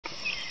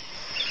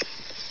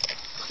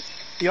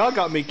Y'all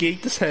got me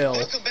geeked as hell.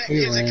 Welcome back,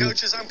 kids and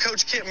coaches. I'm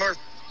Coach Kent Murphy.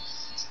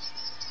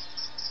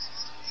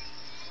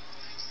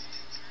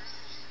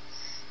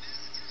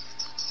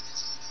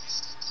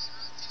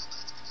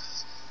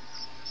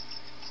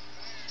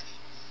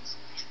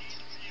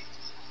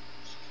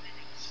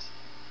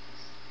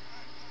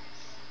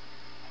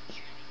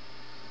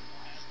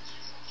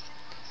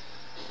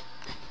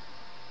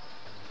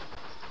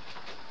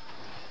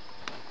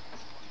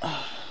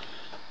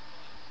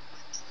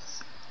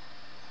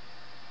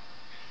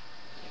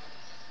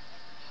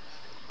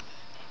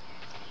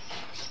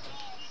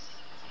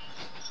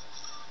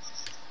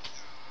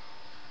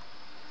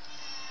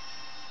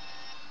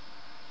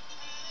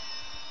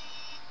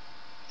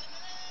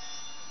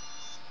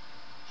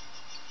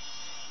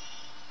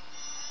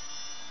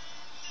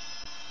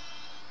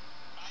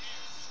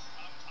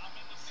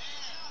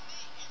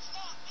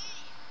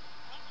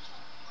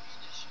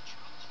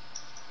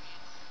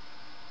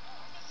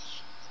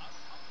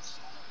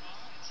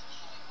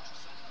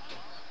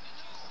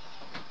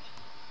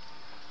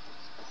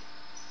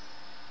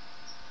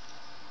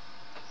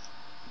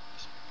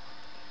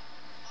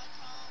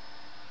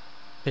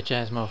 Bitch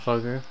ass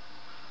motherfucker.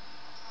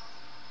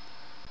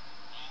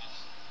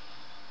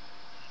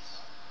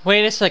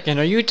 Wait a second,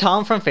 are you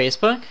Tom from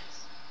Facebook?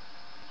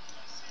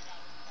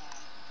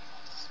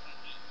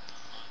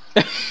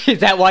 Is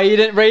that why you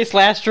didn't race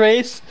last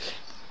race?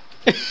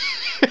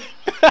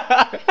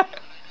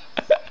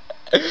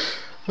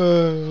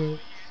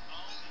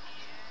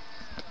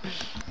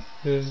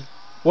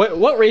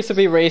 What race did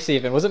we race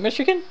even? Was it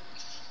Michigan?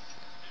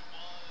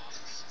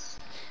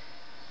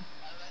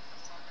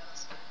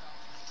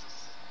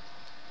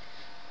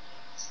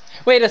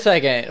 Wait a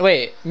second.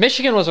 Wait,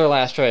 Michigan was our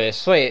last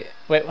race. Wait,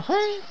 what?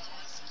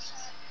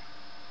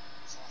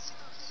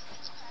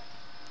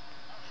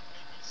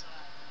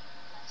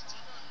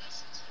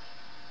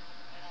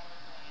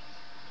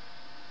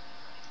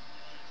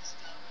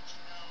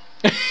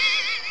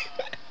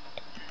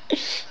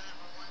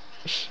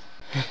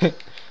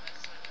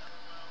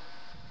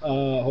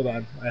 Hold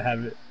on, I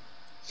have it.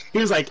 He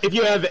was like, if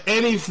you have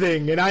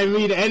anything, and I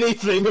mean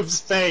anything of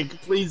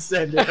Spank, please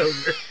send it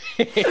over.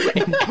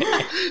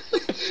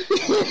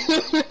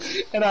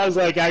 And I was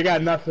like, I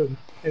got nothing.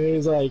 And he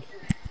was like,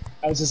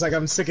 I was just like,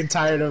 I'm sick and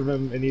tired of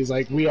him. And he's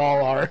like, we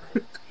all are.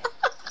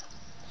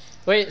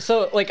 Wait,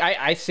 so, like,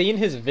 I seen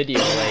his video,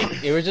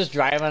 like, it was just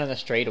driving on the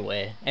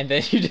straightaway, and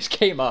then you just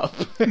came up.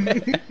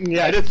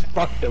 Yeah, I just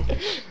fucked him.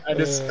 I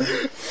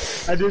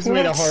just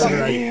made a hard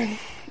right.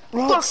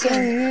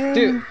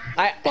 Dude,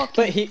 but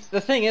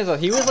the thing is, though,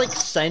 he was, like,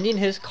 sending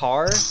his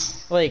car,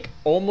 like,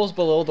 almost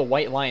below the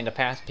white line to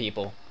pass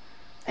people.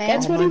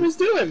 That's what he was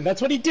doing.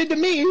 That's what he did to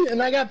me,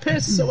 and I got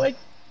pissed, so I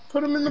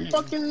put him in the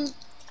fucking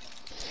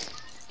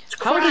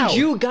How did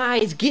you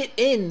guys get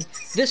in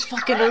this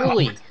fucking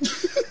early?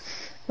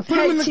 I put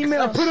him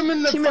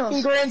in the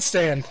fucking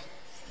grandstand.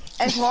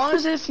 As long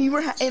as if you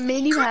were, it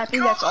made you happy.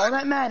 That's all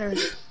that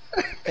matters.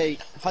 Hey,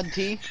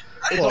 Hunty,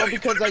 it's all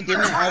because I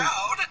didn't have.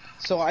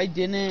 So I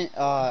didn't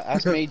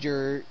ask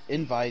Major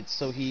invites,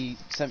 so he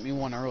sent me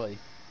one early.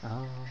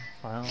 Oh,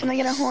 wow. Can I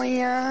get a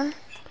Hoya?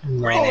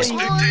 Randy's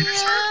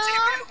spectators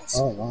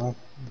Oh wow.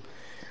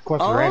 Of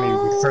course, Randy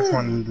was the first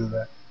one to do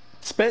that.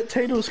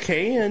 Spectators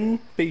can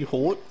be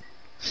hot.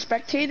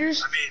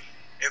 Spectators? I mean,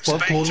 if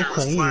Spectre was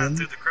flying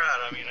through the crowd,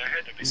 I mean, I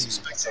had to be some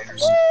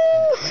spectators.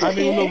 I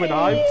mean, when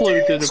I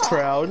flew through the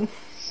crowd.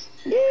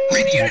 Randy,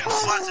 you didn't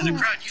fly through the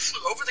crowd. You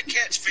flew over the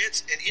catch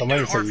fence and into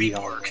an RV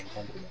park.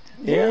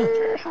 Yeah.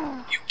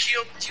 You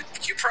killed.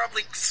 You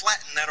probably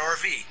flattened that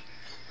RV.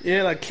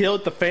 Yeah, I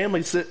killed the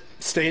family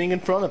standing in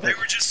front of it. They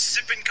were just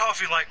sipping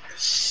coffee like,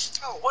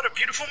 oh, what a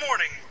beautiful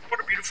morning. What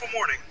a beautiful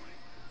morning.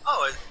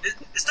 Oh,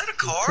 is that a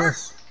car?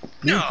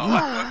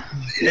 No.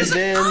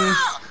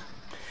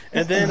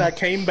 And then I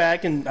came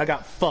back and I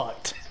got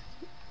fucked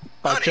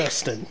by Honey,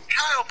 Justin.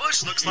 Kyle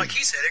Busch looks like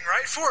he's heading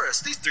right for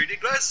us. These 3D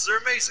glasses are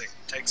amazing.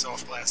 Takes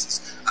off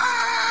glasses.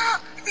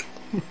 Ah!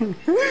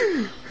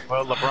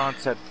 Well, LeBron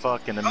said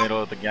fuck in the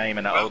middle of the game,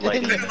 and the old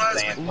lady in the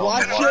stand.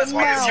 Watch your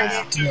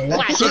mouth.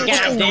 Watch your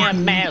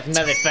goddamn mouth,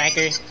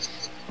 motherfucker.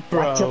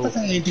 Bro,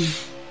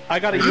 I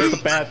gotta use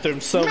the bathroom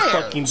so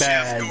fucking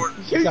bad.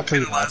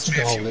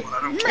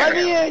 Let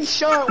me in,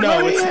 Sean.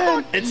 No,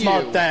 it's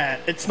not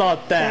that. It's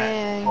not that.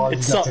 Dang.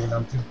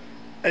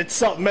 It's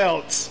something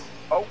else.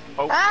 Oh,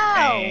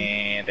 Ow.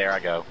 and there I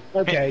go.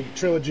 Okay,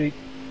 trilogy.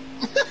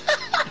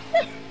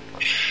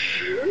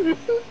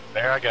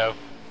 There I go.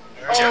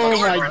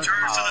 Oh my God.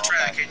 Returns to the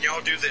track, and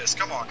y'all do this.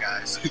 Come on,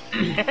 guys.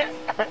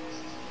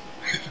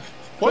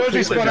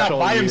 Trilogy's going out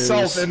by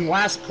himself in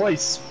last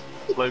place.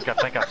 Luke, I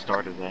think I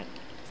started that.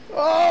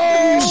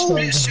 Oh,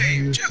 be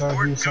ashamed. Jeff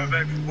Gordon coming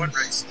back with one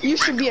race. You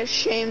should be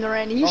ashamed,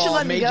 Randy. You should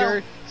let me Major,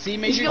 go. See, You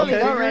Major, should you let me go,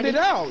 figured Randy. it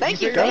out.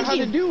 Thank you you, figured thank out you.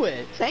 how to do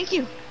it. Thank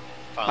you.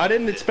 I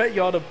didn't expect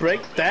y'all to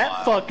break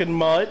that fucking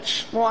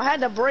much. Well, I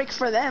had to break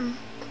for them.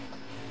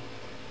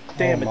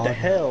 Damn it, the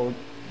hell.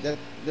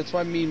 That's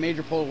why me and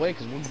Major pulled away,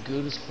 because we're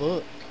good as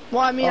fuck.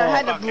 Well, I mean, I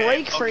had to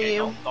break for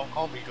you. Don't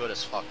call me good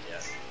as fuck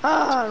yet.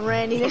 Ah,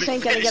 Randy, this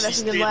ain't gonna get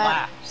us a good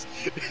lap.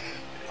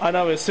 I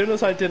know. As soon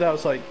as I did, I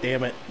was like,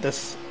 "Damn it!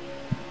 This."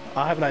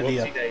 I have an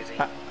idea.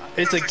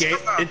 It's a game.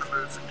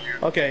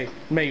 Okay,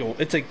 Megal.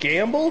 It's a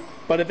gamble,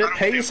 but if it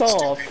pays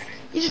off,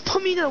 You just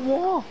put me to the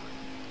wall.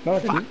 no, I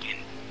didn't.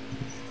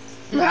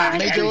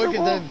 Major, look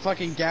at the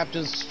fucking gap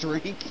to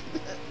streak.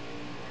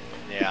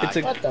 Yeah, It's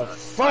a. What the I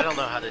fuck? don't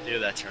know how to do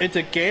that turn. It's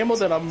a gamble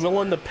that I'm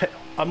willing to pay.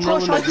 I'm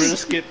willing to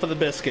risk it for the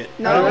biscuit.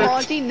 No,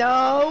 Monty,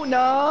 no.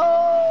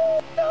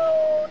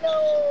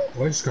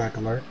 Voice crack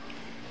alert.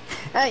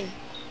 Hey,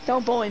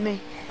 don't bully me.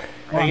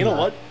 Hey, you know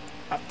what?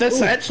 This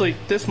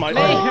might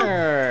be.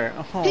 Mayor!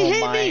 Oh He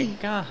hit my me.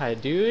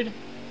 god, dude.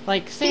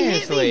 Like, hit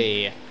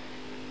seriously.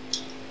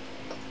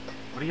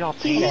 What are y'all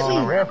He hit paying me.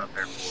 around up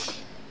there for?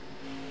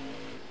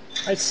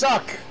 I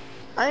suck.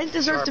 I didn't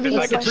deserve to be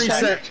It's hit the by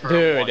preset. Shaq.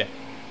 Dude.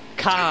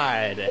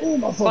 God. Oh,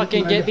 my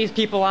Fucking get these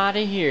people out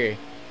of here.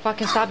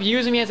 Fucking stop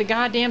using me as a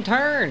goddamn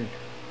turn.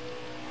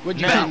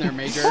 What'd you get in there,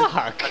 Major?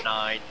 Fuck. A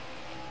 9.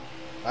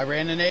 I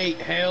ran an 8.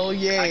 Hell I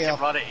yeah. can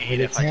run an 8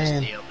 if I just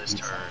nail this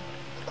turn.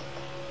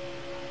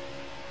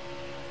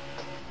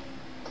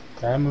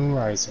 Moon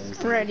Rising.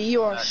 Randy,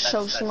 you are That's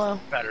so slow.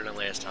 Better than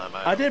last time.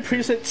 I did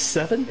preset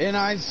 7. And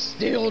I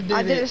still did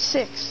I did a it.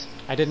 6.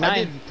 I did I 9.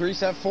 did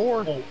preset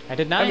 4. I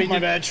did I 9. mean, my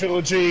bad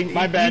trilogy.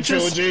 My bad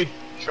just- trilogy.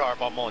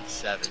 Sharp, I'm on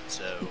 7,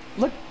 so.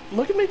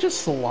 Look at me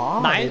just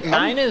slide.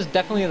 9 is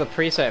definitely the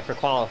preset for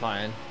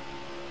qualifying.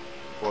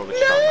 What was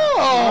no!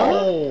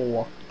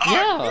 Oh.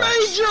 Yeah.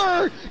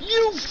 Major!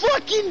 You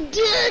fucking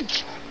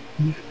dick!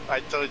 I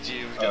told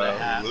you it was gonna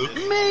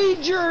happen.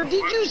 Major!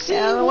 Did you see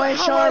Out of the way,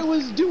 how Sharp. I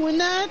was doing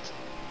that?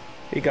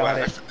 He got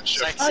it.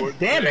 God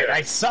damn it,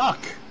 I suck.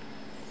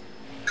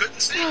 Couldn't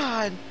see.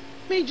 God,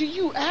 Major,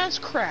 you ass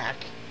crack.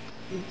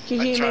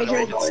 GG, tried to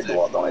Major.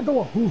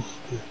 hold it.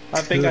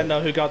 I think I know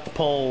who got the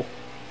pole.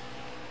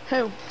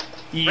 Who?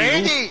 You.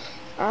 Randy!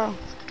 Oh,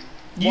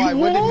 You Why?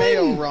 What did won.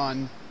 Mayo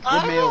run?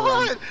 What Mayo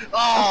run? a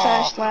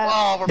fast lap.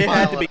 Oh, we're It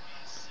had to piling. be.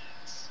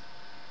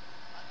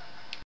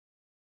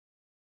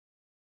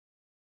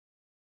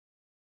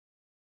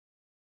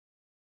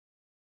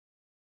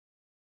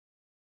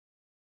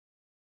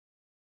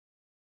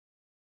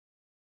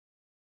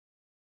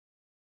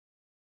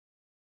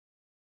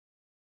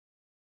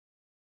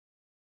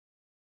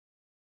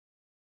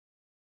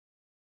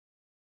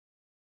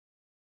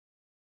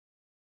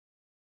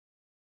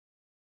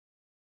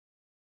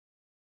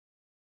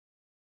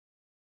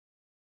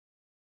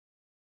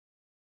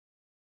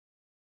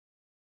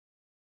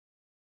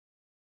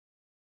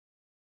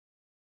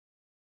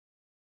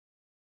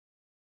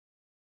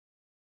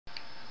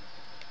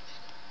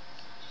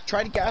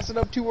 Tried to gas it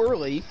up too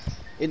early,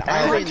 and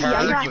I Monty, ran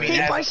I the got you hit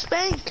have- by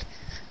Spank.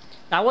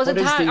 I wasn't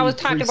What is talking. the I was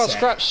talking about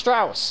preset?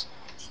 Strauss.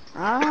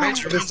 Ah,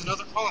 Major wins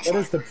another qualifying.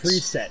 What is the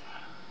preset?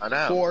 I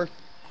know. 4.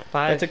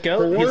 5. That's a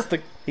goat. Four?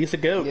 He's the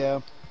goat. Yeah.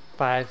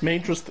 5.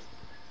 Major's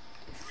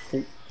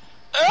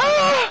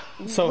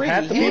so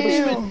half the Randy,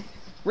 people. ew.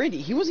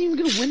 Randy, he wasn't even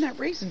gonna win that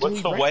race until What's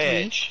he the wrecked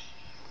wedge?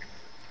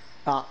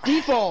 me.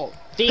 Default.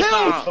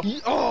 Default.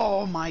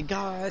 Oh my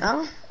god.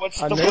 Huh?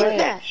 What's I the know. Take wedge?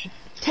 that.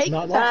 Take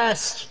Not that.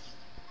 last.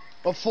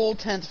 A full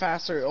 10th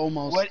faster,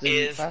 almost. What than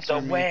is faster the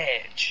than me.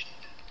 wedge?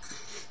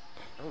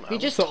 We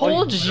just So,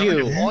 told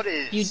you. What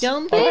is? You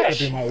dumb That'd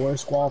be bitch. my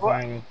worst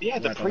qualifying. Yeah,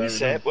 the lap I've ever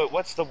preset. done.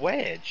 What's the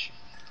wedge?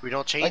 We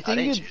don't change. I I think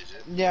didn't it's, choose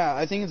it. yeah,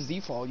 I think it's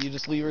default. You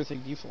just leave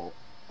everything default.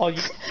 Are you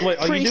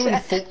doing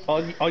Preset.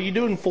 full? Are you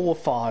doing 4 or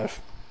 5?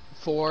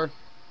 4.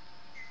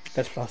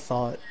 That's what I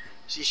thought.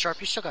 See,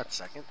 Sharp, you still got the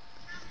second.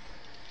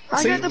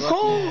 I See, got the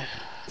pole.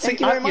 Thank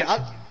you very much.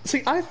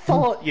 I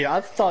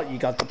thought you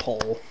got the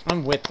pole.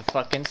 I'm with the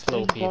fucking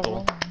slow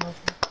people.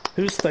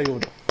 Who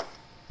stayed?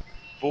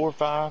 4 or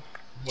 5,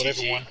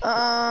 whatever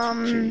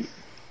one.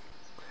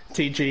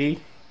 TG.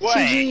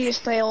 TG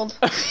just failed.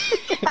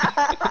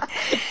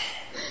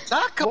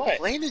 Stop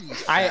complaining. You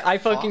I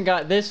fucking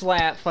got this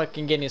lap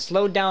fucking getting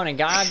slowed down in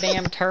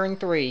goddamn turn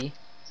 3.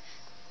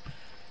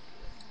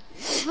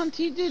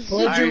 Hunty did.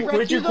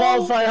 Where'd you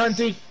qualify,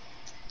 Hunty?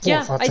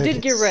 Yeah, Fourth, I'll I take did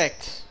it. get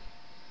wrecked.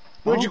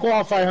 Where'd you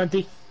qualify,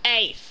 Hunty?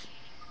 8th.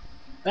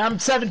 I'm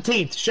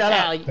 17th. Shut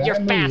Hell, up. you're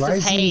fast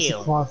as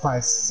hell. Qualify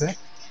 6.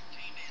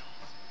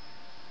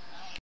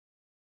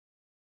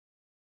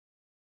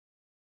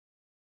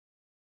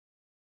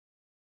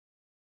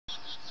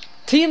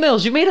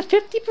 T-Mills, you made a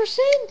 50%?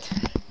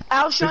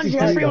 Alshon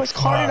Jeffrey was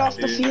carted off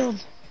the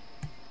field.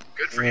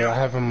 Good for Yeah, I you.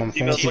 have him on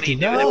fantasy. What are you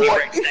team. doing?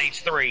 We're in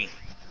stage 3.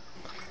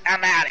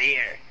 I'm out of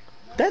here.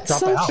 That's Drop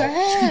so out.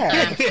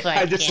 bad.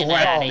 I just Fucking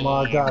left. outta Oh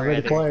my here, god,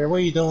 ready brother. player, what are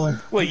you doing?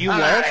 Wait, you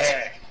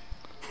left?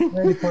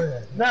 Ready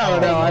player. No,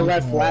 I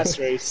left last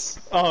race.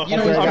 Oh, You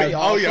know what's pretty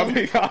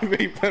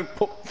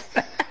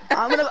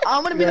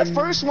I'm gonna be the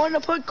first one to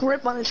put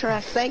grip on the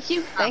track. Thank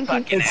you. Thank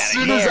you. As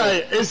soon as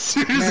I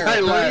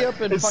Hurry left,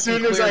 up and as fucking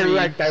soon as I clear me,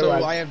 wrecked, I so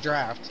left. I have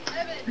draft.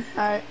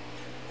 Alright.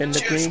 in the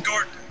Just green.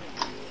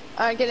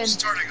 Alright, get in.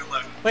 starting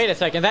 11. Wait a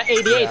second, that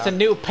 88's a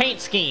new paint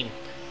scheme.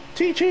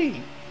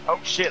 TG. Oh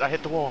shit, I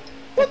hit the wall.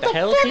 What the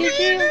hell,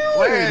 TG?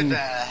 Where the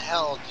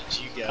hell did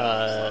you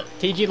go?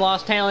 TG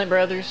lost talent,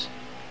 brothers.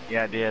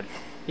 Yeah, I did.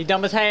 You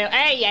dumb as hell.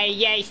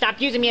 Hey, stop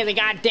using me as a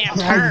goddamn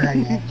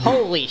turn.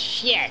 Holy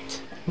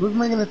shit. Who's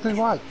making the thing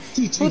like?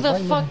 Who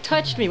the fuck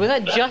touched me? Was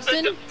that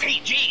Justin?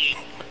 PG.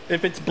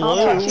 If it's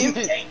blue,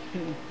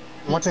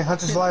 Watching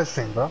Hunter's live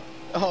stream, bro.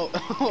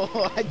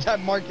 Oh, I got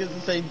Marcus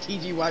saying,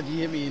 TG, why'd you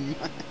hit me? In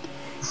my...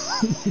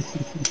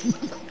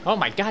 Oh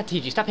my god,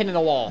 TG, stop hitting the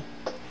wall.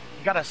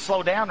 You gotta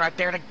slow down right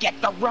there to get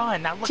the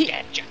run. Now look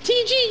at you.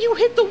 TG, you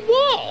hit the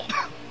wall!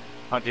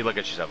 Hunty, look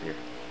at yourself here.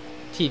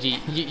 TG,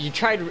 you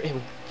tried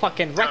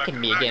fucking wrecking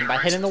me again by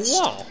hitting the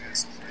wall.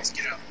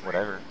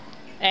 Whatever.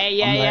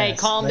 Hey,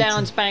 calm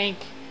down, Spank.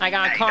 I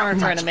got a car in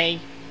front of me.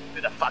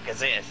 Who the fuck is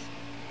this?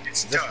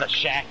 Is this the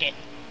shacket?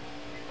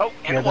 Oh,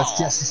 and Yeah, the wall. that's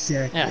just a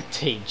second. Ah,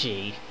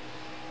 TG.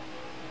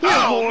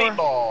 Oh,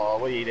 meatball!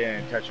 What are you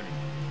doing? Touching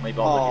me.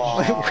 Meatball,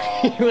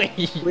 look at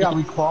you. We got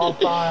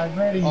requalified,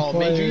 ready. Oh,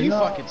 Major, you no.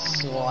 fucking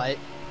slut.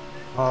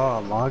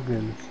 Oh my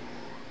goodness.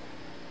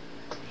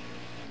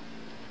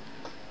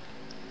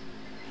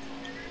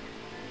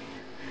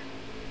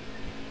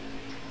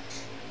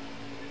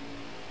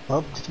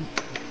 Up.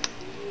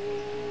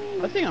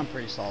 I think I'm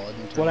pretty solid.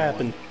 In what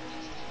happened?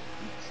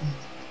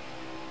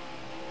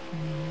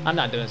 I'm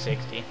not doing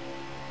 60.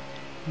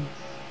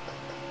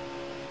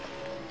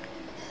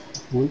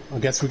 I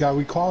guess we got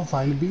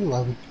requalifying to be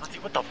 11.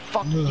 Hunty, what the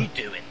fuck are you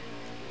doing?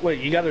 Wait,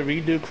 you gotta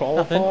redo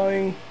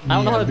qualifying? I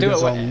don't know how to do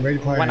it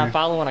because when I'm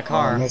following a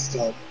car. Messed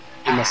up.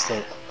 He messed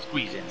up.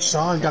 Squeeze in.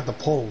 Sean got the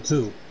pole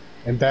too,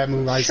 and Bad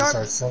Moon Rising Sharp,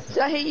 started second.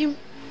 did I hit you?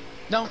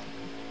 No,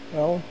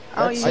 No.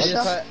 Oh, That's you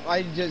sucks. suck.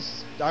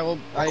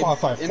 I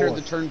qualified entered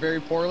fourth. the turn very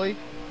poorly.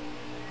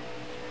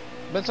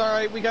 But it's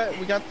alright, we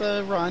got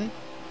the run.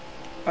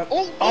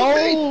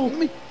 Oh!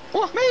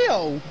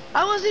 Mayo!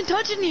 I wasn't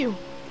touching you.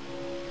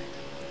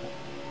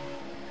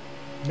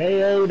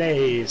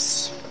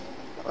 Mayonnaise.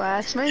 Well,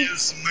 that's me.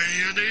 Is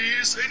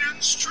mayonnaise an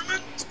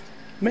instrument?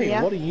 Man,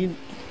 Yeah. what are you...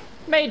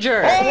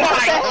 Major! What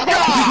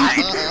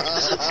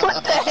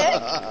the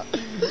heck?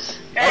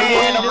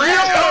 And a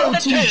Oh,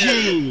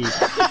 TG!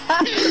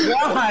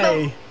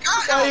 Why?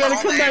 Oh, you gotta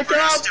come back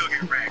out? Still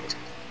get wrecked.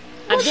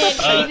 I'm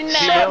getting eaten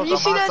out. You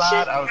see that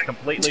shit? I was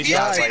completely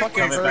Yeah, I sideways fucking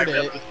coming heard back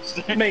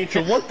it. up.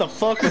 Major, what the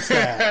fuck was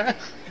that?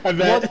 I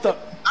bet. What the...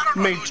 I don't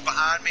know Major, who's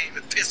behind me,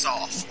 but piss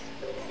off.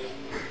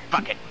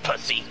 Fucking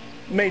pussy.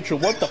 Major,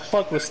 what the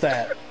fuck was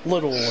that?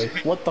 Literally,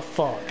 what the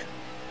fuck?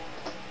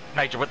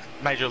 Major,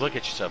 look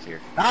at yourself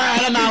here.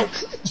 Alright, I'm out.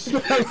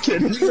 I'm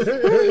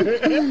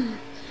kidding.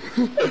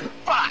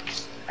 Fuck!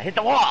 I hit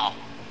the wall.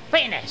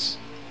 Finish!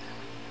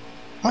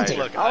 Hunter.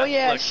 Look, Oh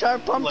yeah, look,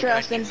 sharp pump look,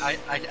 drafting.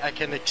 I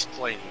can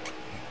explain.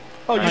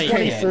 Oh, Oh, you you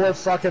can't... 24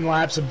 fucking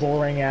laps of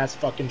boring ass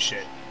fucking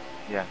shit.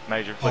 Yeah,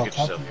 Major, look at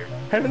yourself here.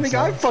 Haven't the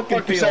guy fucking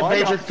Fuck feel yourself, like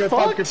Major. a Go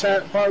fuck fuck?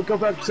 yourself. Go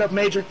fuck yourself,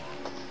 Major.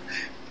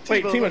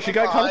 Wait, Timo, you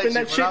got caught up in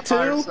that shit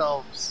too?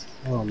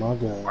 Oh my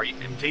god. Are you?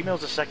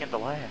 T-Mill's the second to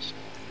last.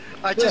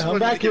 I just I'm wanted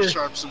back to give here.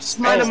 Sharp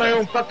some Minding space. my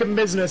own fucking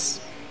business.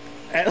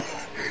 At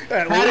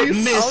Had it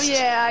least... missed. Oh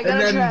yeah, I And got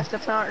a then- draft a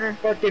partner.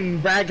 Fucking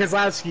Brad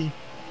Kozlowski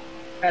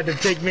had to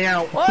take me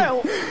out. Whoa,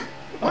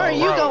 where are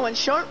you bro. going,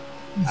 Sharp?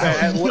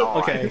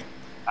 Okay.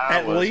 I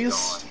At was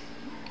least...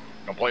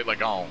 completely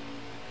gone.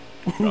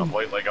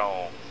 Completely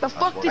gone. The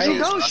fuck did you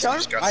go,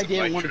 Sharp? I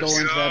didn't want to go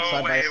into that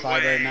side by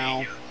side right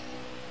now.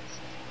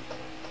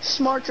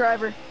 Smart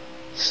driver.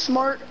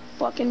 Smart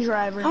fucking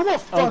driver. How the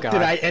fuck God.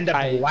 did I end up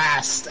I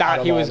last? out Thought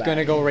of he all was that?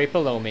 gonna go right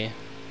below me.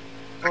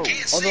 I can't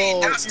see.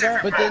 Although, Dust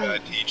but everywhere,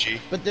 then- TG.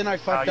 But then I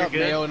fucked you're up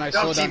good. Mayo and I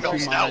Don't slowed down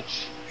T-Mill's too out.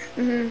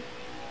 much.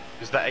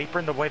 Is the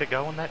apron the way to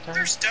go in that turn?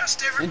 There's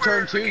dust In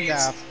everywhere. turn 2,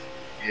 yeah.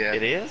 Yeah.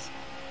 It is?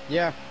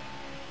 Yeah.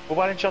 Well,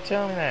 why didn't y'all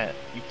tell me that?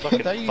 You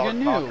fucking thought you thought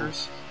knew.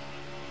 knockers.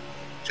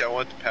 I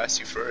wanted to pass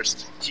you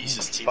first.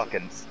 Jesus,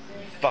 Fucking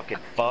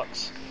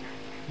fucks.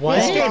 What?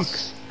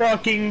 This game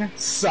fucking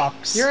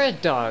sucks. You're a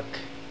duck.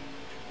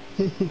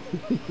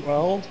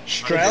 Well,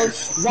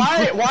 Strauss...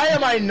 Why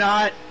am I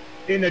not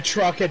in a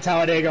truck at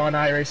Talladega on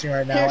iRacing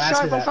right now? Here, Ask me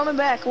Sharp, I'm that. coming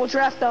back. We'll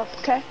draft up,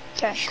 okay?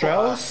 Okay.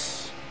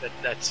 Strauss?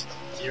 That's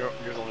you're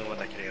the only one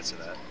that can answer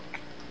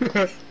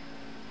that.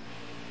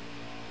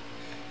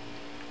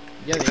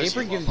 Yeah, the Because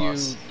apron you love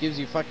us. gives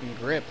you fucking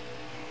grip.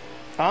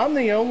 I'm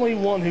the only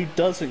one who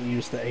doesn't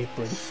use the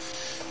apron.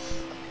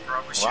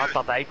 Probably Well, I should.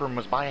 thought the apron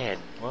was bad.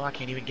 Well, I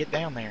can't even get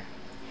down there.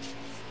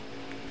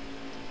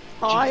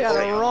 Oh, I gotta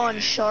Jesus. run,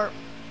 Sharp.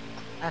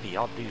 How do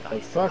y'all do The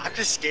that? fuck? I'm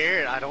just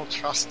scared. I don't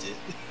trust it.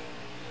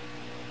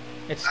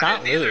 It's I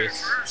not didn't either at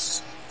loose.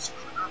 first. It's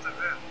really not that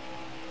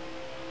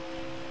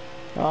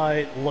bad.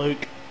 Alright,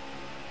 Luke.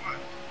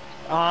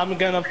 I'm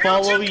gonna Where'd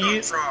follow you come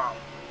you. from?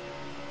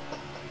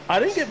 I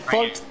didn't get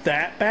fucked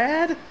that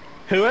bad.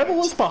 Whoever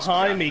was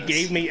behind me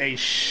gave me a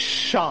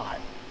shot.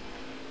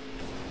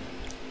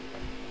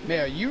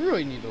 Mayo, you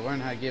really need to learn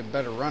how to get a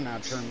better run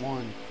out turn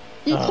 1.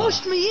 You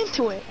pushed me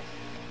into it.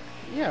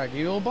 Yeah, give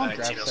you a little bump Alright,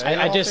 draft. Tito's- stay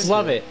I off just into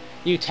love it.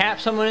 You tap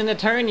someone in the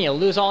turn, you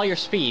lose all your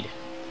speed.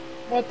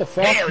 What the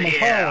fuck? Hell My yeah.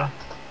 car.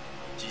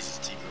 Jesus,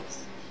 T-Mills.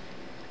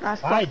 I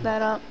fucked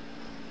that up.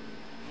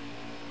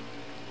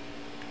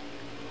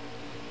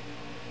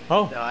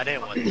 Oh. No, I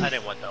didn't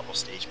want double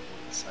stage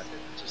points. I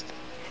didn't just.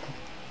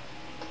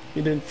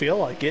 You didn't feel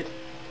like it.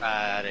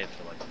 I didn't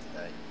feel like it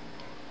today.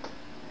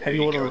 Have you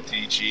Go, ordered?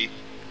 TG.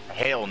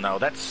 Hell no,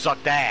 that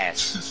sucked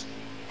ass.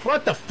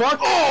 What the fuck?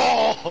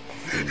 Oh!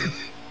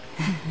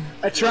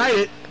 I tried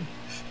it.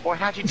 Boy,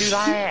 how'd you do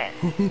that?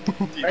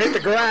 I hit the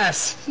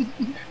grass.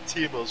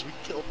 T-Mills, we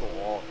killed the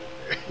wall.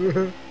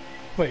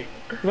 Wait,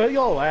 where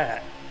y'all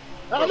at?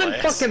 I'm in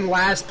last. fucking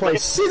last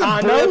place. See the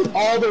I know. bullet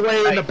all the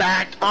way in the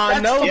back. I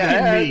That's know fucking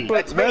that, me.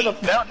 but where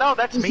the No,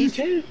 that's me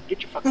too.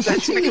 Get your fucking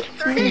that's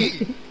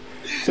me.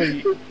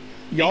 so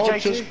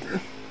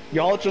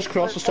y'all just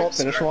crossed the start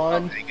finish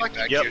line?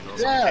 Yep.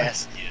 Yeah.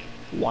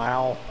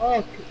 Wow.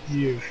 Fuck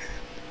you.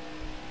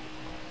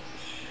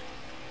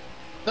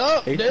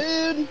 Oh, Hey.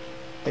 dude.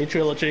 Hey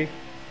Trilogy.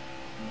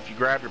 If you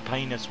grab your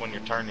penis when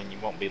you're turning, you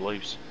won't be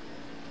loose.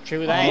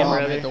 True Oh, that, I'm gonna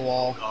brother. hit the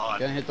wall. God.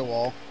 Gonna hit the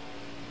wall.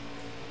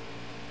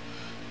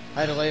 I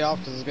had to lay off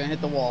because it's gonna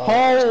hit the wall.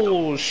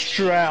 Oh,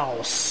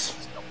 Strauss.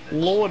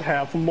 Lord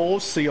have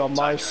mercy on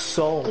my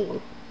soul.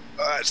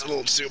 It's a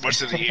little too much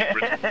to the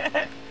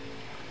heat.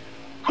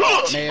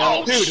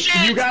 Mayo. Dude,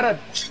 you gotta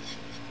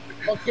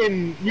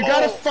fucking.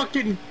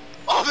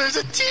 Oh, there's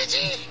a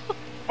TG!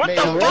 What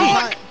Mayo, the he's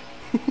fuck? not.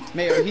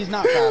 Mayo, he's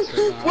not faster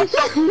than us. What the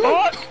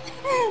fuck?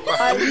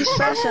 He's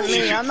faster than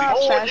me. I'm not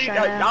Oh, faster dude,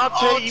 than him. I'll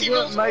tell Oh, you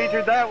T-Mills. what,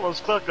 Major, that was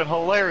fucking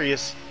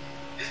hilarious.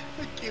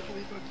 I can't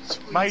believe I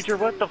just Major,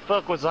 what the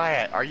fuck was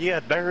that? Are you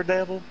a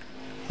daredevil?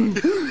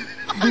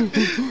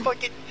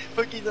 fucking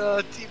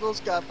T-Mills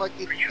got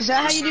fucking. Is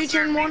that how you do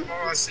turn one?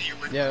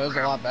 Yeah, it was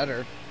a lot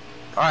better.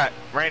 Alright,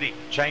 Randy,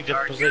 change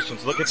of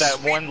positions. Look at that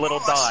one little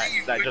dot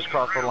that just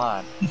crossed the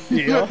line.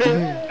 Yeah.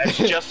 That's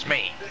just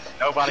me.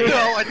 Nobody No,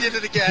 else. I did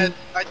it again.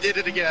 I did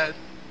it again.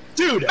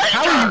 Dude,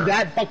 how are you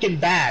that fucking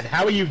bad?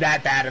 How are you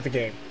that bad at the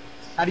game?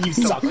 How do you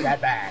suck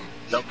that bad?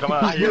 Don't come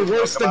up. You're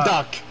worse Don't than come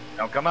up. Duck.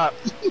 Don't come up.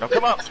 Don't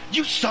come up.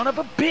 You son of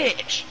a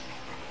bitch!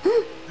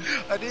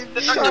 I didn't.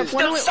 Sharp,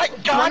 when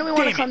do we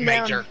want to come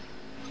down? Major.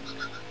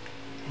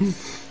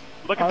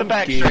 Look at the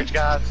I'm backstretch,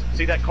 guys.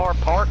 See that car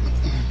parked?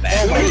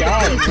 Oh my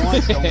god.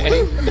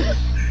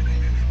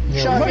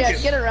 Sharp, yeah,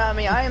 get around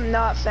me. I am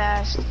not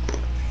fast.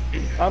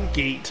 I'm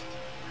geeked.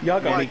 Y'all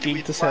got me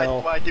geeked as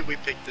hell. Why did we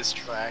pick this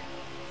track?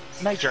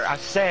 Major, I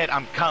said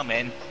I'm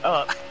coming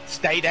up.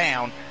 Stay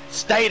down.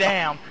 Stay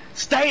down.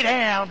 Stay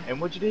down. And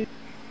what'd you do?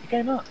 You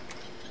came up.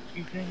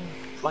 You came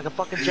up like a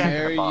fucking jack in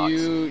There the box.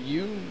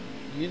 you,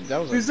 that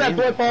was a Who's that game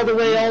blip all the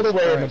way in the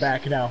Christ.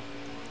 back now?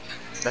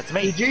 That's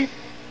me. PG?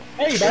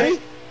 Hey, buddy.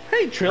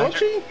 Hey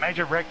Trilogy.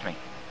 Major wrecked me.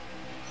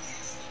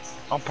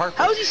 On purpose.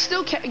 How is he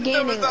still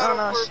gaining on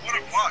us? What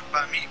a block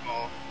by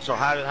Meatball. So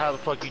how the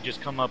fuck you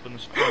just come up in the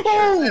structure?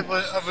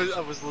 Oh! I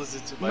was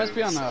listening to He my. must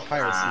be on a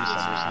higher preset or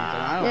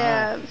something. I don't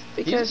Yeah, know.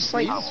 because he's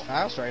like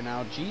fast right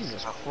now.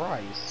 Jesus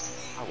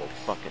Christ. I will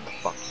fucking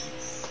fuck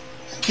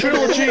you.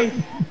 Trilogy.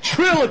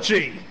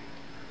 Trilogy.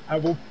 I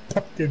will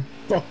fucking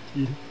fuck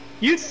you.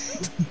 You.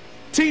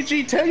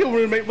 TG, tell your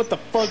roommate what the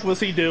fuck was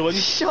he doing? What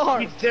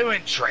Sharp. you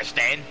doing,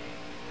 Tristan?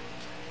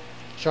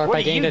 Sharp, What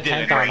I are gained you a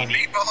 10th doing, on him.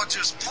 Meatball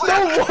just played.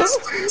 No, what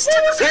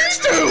was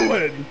he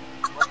doing?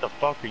 What the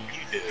fuck are you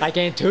doing? I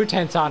gained 2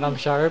 tenths on him,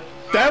 Sharp.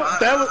 That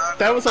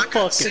was a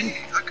fucking.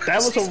 That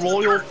was a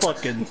royal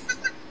fucking.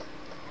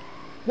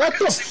 What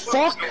the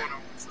fuck?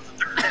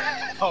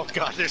 Oh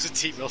god, there's a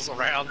T-Mills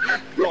around.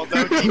 Oh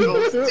no,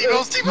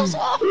 T-Mills, T-Mills.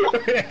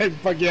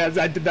 Fuck yes,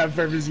 I did that on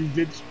purpose, you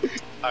bitch.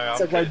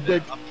 Suck my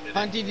dick.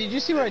 Hunty, did you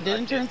see what I did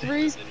in turn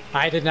 3?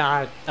 I did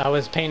not. I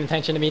was paying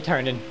attention to me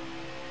turning.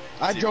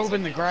 I drove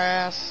in the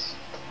grass.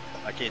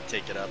 I can't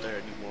take it out there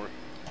anymore.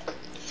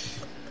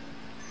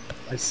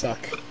 I suck.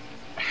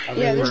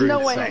 Yeah, there's no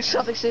way saying.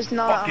 Suffix is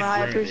not on Fucking a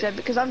higher rude. preset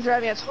because I'm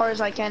driving as hard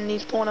as I can and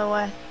he's pulling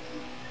away.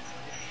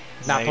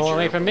 Not pulling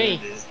away from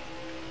me.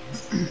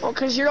 Well,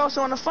 because you're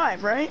also on a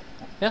 5, right?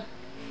 Yeah.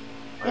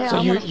 Yeah, So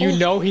I'm you on a 4.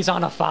 know he's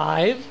on a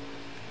 5?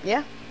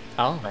 Yeah.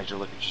 Oh. Major,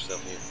 look at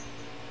yourself here.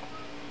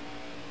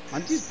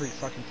 Hunty's pretty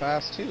fucking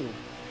fast too.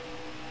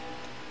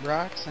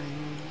 Roxanne.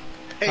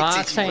 Hey, TG,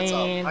 what's up?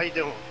 Roxanne. How you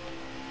doing?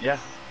 Yeah.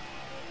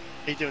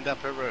 How you doing down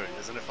pit road?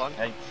 Isn't it fun?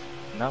 Hey.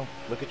 No,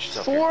 look at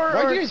yourself here. 4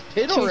 Why'd or you guys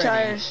pit 2 already?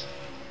 tires.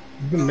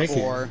 You've been making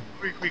 4.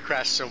 We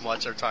crashed so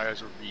much, our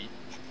tires were beat.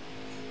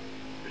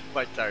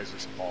 My tires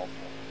were awful.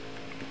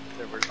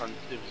 They were it was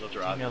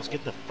undrivable. Mills,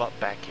 get the fuck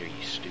back here,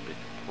 you stupid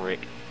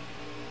prick.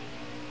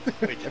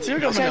 Wait, did You're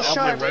you gonna go Okay, up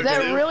Sharp, my road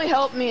that too? really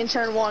helped me in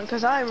turn 1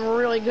 because I'm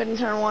really good in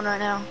turn 1 right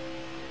now.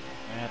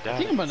 Yeah, I doubt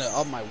think it. I'm gonna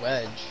up my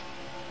wedge.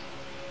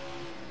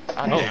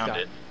 I Oh, downed God.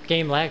 it.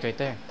 Game lagged right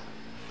there.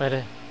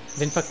 But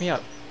didn't fuck me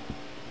up.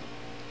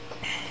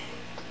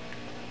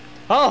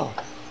 Oh!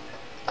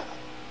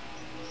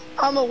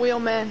 I'm a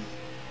wheelman.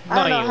 I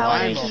No, don't know you how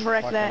I ain't. just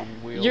wrecked that.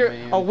 You're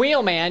a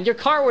wheelman. Your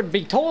car would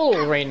be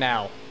total right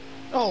now.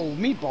 Oh,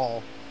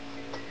 meatball.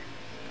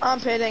 I'm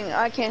pitting.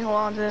 I can't hold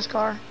on to this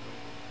car.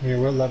 Yeah,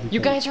 we're 11. You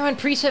guys are on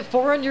preset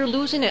 4 and you're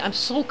losing it. I'm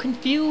so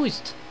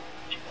confused.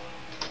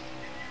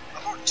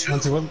 too.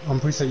 Monty, what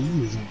preset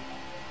you using?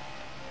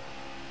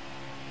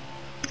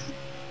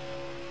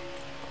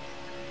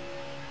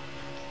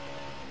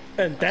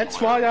 And that's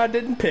why I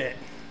didn't pit.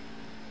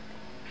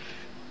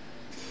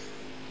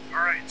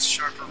 Alright,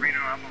 Sharperino,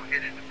 I'm gonna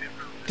hit it a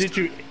bit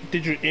real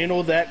Did you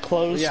angle that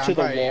close Yeah, to I the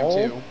probably am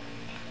wall? too.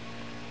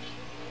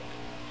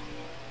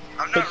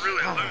 I'm not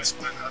really loose,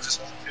 but I'll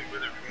just hit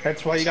with it.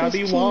 That's why you gotta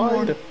be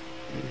 15-1. wide.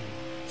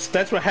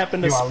 That's what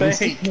happened to You are loosey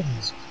Spank.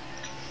 goodness.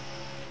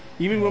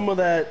 You remember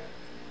that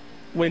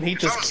when he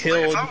just If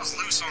killed? I was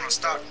loose on a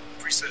stock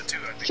preset too,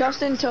 I think.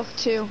 Justin took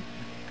 2.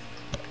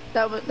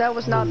 That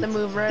was not the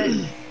move, right?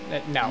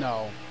 No,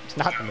 No. it's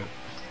not the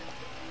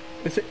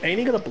move. Ain't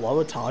he gonna blow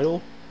a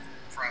tile?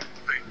 Probably.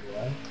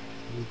 Yeah.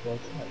 You broke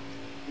up.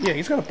 Yeah,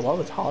 he's gonna blow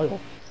a tile.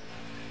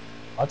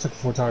 I took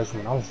 4 tires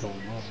when I was doing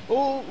mine.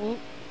 Oh,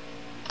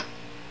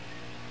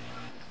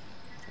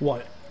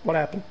 What? What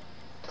happened?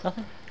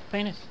 Nothing.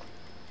 Penis.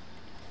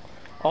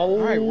 Oh.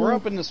 alright, we're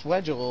up in this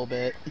wedge a little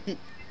bit.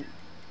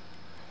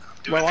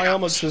 Well, I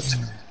almost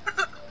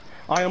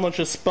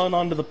just spun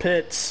onto the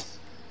pits.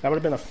 That would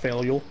have been a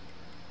failure.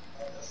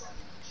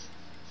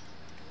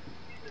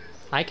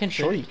 I can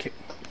Sure shoot. you can.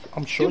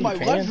 I'm sure Dude, my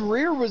you left can.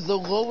 rear was the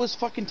lowest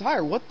fucking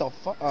tire. What the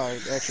fuck?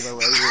 Actually, my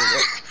right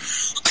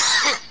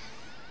rear.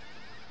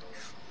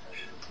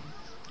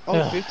 Oh,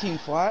 Ugh. 15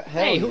 flat?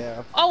 Hell Hey,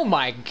 yeah. oh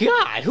my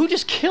god, who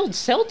just killed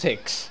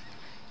Celtics?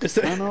 Is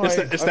that, I know, is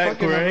I that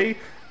fucking gray?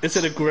 Is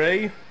it a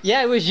gray?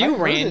 Yeah, it was I you, heard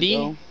it, Randy.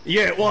 though.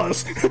 Yeah, it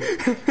was.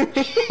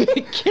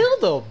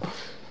 Killed him.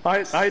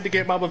 I had to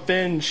get my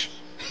revenge.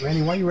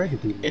 Randy, why you ready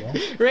to do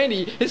that?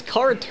 Randy, his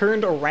car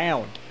turned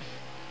around.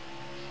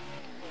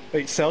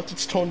 Wait,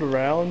 Celtics turned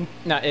around?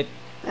 No, Hey,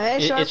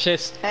 it's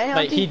just Hey,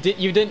 like Hunty.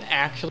 you didn't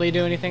actually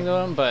do anything to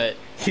him, but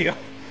Yeah.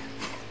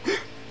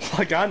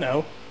 Like I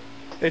know.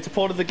 It's a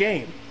part of the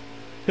game.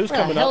 Who's where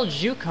the coming hell up?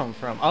 did you come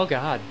from? Oh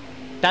god.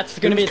 That's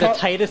gonna be Who's the co-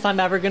 tightest I'm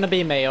ever gonna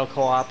be, Mayo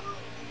Co-op.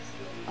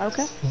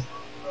 Okay.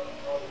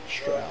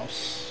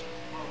 Strauss.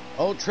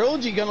 Oh,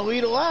 Trilogy gonna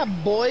lead a lap,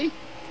 boy.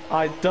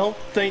 I don't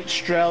think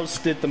Strauss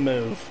did the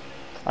move.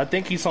 I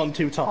think he's on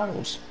 2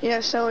 tiles.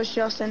 Yeah, so is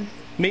Justin.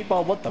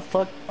 Meatball, what the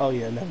fuck? Oh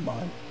yeah, never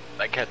mind.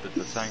 They kept it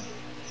the same.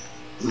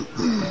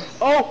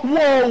 Oh,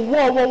 whoa,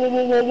 whoa, whoa, whoa,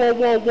 whoa, whoa,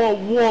 whoa, whoa,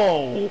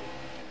 whoa!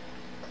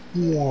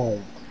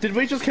 Whoa. Did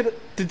we just hit a,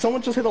 did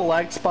someone just hit a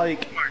lag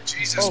spike? Oh,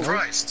 Jesus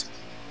Christ.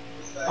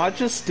 I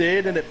just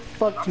did, and it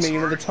fucked me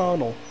into the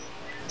tunnel.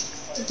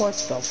 What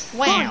the f-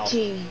 Wow.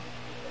 Hunty.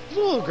 It's a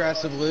little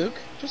aggressive, Luke.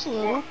 Just a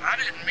little. Well, I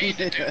didn't mean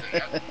to do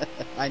that.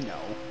 I know.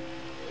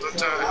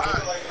 But,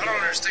 I don't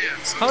understand.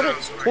 How did,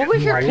 Sometimes what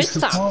was your Why pit is the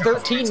stop? car-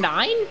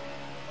 13-9?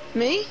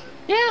 Me?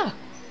 Yeah.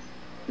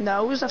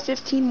 No, it was a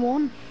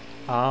 15-1.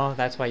 Oh,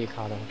 that's why you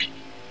caught him.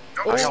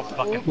 Are y'all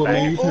fucking Well,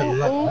 man, you bad? couldn't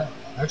let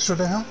that extra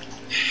the hell?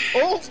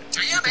 Oh!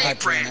 damn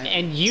apron.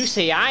 And you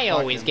say I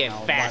always get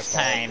hell, fast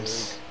my fault,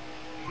 times.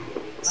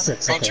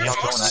 6, Ain't okay. your y'all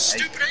fault, doing it's a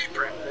that stupid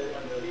apron.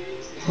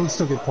 Who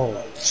still get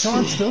pole?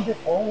 Sean still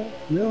get pole?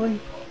 Really?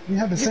 You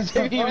have the same Haven't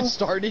stuff? even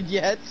started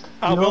yet.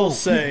 I No. will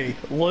say,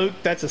 Luke,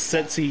 that's a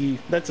sexy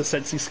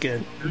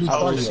skin.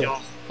 Oh, shit.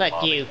 Y'all.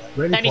 Fuck you.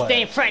 Ready Let me for stay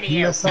it. in front of You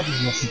you. messed up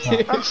as most of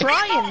the time. I'm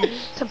trying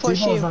to push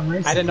T-Bone's you. not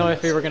racing. I didn't know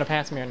if you were gonna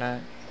pass me or not.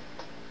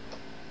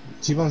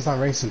 T-Bone's not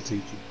racing,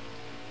 TG.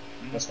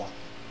 That's why.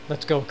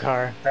 Let's go,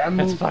 car. That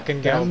Let's move-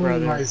 fucking that go, move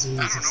brother. lies in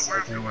I his don't know where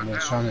I'm second, going and then now.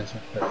 Sean is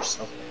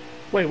first. Okay.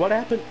 Wait, what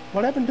happened?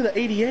 What happened to the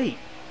 88?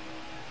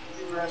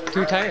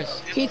 2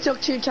 tires. He took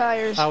 2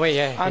 tires. Oh wait,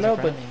 yeah. I he's know, in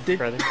front but of me, did,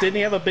 brother. didn't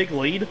he have a big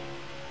lead?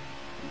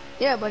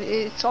 Yeah, but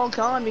it's all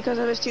gone because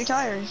of his 2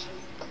 tires.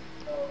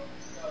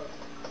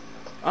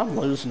 I'm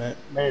losing it.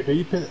 Mayor, do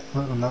you put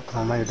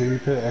Mayor, do you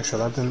put extra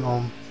left in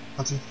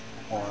Hunty?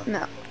 Or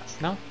No.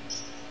 No.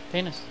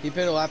 Penis. He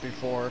pit a lap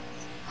before.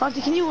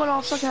 Hunty, can you let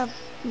off so I can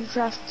have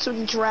draft, so we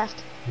can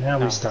draft? now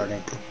No. we're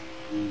starting.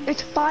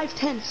 It's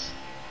 5/10.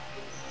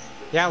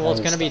 Yeah, well,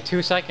 it's gonna be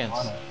 2 seconds.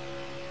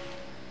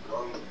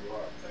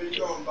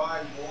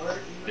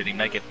 Did he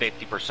make it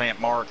 50%,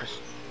 Marcus?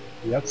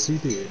 Yes, he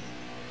did.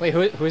 Wait,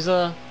 who's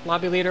the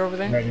lobby leader over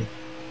there? Ready.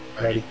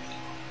 Ready.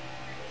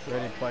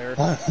 Ready player.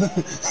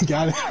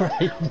 Got it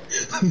right.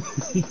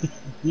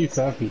 You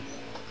happy.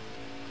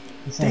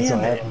 You sound so Damn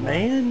happy, it,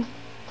 man.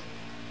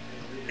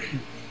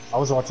 I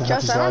was watching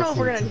Justin, I don't know if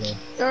we're Hunty's gonna. live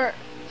stream Or,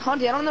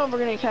 Hunty, I don't know if we're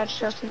gonna catch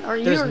Justin. Or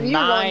There's you're going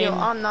 9 to.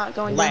 I'm not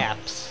going to.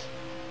 laps.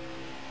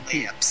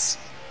 Amps.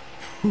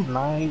 today.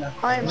 9.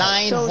 I am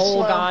 9 so whole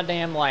slow.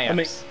 goddamn laps. I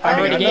mean, I've I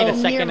already know gained a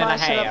near second and my a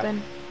setup half.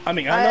 in. I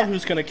mean, I know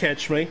who's gonna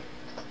catch me.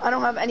 I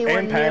don't have anywhere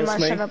And near pass my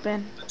me. setup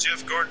in. The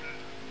Jeff Gordon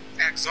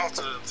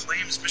Exalta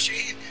Flames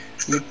machine.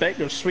 You bet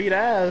your sweet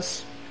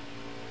ass.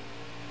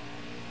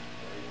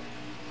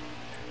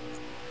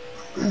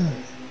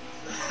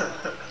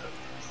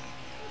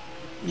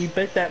 You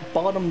bet that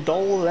bottom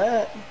dollar of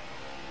that.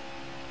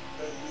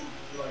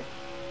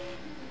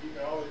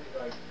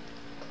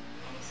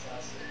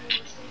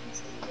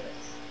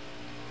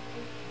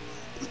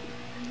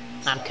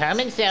 I'm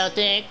coming,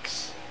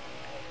 Celtics.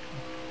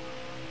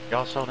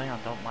 Y'all slow down,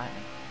 don't mind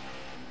me.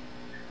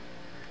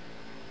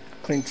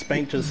 Clean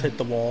Spank just hit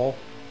the wall.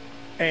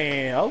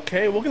 And,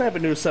 okay, we're gonna have a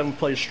new 7th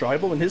place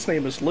tribal, and his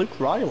name is Luke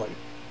Riley.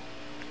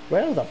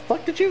 Where the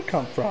fuck did you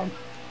come from?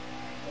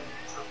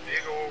 A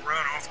big old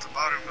run off the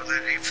bottom of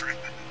that apron.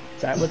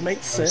 That would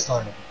make sense.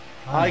 I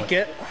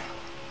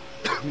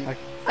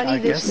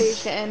need this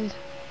stage to end.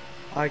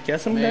 I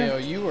guess I'm Mayo,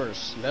 dead. you are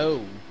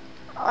slow.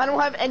 I don't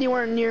have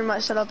anywhere near my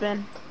setup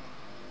in.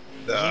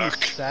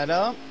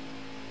 Setup?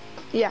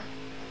 Yeah.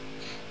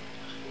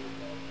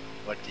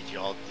 What did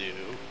y'all do?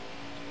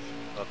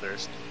 Oh,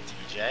 there's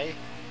DJ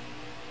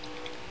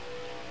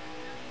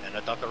and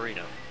a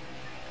Duckarino.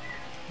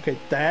 Okay,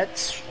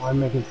 that's... I'm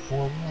making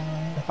 4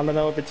 I don't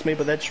know if it's me,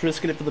 but that's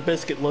risking it for the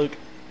biscuit, Luke.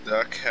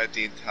 Duck had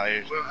the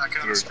entire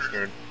third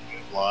turn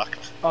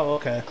blocked. Oh,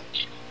 okay.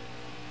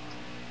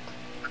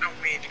 I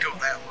don't mean to go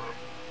that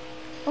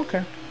low.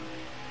 Okay.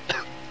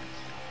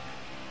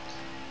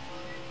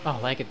 Oh,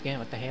 lag it again,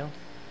 what the hell?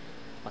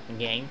 Fucking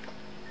game.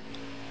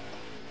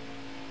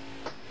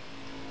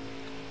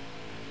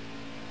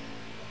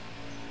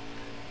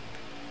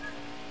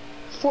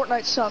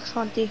 Fortnite sucks,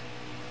 Hunty.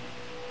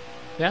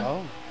 Yeah?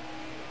 Oh.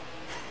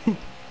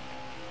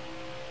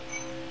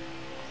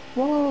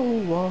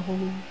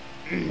 Whoa.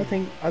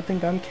 I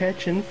think I'm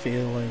catching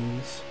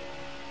feelings.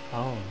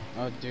 Oh.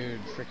 Oh, dude,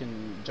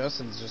 freaking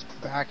Justin's just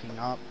backing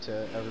up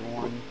to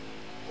everyone.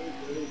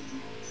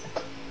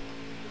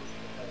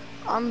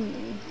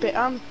 I'm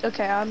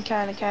okay. I'm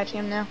kind of catching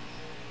him now.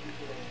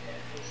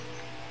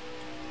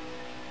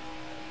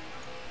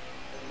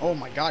 Oh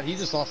my god, he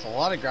just lost a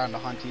lot of ground to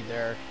Hunty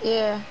there.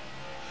 Yeah.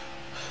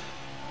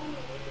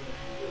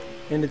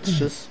 And it's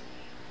just...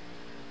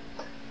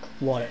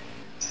 What?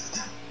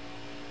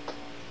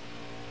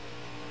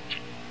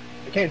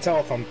 I can't tell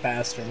if I'm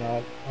fast or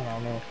not. I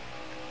don't know.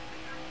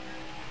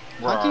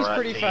 Hunty's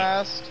pretty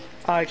fast.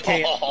 I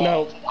can't... Oh,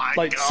 no. my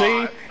Like, God.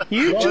 see?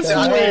 You What just... the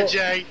hell?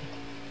 DJ.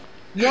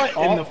 What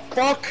in the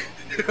fuck?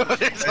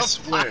 There's a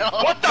swear.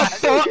 What the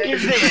fuck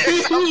is this?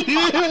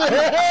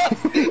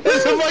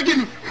 It's a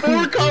fucking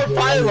 4-car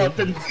pileup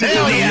and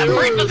Hell yeah,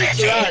 bring the bitch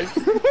in.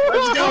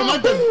 Let's go. I'm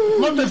at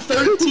the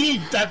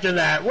 13th after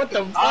that. What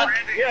the fuck?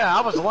 Yeah,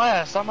 I was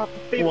last. I'm up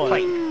to 15th.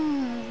 What?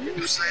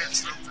 You're saying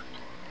something.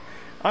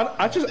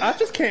 I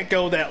just can't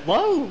go that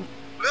low.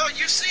 Well,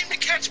 you seem to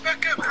catch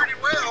back up pretty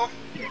well.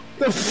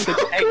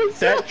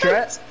 That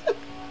draft.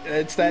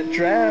 It's that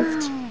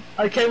draft.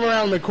 I came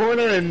around the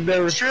corner and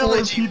there were 4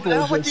 Trilogy, people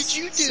now what just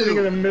did you do? sitting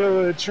in the middle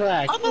of the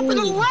track. I'm up at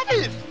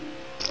 11.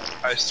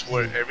 I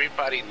swear,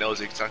 everybody knows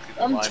exactly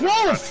the I'm line 12th. of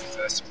running, 'cause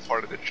that's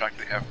part of the track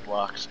they have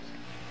blocks.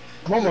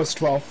 I'm almost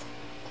 12th.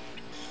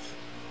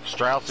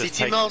 Strauss is CT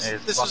taking Mills,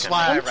 his this is fucking-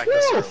 why I I'm wrecked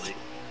this 12th. early.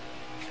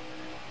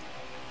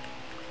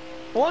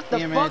 What the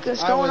Damn fuck it,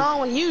 is I going was-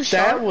 on with you, That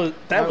Sharp? was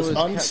I was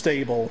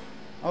unstable.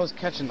 I was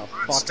catching the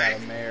fuck out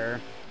of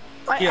Mayor.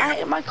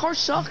 My car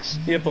sucks.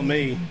 Yeah, for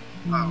me.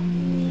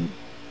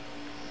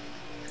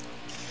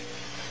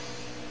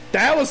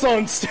 That was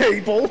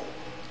unstable.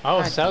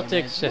 Oh, God damn it.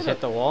 Celtics just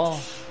hit the wall.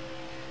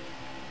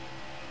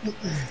 Unstable.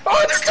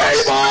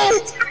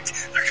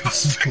 There goes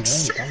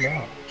Spencer.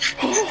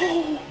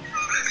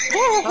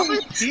 How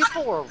many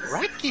people are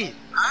wrecking?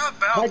 I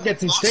about Might get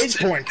some lost stage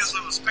it points. because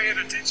I was paying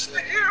attention to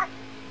him.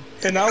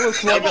 And I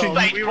was watching.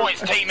 Stage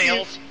points,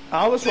 T-Mills.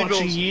 I was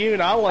watching you,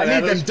 and I I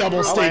need them was.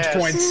 double stage last.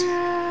 points.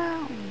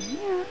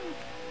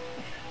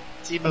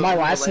 Am I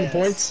last in last.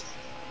 points?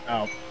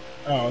 Oh.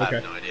 Oh, I okay.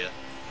 have no idea.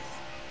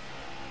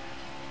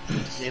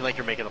 You ain't like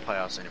you're making the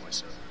playoffs anyway,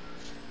 so.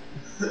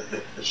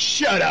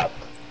 Shut up!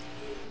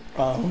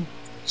 Oh.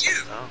 You.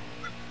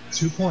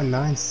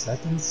 2.9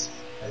 seconds?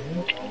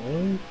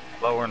 Really?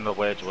 Lowering the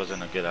wedge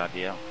wasn't a good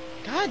idea.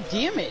 God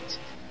damn it!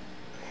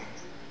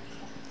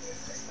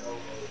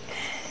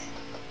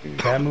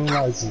 That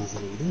Moonrise is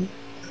leading.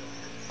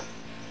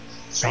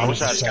 I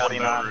wish I had Sean-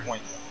 49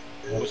 point.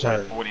 What's Wish I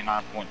had that?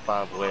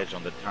 49.5 wedge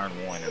on the turn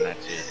 1, and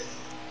that's it.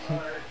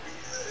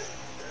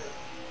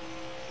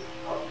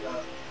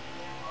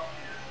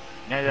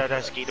 Yeah,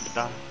 that's key to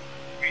die.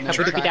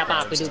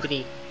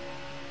 Ba-doobity-da-ba-ba-doobity.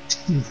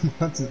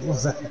 What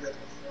was that?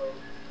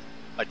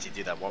 I'd to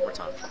do that one more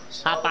time for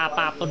us.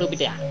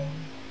 Ha-ba-ba-ba-doobity-da.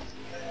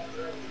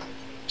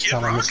 Kid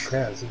Sound like Rock. Mr.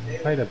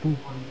 Kaz. Play the boot.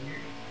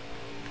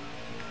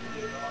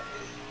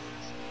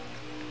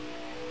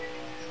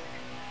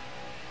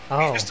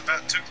 Oh. Just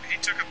about took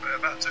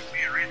me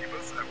and Randy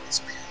both that one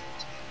speed.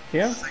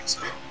 Yeah. I think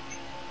so.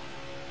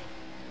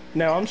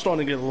 Now I'm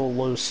starting to get a little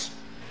loose.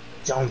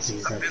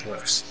 Jonesy's A at bit the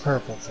loose.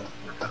 purple thing.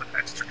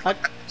 Extra I,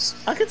 laps.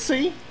 I could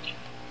see.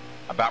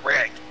 About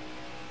wrecked.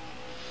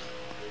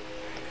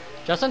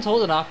 Justin's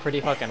holding off pretty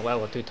fucking well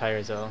with 2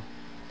 tires though.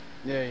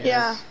 Yeah,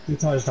 Yeah. Your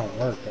tires don't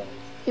work though.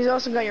 He's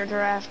also got your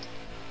draft.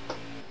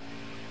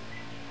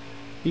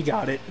 You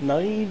got it. No,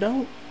 you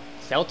don't.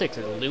 Celtics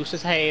is loose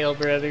as hell,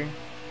 brother.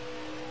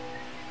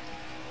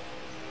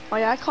 Oh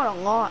yeah, I caught a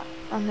lot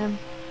on him.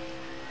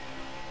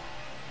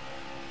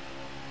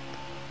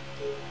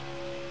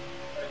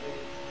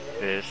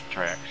 This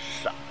track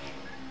sucks.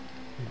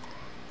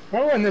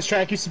 Remember when this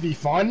track used to be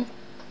fun?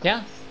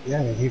 Yeah.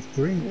 Yeah, in Heat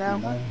 3. No.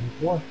 Not in Heat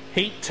 4.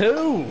 Heat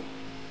 2. Heat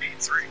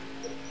 3.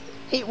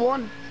 Heat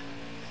 1.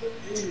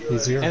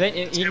 Easier. And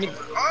then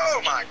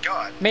Oh my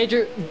god.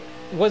 Major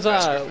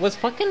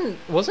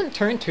wasn't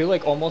turn 2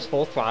 like almost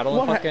full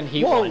throttle in fucking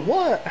Heat 1?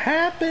 What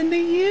happened to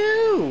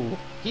you?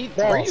 Heat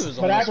 3 was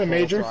what almost happened, full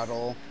Major?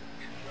 throttle.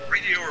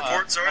 Radio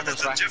reports are that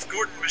the Jeff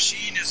Gordon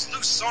machine is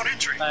loose on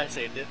entry. I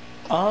saved it.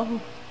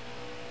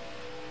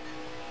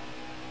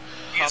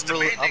 He's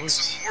demanding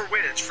some more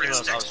weightage for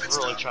his I next was pit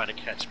really stop. trying to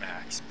catch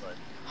Max, but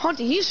Hunty,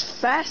 he's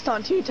fast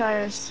on 2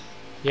 tires.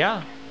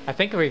 Yeah, I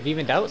think we've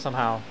evened out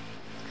somehow.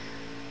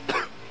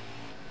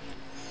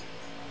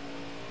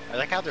 I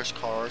like how there's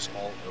cars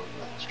all over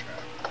this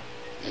track.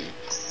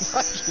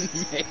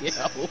 Fucking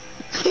Mayo.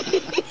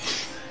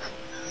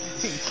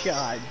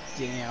 God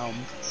damn.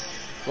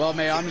 Well,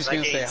 Mayo, I'm just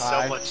gonna say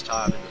hi. So much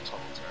time in the tall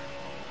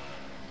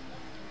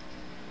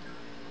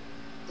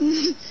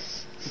turn.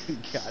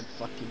 God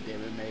fucking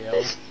damn it,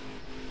 Mayo.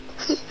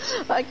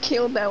 I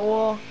killed that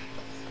wall.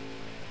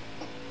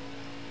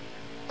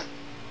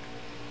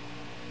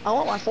 I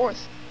want my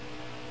 4th.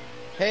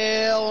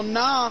 Hell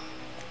nah.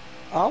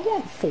 I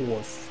want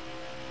 4th.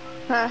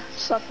 Huh,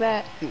 suck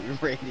that.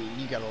 Randy,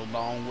 you got a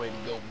long way to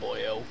go,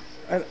 boyo.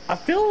 And I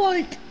feel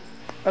like,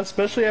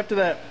 especially after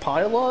that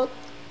pilot,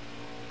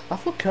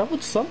 I've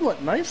recovered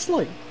somewhat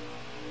nicely.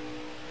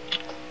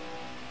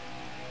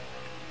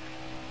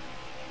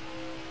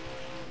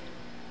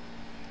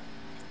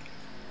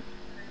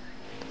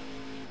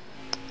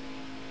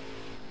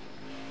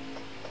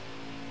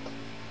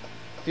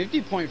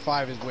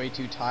 .5 is way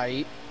too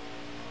tight.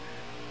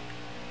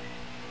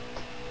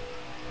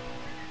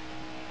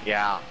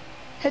 Yeah.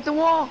 Hit the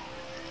wall.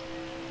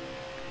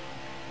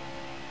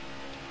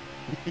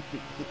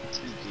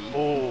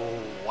 Oh,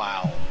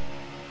 wow.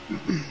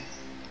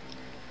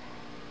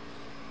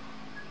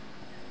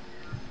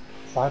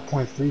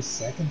 5.3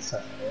 seconds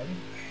already?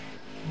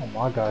 Oh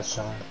my gosh,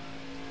 Sean.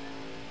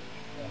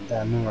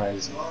 That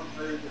moonrise.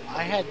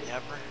 I had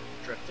never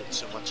drifted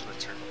so much in a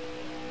turn.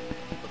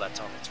 But that's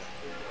on its way.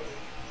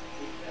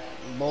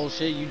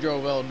 Bullshit, you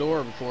drove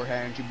Eldora before,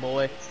 hadn't you,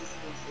 boy?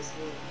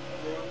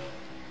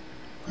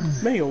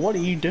 Mayo, what are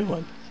you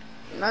doing?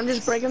 I'm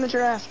just breaking the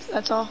draft,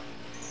 that's all.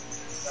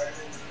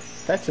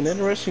 That's an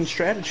interesting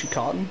strategy,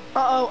 Cotton.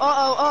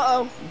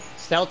 Uh-oh.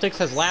 Celtics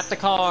has lapped the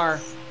car.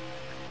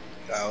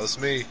 That was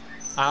me.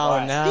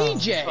 Oh no.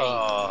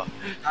 DJ!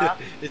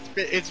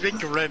 It's been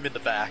grim in the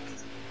back.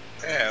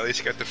 Yeah, at least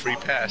you got the free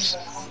pass.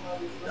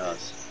 It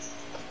does.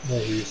 Yeah,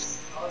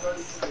 he's... I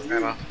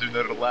don't have to do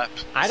another lap.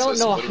 I don't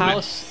So know it's a how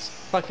little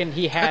fucking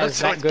he has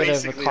So that it's good of a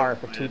basically car a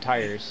for win. 2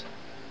 tires.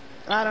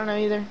 I don't know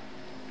either.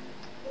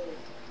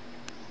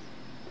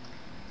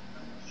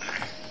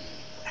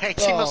 Hey,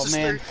 Team Oh, is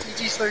man.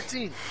 PG's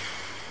 13.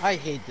 I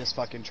hate this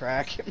fucking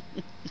track.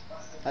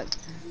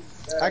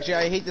 Actually,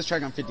 I hate this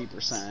track on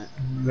 50%.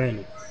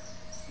 Randy.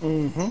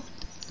 Mm-hmm.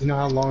 You know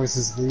how long is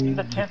this lead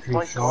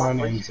between Sean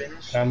and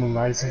Diamond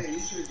Rising?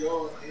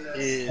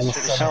 Is Almost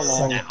finished 7 how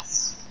long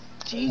seconds.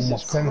 Jesus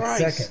Almost 7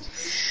 Christ. seconds.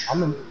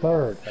 I'm in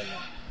 3rd right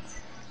now.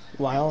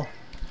 Wow.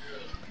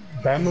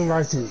 Diamond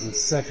Rising is in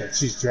 2nd.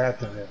 She's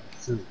drafting him,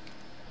 too.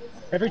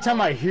 Every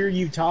time I hear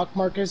you talk,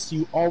 Marcus,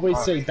 you always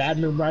say Bad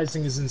Moon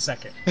Rising is in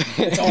 2nd.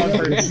 That's all I've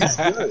heard you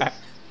say.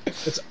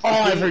 That's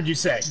all I've heard you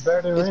say. It's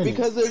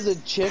because there's a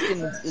chick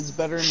and it's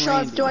better than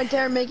Sharp, Randy. do I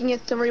dare making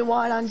it 3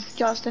 wide on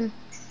Justin?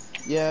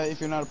 Yeah, if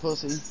you're not a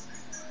pussy.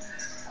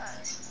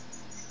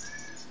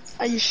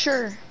 Are you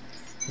sure?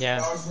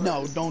 Yeah.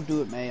 No, don't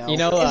do it, Mayo. You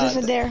know, Is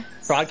this a dare?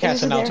 broadcast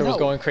Is this a announcer dare? was No.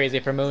 going crazy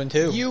for Moon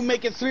too. You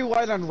make it 3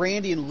 wide on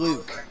Randy and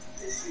Luke.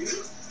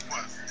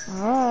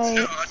 Alright.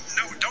 No,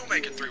 don't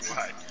make it 3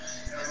 wide.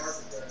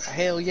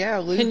 Hell yeah,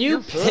 Luke. Can you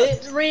you're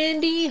pit put.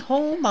 Randy?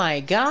 Oh my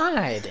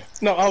god.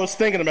 No, I was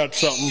thinking about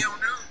something. You don't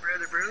know,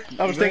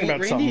 brother. I was thinking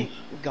about Randy,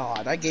 something.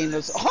 God, I gained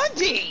those.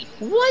 Hunty!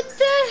 What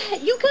the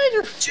heck? You guys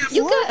are... Jeff,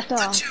 You What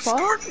got... the Jeff fuck?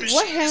 Gordon machine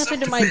What is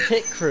happened up to my bid.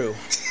 pit crew?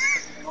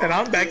 And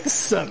I'm back to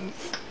 7th.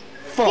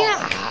 Fuck.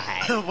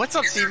 God. What's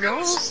up, There Team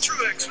goes Rose?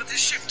 Truex with his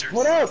shifter.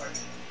 What up?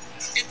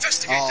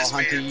 Investigate Oh, this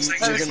Hunty, man. you-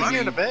 Thanks you're for See gonna you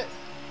fun. in a bit.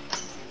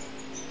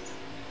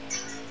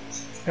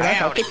 And I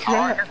got the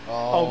crap.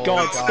 Oh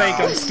god, Spank,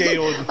 I'm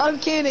scared. I'm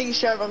kidding,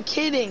 Sharp, I'm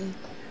kidding.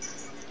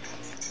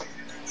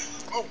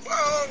 Oh,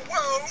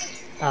 whoa.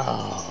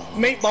 Oh.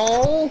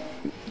 Meatball.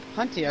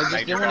 Hunty, I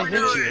just didn't want to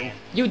hit you.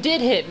 You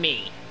did hit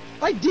me.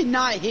 I did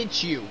not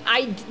hit you.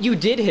 You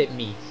did hit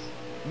me.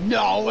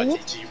 No. What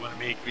did you want to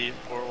make me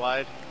 4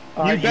 wide?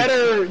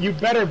 You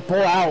better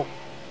pull out.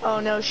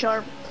 Oh no,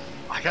 Sharp.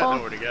 I got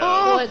nowhere to go.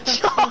 Oh, What the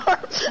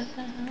Sharp!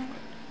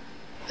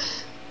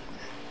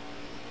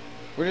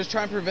 We're just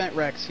trying to prevent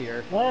Rex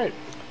here. Alright.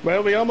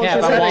 Well, we almost Yeah,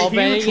 just the had a wall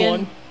huge banging.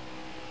 one.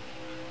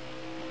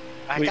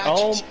 I We got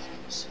all... you.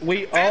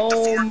 We At the all...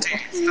 14th.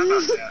 How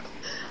about that?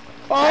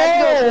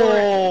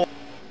 Oh!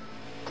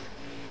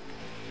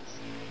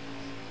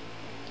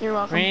 You're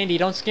welcome. Randy,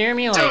 don't scare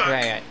me like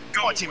that.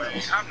 Go on, team.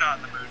 I'm not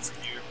in the mood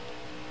for you.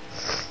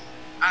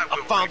 I I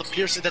will found a break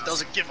Pearson that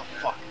doesn't give a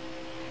fuck.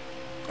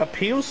 A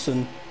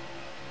Pearson.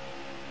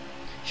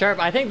 Sharp,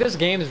 I think this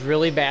game is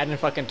really bad in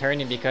fucking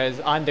turning because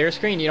on their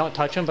screen you don't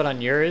touch them, but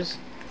on yours,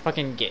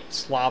 fucking get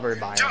slobbered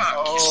by him.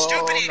 Duck, you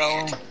stupid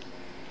idiot.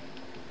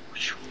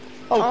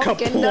 Oh,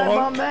 get that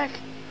bomb kaplunk. back.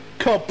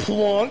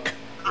 Kaplunk.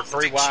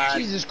 3 wide.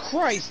 Jesus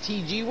Christ,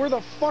 TG, where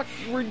the fuck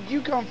where'd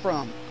you come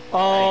from? 3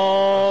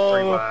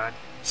 Oh, wide.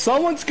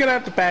 someone's gonna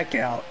have to back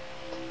out.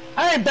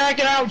 I ain't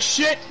backing out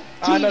shit.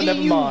 I know, TG, never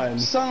you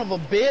mind. son of a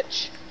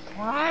bitch.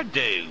 I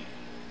do.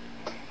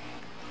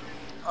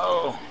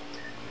 Oh.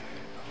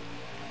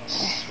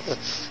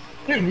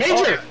 Dude,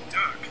 Major.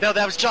 Duck. No,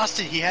 that was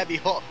Justin. He had me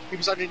hooked. He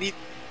was underneath.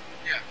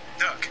 Yeah,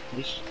 duck.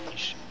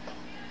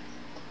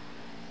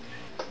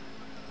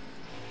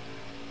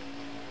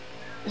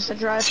 It's a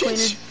dry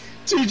cleaning.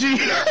 TG.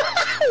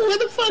 Where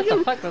the fuck? What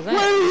the fuck was that?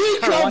 Where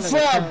did he come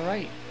from?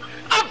 Right.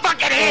 I'm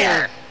fucking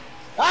here!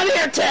 I'm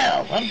here too.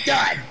 I'm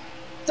done.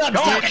 Done. Go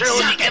on, fucking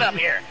Trilogy, sucking. get up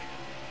here!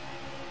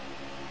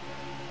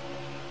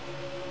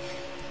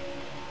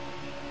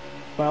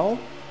 Well,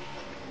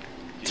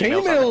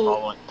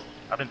 Emails,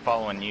 I've been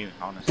following you,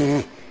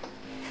 honestly.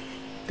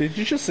 Did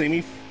you just see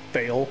me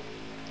fail?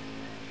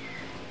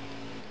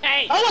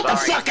 Hey! I want the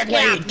Sorry. fucking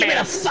lead. Give me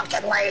the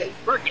fucking lead.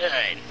 We're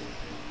good.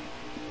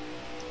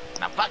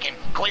 Now fucking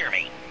clear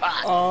me.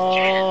 Fuck.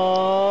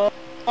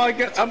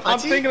 I'm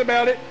thinking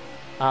about it.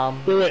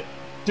 Do it.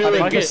 Do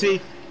it. You see.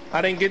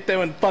 I didn't get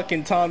there in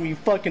fucking time. You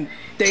fucking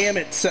damn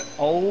it.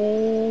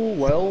 Oh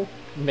well.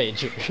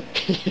 Major.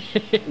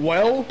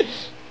 Well.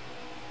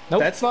 Nope.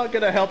 That's not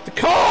gonna help the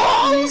You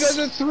cause. guys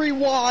are 3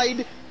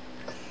 wide.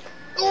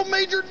 Oh,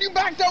 Major, you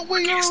backed out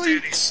way Can't early.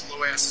 stand these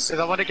slow asses. Because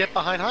I want to get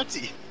behind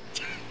Hunty.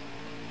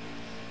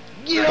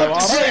 Get up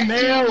to Hey,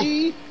 Mayo.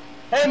 TG.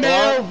 Hey,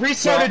 Mayo.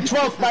 Restarted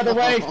 12th, by the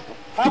way.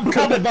 I'm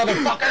coming,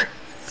 motherfucker.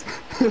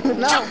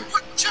 No.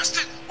 What,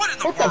 Justin? What in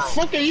the What the world?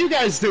 fuck are you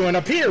guys doing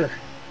up here?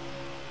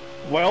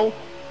 Well,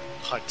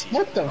 Hunty.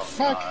 What the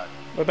fuck?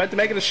 we're about to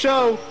make it a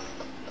show.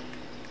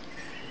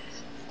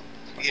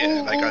 Yeah,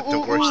 and I got the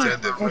worst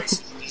end of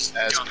it, These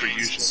as per dumbasses.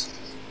 usual.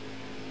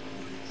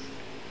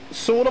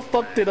 Sorta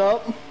fucked it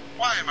up.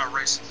 Why am I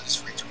racing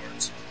these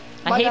retards?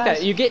 I Bye, hate guys.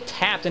 that. You get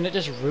tapped and it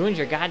just ruins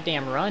your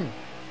goddamn run.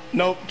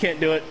 Nope, can't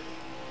do it.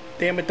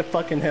 Damn it to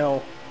fucking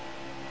hell.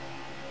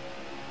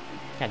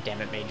 God damn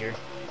it, Major.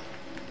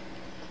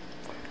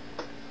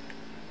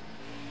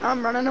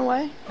 I'm running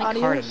away. My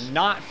car Adios. did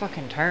not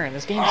fucking turn.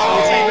 This game's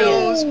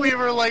Oh, we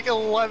were like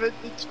 11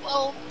 to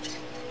 12.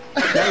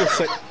 That was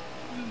sick.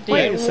 Dude,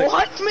 Wait, so-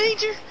 what,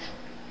 Major?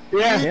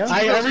 Yeah.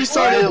 I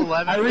restarted.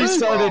 11. I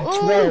restarted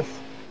Oh. 12th.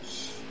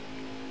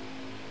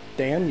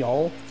 Damn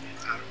y'all.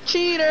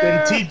 Cheater.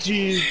 Then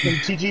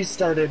TG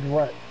started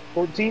what?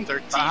 14th?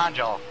 13. Behind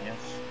y'all. Yes.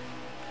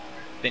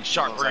 Then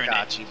Shark I ruined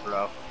got it. you,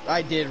 bro.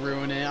 I did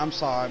ruin it. I'm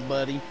sorry,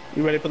 buddy.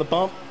 You ready for the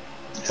bump?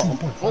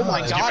 Oh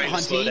my Did you god, make me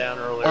slow Hunty. down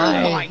earlier?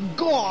 Oh my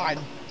god.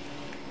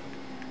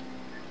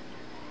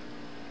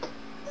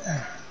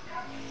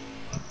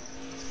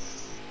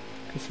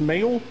 Cause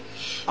Mail,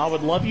 I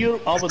would love you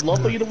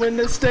for you to win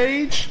this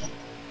stage,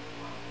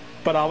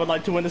 but I would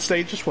like to win the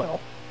stage as well.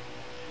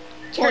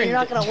 Well, you're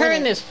not gonna win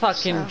turn it, this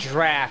fucking so.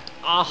 draft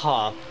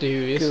off,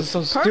 dude. This is so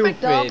Perfect,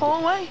 stupid. though, pull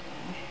away.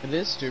 It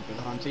is stupid,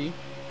 Hunty.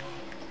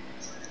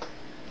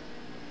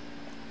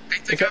 They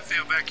think I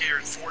feel back here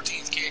and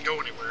 14th can't go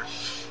anywhere.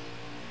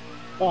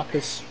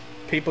 Cause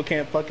people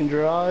can't fucking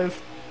drive.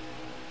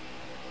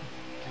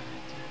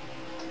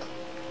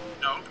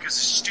 No, because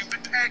it's a stupid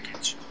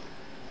package.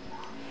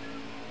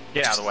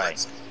 Get out of the way.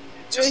 It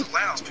just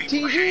allows people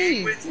to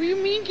hang TG, with what do you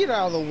mean get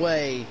out of the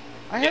way?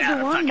 I Get had out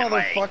to of run, the fucking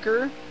way.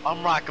 motherfucker.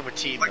 I'm rocking with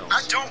Team Like, Mills.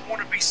 I don't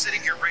want to be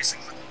sitting here racing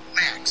with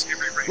Max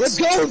every race. Let's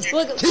go! It's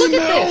Look, ridiculous.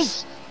 look at Mills!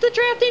 this. The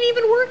draft ain't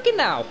even working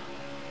now.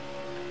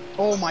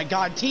 Oh my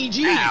god,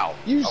 TG! Ow.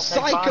 You Okay,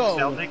 psycho!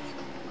 fine, Celtics.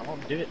 I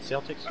won't do it.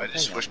 Celtics. I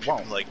just okay, wish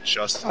won't. people like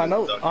Justin I know,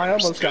 and Doug I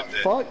almost got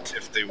understood that fucked.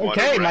 If they want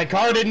Okay, to my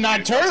car did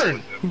not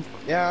turn.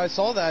 Yeah, I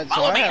saw that, so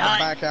Follow I me, had to Hunt.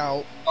 back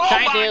out. Oh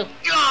Try my to.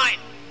 god!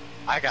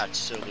 I got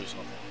so loose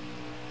on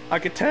I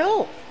could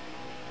tell.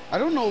 I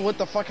don't know what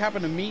the fuck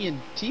happened to me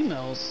and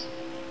T-Mills.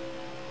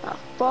 The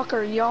fuck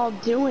are y'all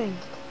doing?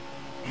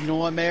 You know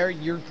what, Mayor?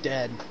 You're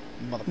dead,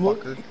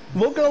 motherfucker.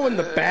 We'll go in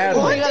the bad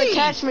Well, way. you gotta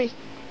catch me.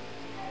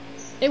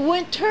 It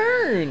wouldn't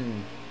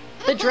turn.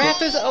 The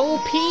draft is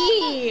OP.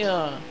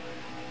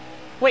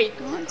 Wait,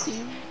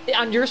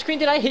 on your screen,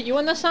 did I hit you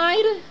on the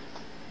side?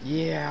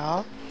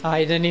 Yeah.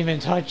 I didn't even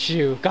touch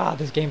you. God,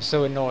 this game's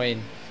so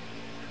annoying.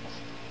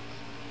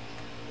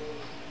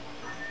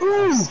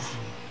 Oof.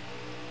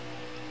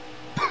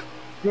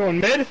 Going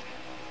mid?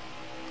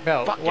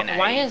 Bro, Fucking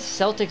why A. is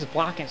Celtics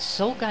blocking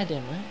so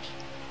goddamn much?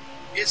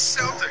 It's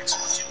Celtics.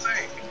 What you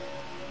think?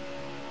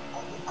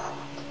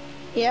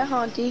 Yeah,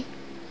 Hunty.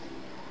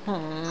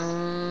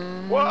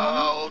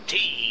 Whoa,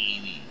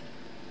 T.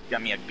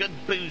 Got me a good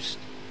boost.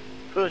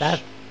 Push.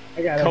 That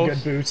I got a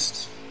Coast. good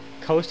boost.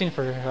 coasting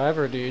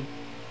forever, dude.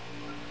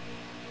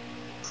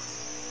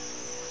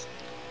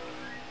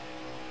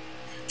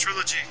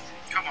 Trilogy.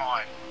 Come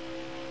on.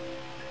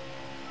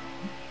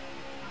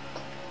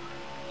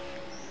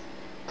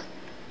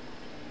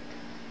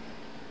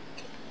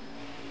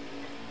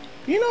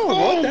 You know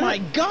what? Oh my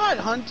god,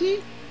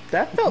 Hunty!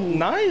 That felt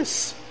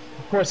nice.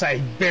 course, I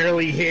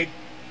barely hit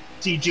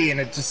TG and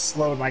it just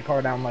slowed my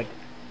car down like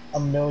a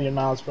million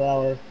miles per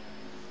hour.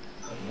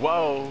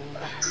 Whoa.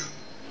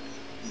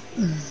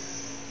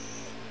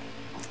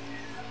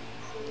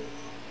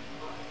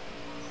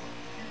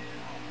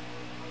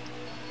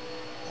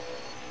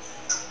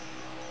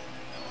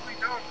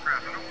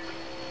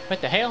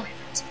 What the hell?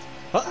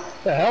 What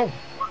the hell?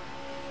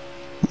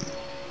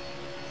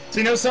 Does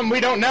he know something we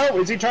don't know?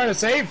 Is he trying to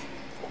save?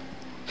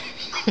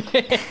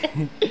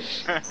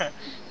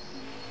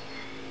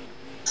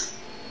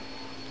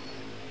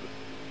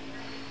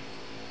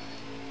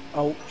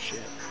 Oh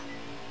shit.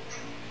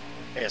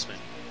 Yes,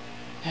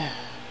 man.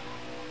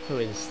 Who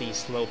is these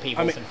slow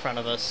people in front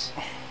of us?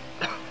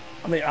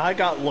 I mean, I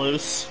got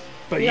loose,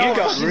 but Yo, you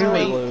got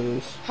really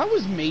loose. How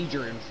is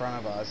Major in front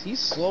of us? He's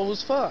slow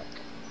as fuck.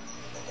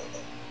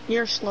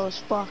 You're slow as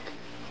fuck.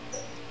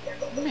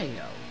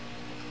 Mayo.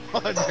 Oh,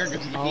 there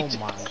goes Major. Oh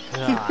my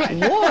god.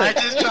 What?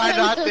 I just tried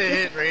not to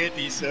hit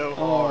Randy so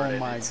hard. Oh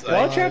my god.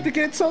 Why'd you have to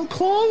get so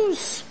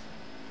close?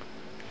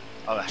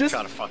 Oh, I Just-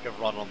 tried to fucking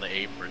run on the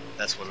apron.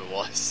 That's what it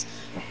was.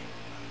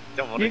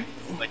 Don't want to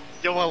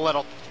don't want to let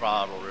off the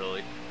throttle,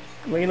 really.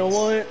 Well, you know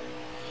what?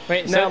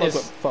 Wait, Now so look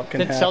what fucking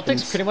did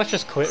happens. Celtics pretty much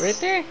just quit right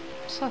there? I'm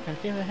so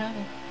confused what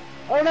happened.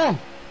 Oh no!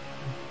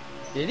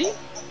 Did he?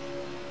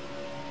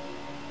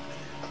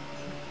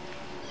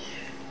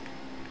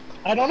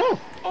 I don't know.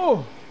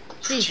 Oh,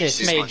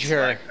 Jesus,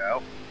 Major.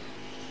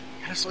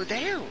 Gotta slow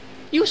down.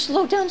 You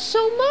slowed down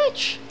so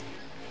much.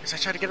 Because I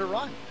tried to get a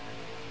run.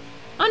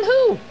 On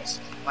who?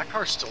 My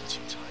car's still too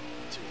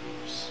tight. Too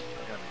loose.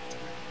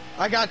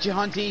 I got you,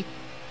 Hunty.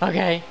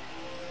 Okay.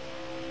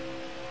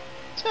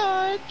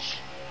 Touch.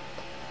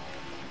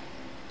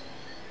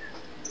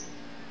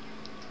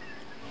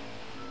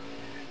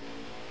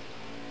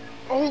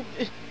 Oh,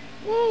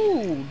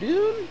 whoa,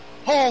 dude.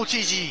 Oh,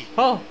 GG.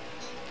 Oh,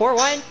 4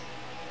 wide.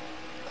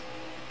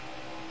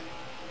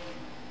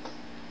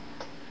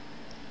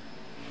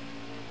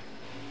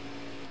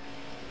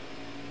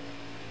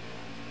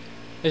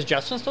 Is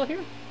Justin still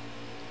here?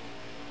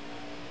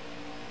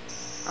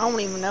 I don't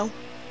even know.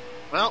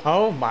 Well.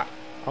 Oh my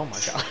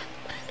god.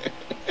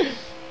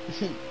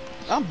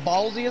 I'm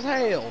ballsy as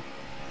hell.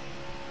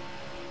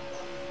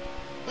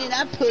 And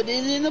I put it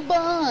in a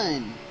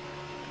bun.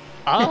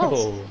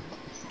 Oh.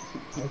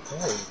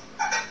 Okay.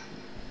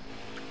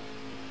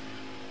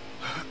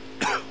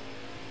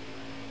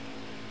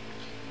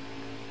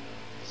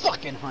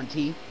 Fucking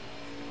Hunty.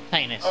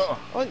 Highness. Oh,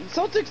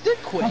 Celtics did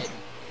quit.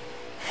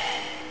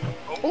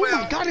 Oh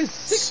my god, it's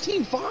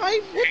 16-5?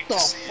 What the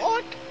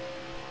fuck?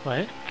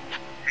 What?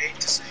 Hate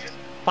to see it.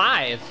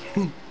 5.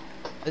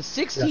 It's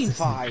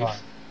 16-5.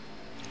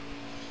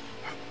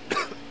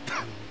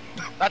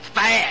 That's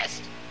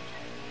fast.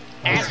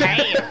 That's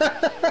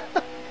fast.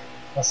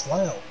 That's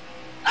loud.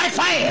 That's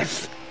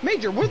fast.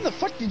 Major, when the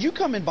fuck did you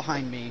come in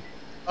behind me?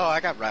 Oh, I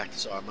got wrecked,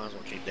 so I might as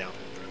well came down.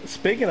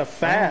 Speaking of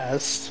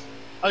fast,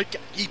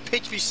 He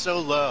pitched me so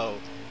low,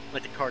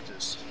 like the car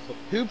just.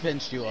 Who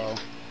pinched you, oh?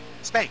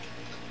 Spank.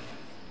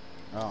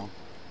 Oh.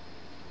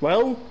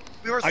 well,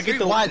 We were I get three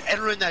the- wide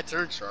entering that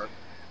turn, Shark.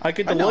 I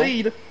get I the know.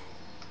 lead.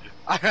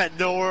 I had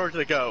nowhere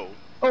to go.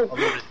 Oh. Other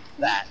than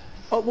that.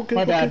 Oh, we're good.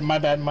 My we're bad, good. my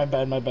bad, my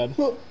bad, my bad.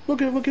 We're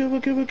good. We're good. We're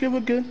good. We're good. We're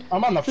good.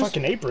 I'm on the Just-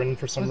 fucking apron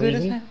for some Good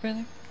as reason. hell,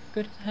 brother.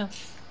 Good as hell.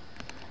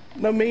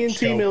 No, me and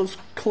Let's go. T-Mills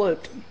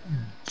clipped.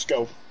 Let's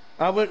go.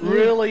 I went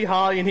really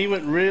high and he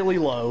went really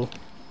low.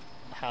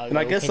 How And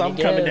I low guess can I'm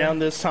you coming go? down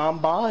this time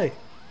by.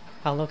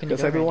 How low can you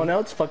Because go? everyone Randy?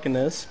 else fucking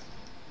is.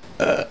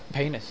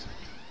 Penis.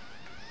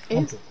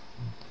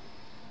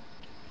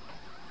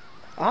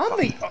 I'm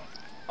the...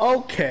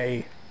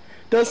 Okay.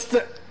 Does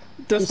the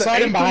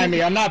Sliding apron, behind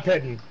me, I'm not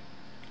pitting.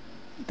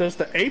 Does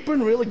the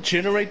apron really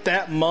generate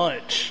that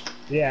much?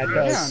 Yeah, it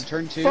Yeah, on does.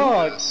 turn 2.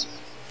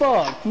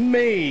 Fuck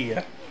me.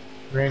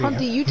 Randy,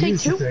 Hunty, you how- take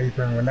use two? the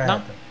apron when that No.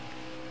 happened.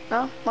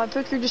 No, my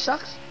picker just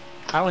sucks.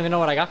 I don't even know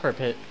what I got for a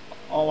pit.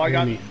 Oh, I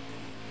got... Randy,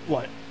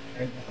 What?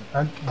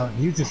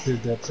 you just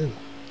did that too.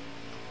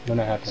 When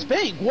that happened.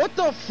 Spank, what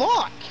the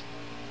fuck?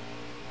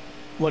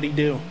 What'd he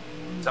do?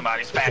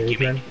 Somebody's The vacuuming.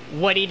 apron.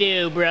 What'd he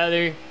do,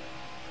 brother?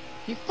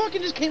 He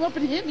fucking just came up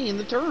and hit me in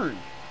the turn.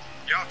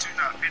 Y'all two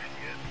not pitted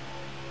yet.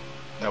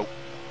 Nope.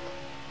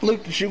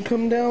 Luke, did you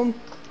come down?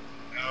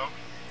 No.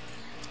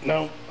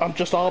 No, I'm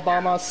just all by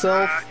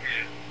myself. Not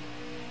yet.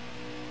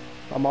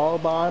 I'm all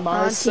by Hunty, you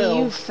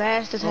myself.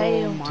 fast as Oh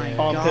hell. my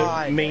On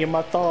god. me and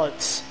my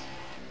thoughts.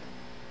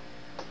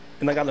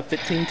 And I got a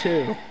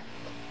 15-2.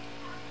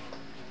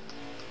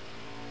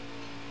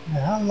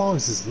 Man, how long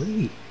is this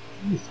lead?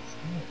 Jesus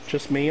Christ.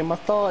 Just me and my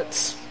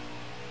thoughts.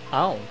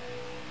 Oh.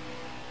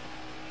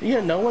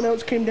 Yeah, no one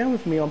else came down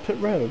with me on pit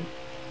road.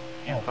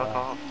 Yeah, fuck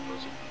off.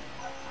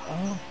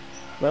 Oh.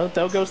 Well,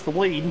 there goes the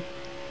lead. There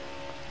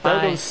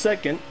Bye. goes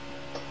second.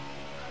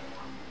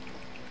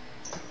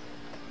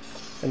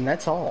 And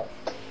that's all.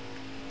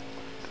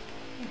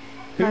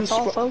 That's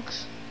all, be-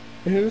 folks.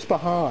 Who's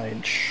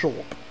behind?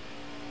 Short.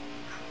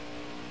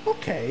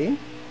 Okay.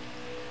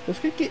 This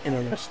could get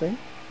interesting.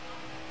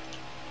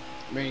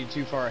 Maybe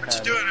too far What you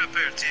ahead. doing up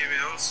there,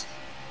 T-Mills?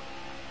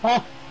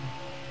 Huh?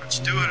 What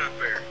you doing up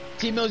there?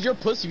 T-Mills, you're a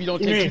pussy if you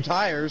don't take 2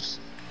 tires.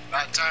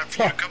 About time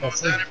for you to come on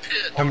down and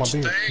pit, Oh my don't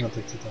you beer. think? Not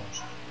take 2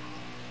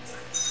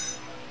 tires.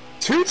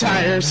 2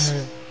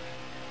 tires?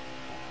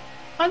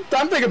 I'm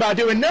thinking about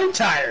doing no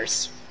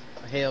tires.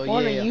 Hell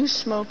What yeah. are you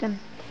smoking?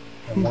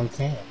 And 1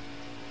 can.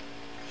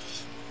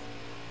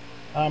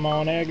 I'm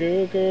on that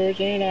Gookers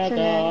and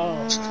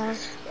alcohol.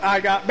 I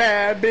got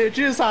bad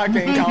bitches I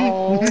can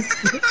call.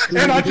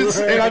 and I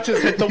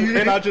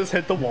just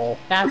hit the wall.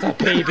 That's a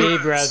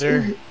PB,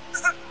 brother.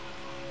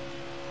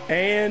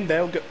 And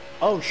they'll go.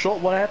 Oh,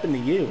 short. What happened to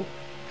you?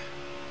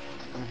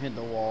 I hit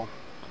the wall.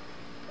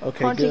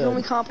 Okay, Hunty, good. can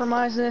we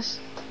compromise this?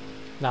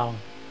 No.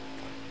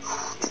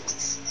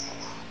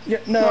 Yeah,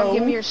 You wanna no.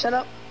 give me your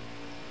setup?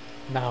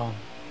 No.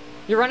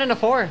 You're running a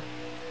 4.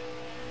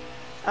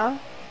 Oh?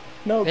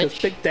 No, because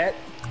Bitch.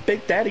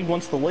 Big Daddy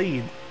wants the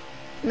lead.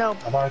 No.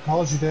 Have I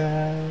called you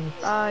that?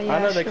 Yeah, I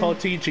know they sure. call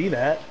TG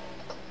that.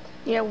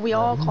 Yeah, we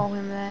all call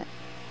him that.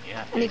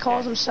 Yeah. And he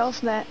calls himself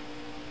that.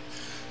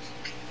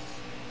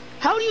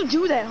 How do you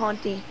do that,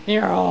 Hunty?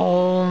 You're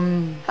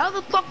home. How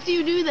the fuck do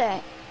you do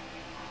that?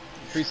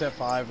 Preset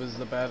 5 was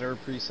the better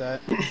preset.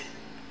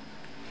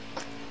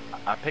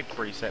 I picked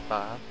preset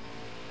 5.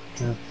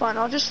 Fine,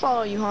 I'll just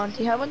follow you,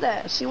 Hunty. How about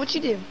that? See what you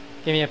do.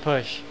 Give me a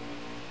push.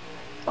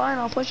 Fine,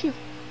 I'll push you.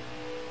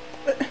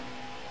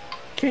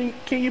 Can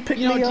you pick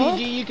You know, me up?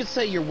 TG, you could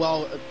say you're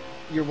welcome.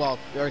 Or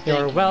thank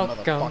You're you, welcome.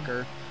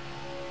 motherfucker.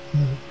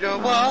 You're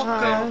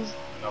welcome.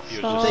 No, if you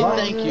Say was Oh,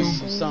 thank you,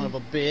 yes. son of a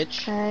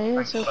bitch. Okay,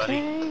 it's Thanks, buddy.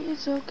 okay,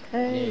 it's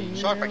okay. Yeah,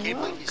 Sharp, I You're can't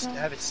believe you welcome.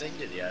 haven't seen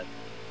it yet.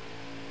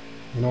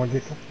 You know what,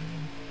 Dick?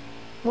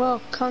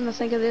 Well, come to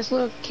think of this,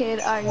 little kid,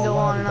 I can go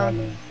on and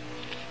on.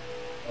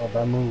 Oh,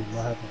 that move.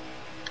 What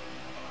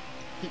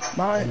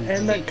happened?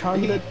 And that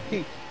condiment.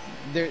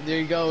 There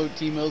you go,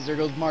 T-Mills. There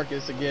goes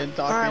Marcus again,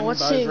 talking Alright, what's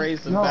about his he-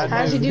 race and No, bad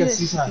How's he moves. do because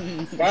this?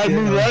 he's not- Bad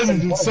Moon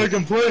Rising's in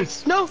second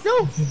place. No,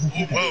 no!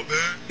 Whoa, man.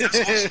 That's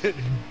awesome.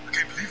 I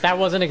can't believe That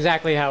wasn't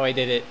exactly how I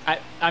did it.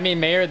 I mean,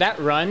 Mayor, that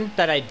run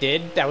that I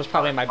did, that was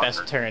probably my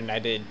best turn I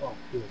did. Oh,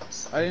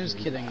 goodness. I was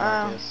kidding,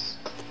 Marcus.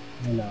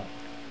 No.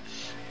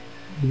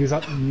 Because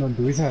the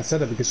reason I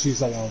said that because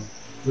she's like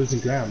losing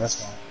ground.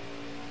 That's why.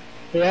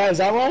 Yeah, is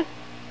that why?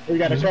 Or you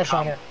got a crush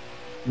on her?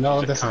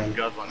 No, that's Randy.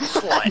 guzzling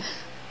slut.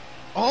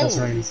 That's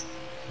Oh, Randy's.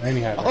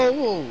 Randy had that.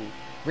 oh,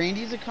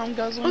 Randy's a cum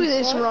guzzling. Look at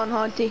this slut? run,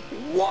 Hunty.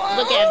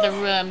 Look at the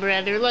run,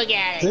 brother. Look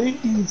at it.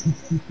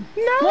 See?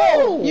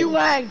 No! You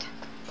lagged!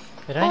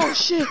 Did I? Oh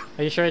shit!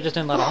 Are you sure I just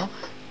didn't let off?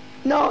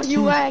 No,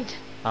 you lagged.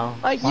 Oh.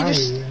 Like, you Why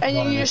just, are you and then you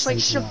running just like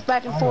this shift thing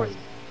back and now? forth.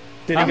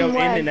 Did it go in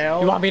lagged. and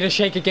out? You want me to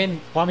shake again?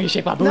 Want me to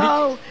shake my booty?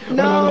 No,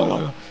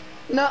 no,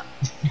 no,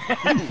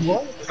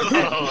 What?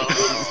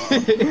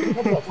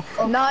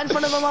 not in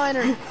front of a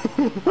minor.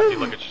 You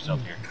look at yourself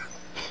here.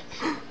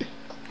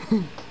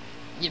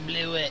 You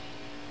blew it.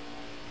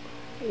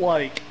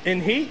 Like,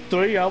 in Heat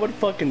 3, I would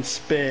fucking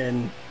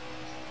spin.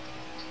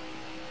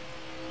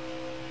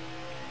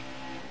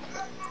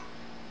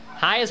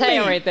 High as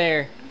hell right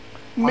there.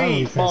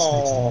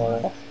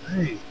 Meatball.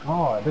 Hey,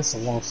 God, this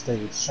is a long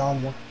stage.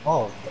 Sean,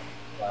 oh,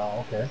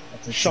 wow, okay.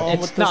 That's a Sean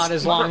It's with not the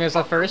as long as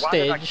the first Why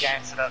did I stage.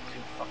 gas it up too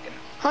fucking?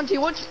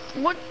 Hunty,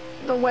 what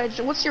the wedge?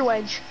 What's your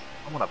wedge?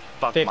 I'm gonna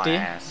fuck 50. my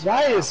ass.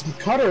 Why is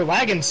Cutter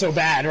lagging so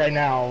bad right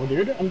now,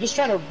 dude? I'm just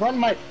trying to run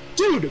my...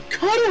 Dude,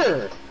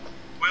 Cutter!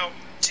 Well,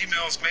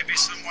 T-Mills, maybe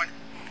someone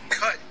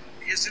cut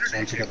his Sean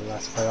internet took cable.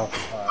 out the last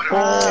playoff.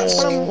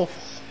 Oh,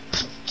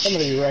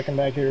 Somebody you reckon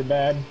back here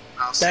bad.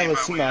 I'll see that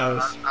was my way out.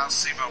 nice. I'll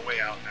see my way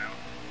out now.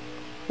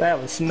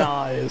 That was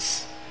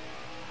nice.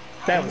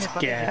 That was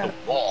gas.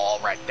 Wall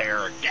right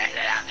there.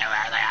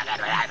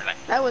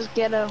 That was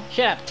ghetto.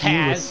 Shut up,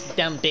 Taz,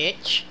 dumb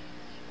bitch.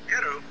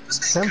 Ghetto, this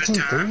ain't 17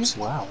 good times. threes?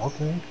 Wow,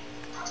 okay.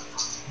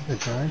 The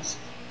Giants.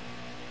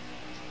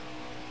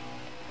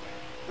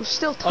 I'm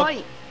still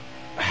tight.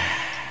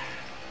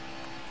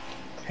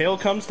 Here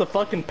comes the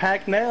fucking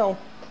pack now.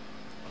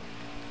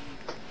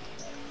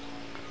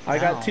 I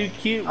got too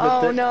cute with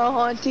Oh it. no,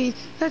 Hunty,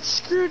 that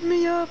screwed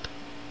me up.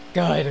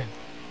 Good.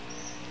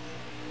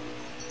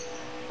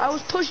 I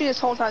was pushing this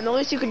whole time. The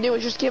least you could do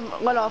is just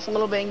let off a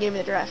little bit and give me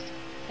the draft.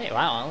 Hey,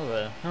 wow,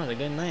 that was a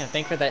good night.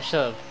 Thanks for that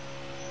shove.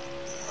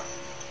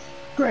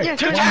 Great. Yeah,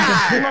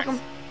 you're welcome.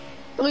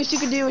 The least you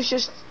could do is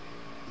just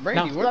Brady,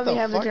 No. what Let the me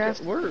have the fuck?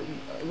 draft. What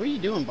are you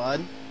doing,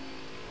 bud?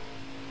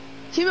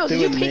 T-Mills,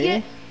 did you Doing pick me?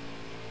 it?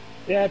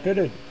 Yeah, I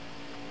pitted.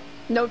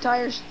 No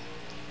tires.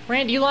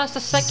 Randy, you lost a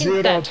second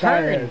Zero that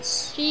turn.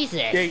 tires. Jesus.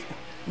 Yeah,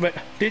 but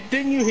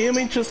didn't you hear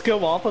me just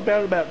go off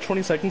about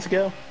 20 seconds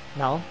ago?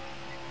 No.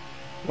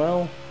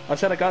 Well, I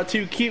said I got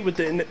too cute with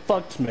it and it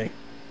fucked me.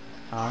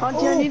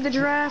 Hunty, I need the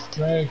draft.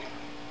 Greg.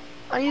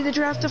 I need the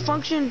draft to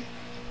function.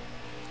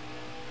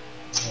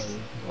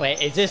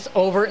 Wait, is this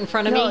over in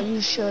front of No, me?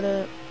 you shut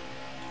up.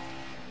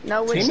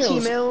 No, it's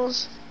T-Mills.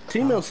 T-Mills.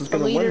 T-Mills is The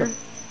gonna win leader. it.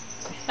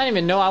 I didn't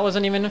even know I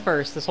wasn't even in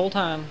first this whole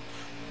time.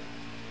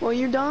 Well,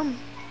 you're dumb.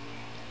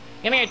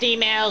 Come here,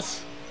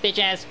 D-Mails. Bitch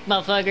ass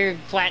motherfucker,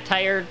 flat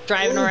tire,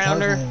 driving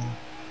around her.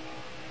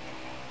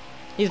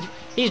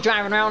 He's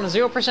driving around at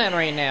 0%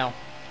 right now.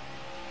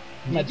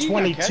 I'm at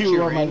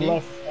 22 on my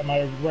left, on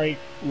my right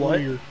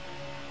rear.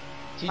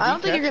 I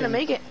don't think you're gonna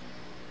make it.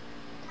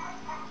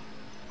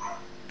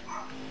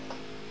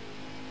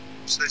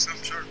 Say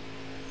something, sure.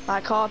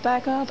 I call it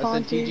back up, I said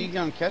Ponty. TG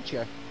gonna catch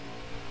you.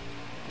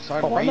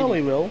 Oh, I know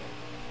he will.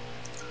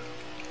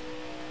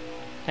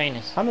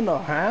 Heinous. I don't know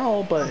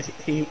how, but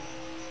he.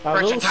 I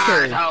Press will your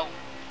tires, say, ho.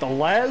 the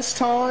last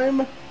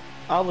time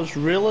I was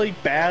really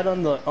bad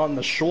on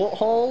the short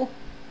haul,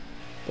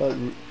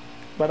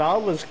 but I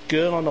was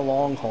good on the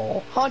long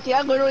haul. Honky,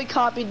 I literally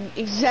copied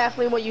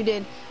exactly what you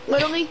did.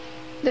 Literally,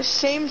 the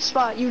same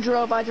spot you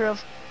drove, I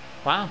drove.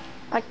 Wow.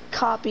 I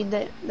copied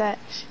that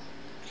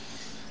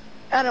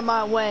out of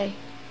my way.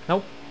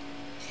 Nope.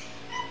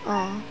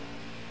 Aw.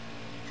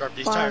 Sharp,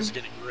 these Fine. tires are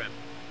getting grim.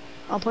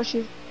 I'll push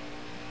you.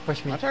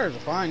 Push me. My tires are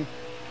fine.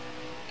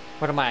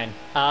 What am I in?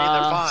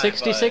 they're fine,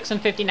 66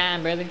 and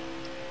 59, brother.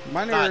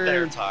 Mine Not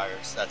their are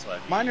tires, that's what I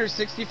mean. mine are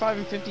 65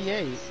 and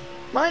 58.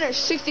 Mine are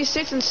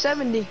 66 and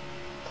 70.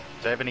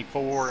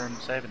 74 and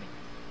 70.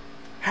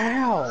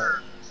 How?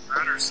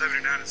 Mine are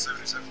 79 and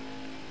 77.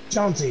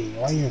 Jonesy,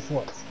 why are you in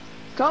fourth?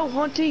 Go,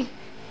 Hunty.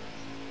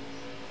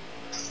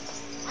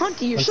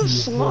 Hunty, you're so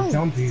slow.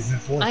 Jonesy's in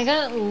fourth. I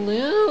got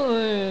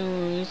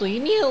loose.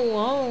 Leave me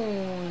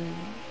alone.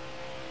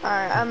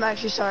 Alright, I'm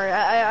actually sorry.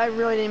 I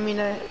really didn't mean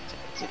to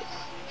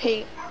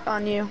hate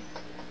on you.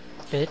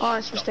 Bitch.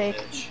 Honest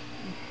mistake.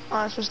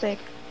 Honest mistake.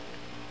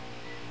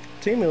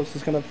 T-Mills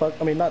is gonna fuck.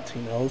 I mean, not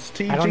T-Mills.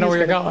 I don't know where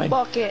you're going.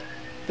 Fuck it.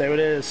 There it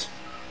is.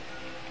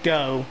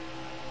 Go.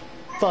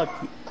 Fuck.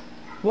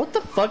 What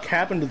the fuck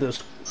happened to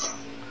this?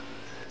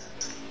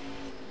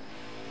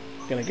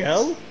 Gonna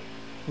go?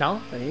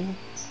 No. Me?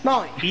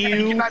 Not You're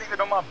you. not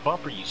even on my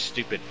bumper, you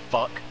stupid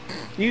fuck.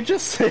 You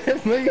just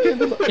said me.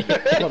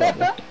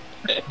 Whatever.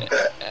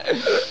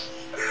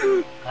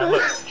 Now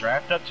look,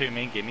 draft up to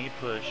me, give me a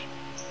push.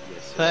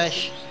 Yes,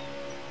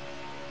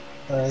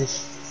 Push.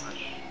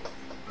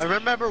 I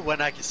remember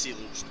when I could see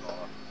Luke's car.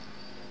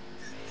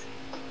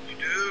 You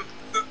do?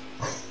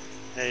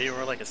 Hey, you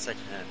were like a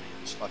second hand, man.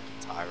 There's fucking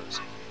tires.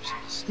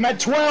 I'm at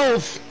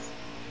 12.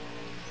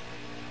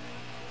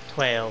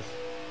 12.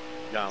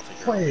 Yeah, I don't think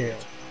you're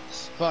 12.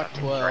 Fuck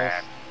 12.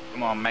 Draft.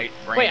 Come on, mate.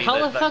 Brandy, Wait,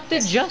 how the fuck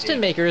did Justin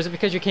make her? Is it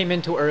because you came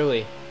in too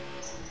early?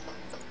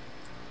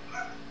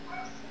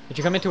 Did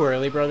you come in too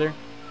early, brother?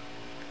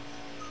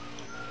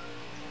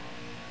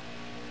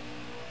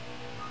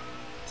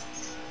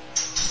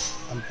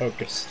 I'm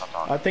focused.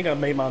 I think I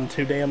made mine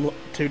too damn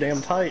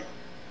tight.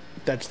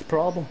 That's the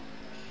problem.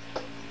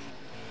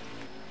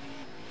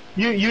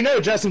 You know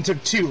Justin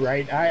took 2,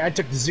 right? I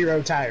took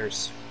 0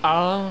 tires.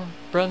 Oh,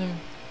 brother.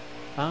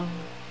 Oh.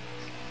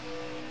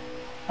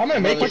 I'm gonna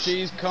make it.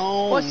 Cheese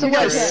cone. What's the You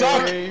guys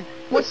suck.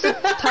 What's the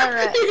tire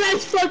at? You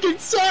guys fucking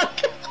suck.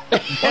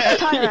 What's the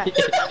tire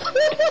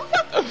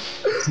at?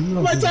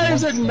 My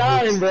tire's at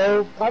 9,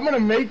 bro. I'm gonna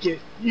make it.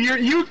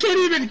 You can't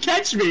even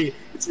catch me.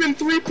 It's been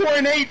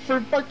 3.8 for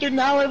fucking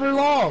however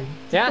long.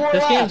 Yeah, 4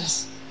 this laps.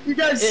 game's... You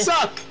guys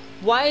suck.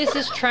 Why is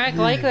this track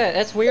like that?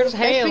 That's weird as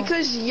hell. It's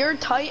because you're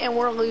tight and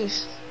we're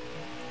loose.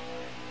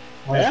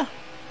 Yeah.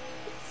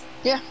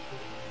 Yeah.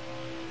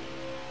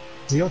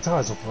 Zero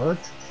tires have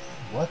worked?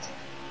 What?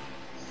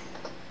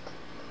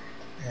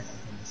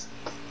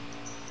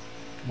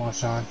 Come on,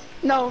 Sean.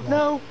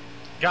 No.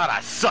 God,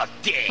 I suck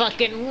dick.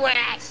 Fucking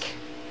whack.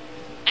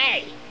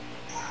 Hey.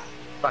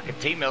 Fucking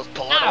T-Mills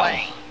pulling Ow.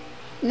 away.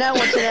 Now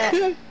what's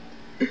it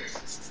at?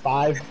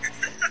 5.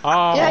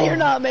 Oh. Yeah, you're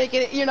not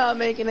making it. You're not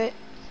making it.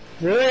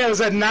 Really? I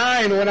was at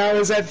 9 when I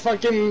was at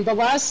fucking the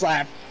last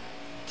lap.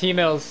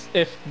 T-Mills,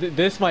 if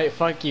this might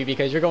fuck you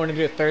because you're going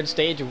into the 3rd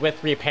stage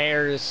with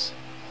repairs.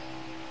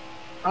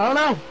 I don't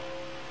know.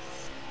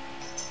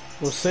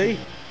 We'll see.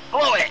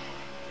 Blow it.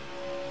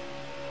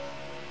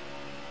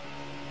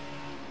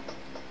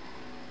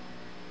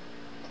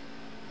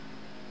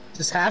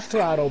 Just half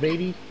throttle,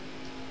 baby.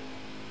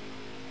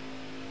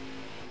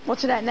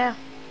 What's it at now?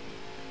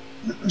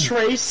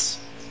 Trace.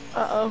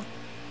 Uh-oh.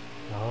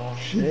 Oh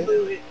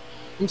shit.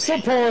 I'm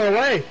still pulling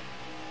away.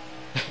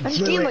 I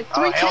just gained like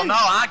 3 Oh, hell tenths. no,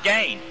 I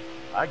gained.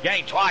 I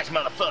gained twice,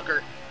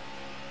 motherfucker.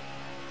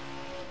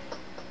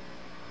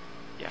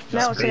 Yeah,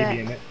 Now what's it Baby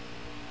in at? it.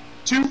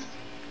 2.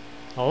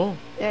 Oh.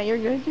 Yeah, you're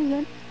good. You're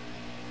good.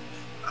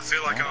 I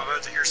feel like I'm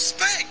about to hear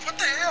spank. What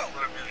the hell?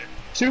 Wait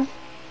a minute.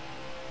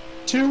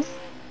 2.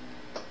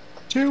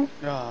 2.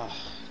 Oh,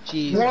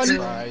 Jesus 1.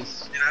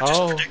 Christ. Did I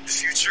just Oh. predict the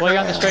future? Well,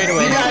 you're on the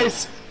straightaway. You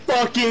guys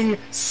fucking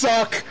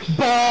suck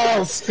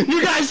balls.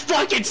 You guys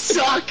fucking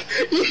suck.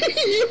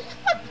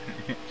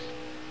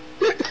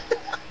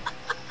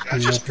 I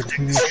just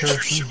predict the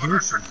future.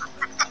 Sure.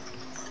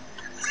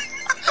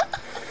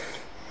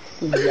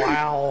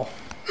 Wow.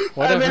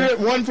 I'm in at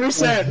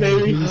 1%,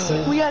 baby.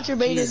 We got your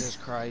baited. Jesus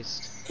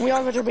Christ. We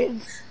all got your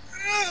baited.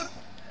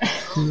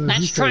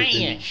 That's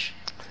trash.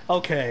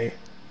 Okay.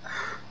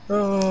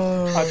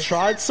 I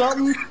tried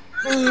something.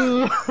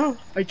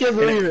 I can't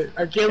believe it.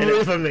 I can't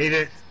believe I made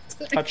it.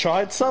 I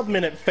tried something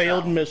and it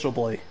failed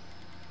miserably.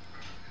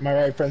 My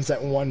right friend's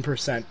at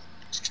 1%.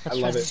 I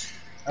love it.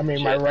 I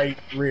mean, my right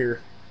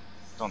rear.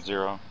 It's on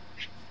 0.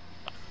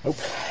 Nope.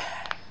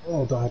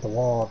 Oh, don't hit the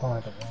wall.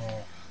 Don't hit the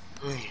wall.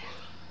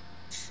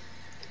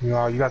 You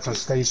know, you got some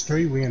stage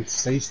 3. We in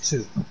stage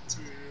 2.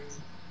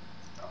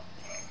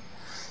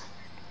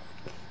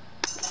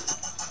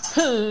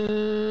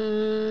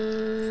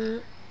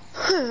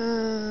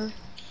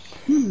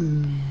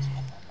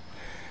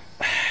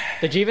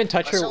 Did you even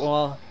touch her?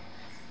 Well,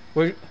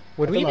 would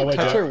we even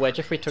touch her wedge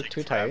if we took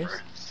 2 tires?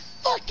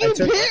 Fucking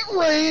pit,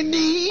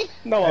 Randy!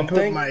 No, I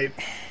put my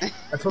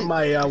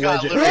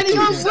wedge at Randy,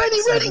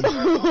 ready!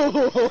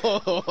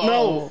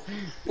 No,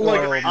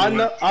 like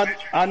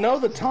I know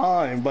the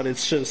time, but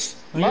it's just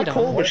my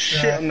core was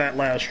shit in that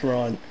last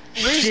run.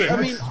 I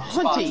mean,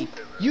 Hunty,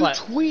 you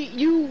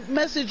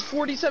messaged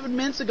 47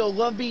 minutes ago,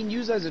 love being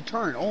used as a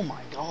turn. Oh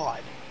my god.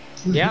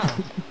 Yeah.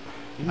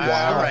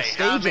 Wow. Alright,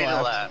 how Stage many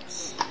left.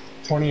 laps?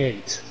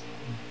 28.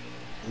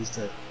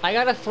 I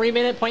got a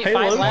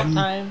 3-minute.5 lap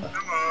time.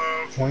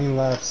 20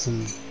 laps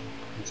and...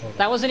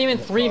 That wasn't even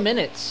 3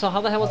 minutes, so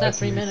how the hell was that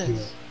 3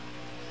 minutes?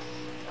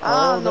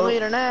 I'm the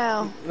leader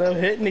now. They're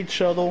hitting each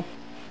other.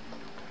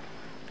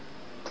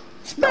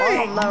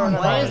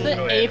 Why does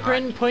the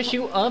apron push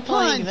you up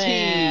like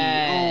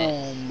that?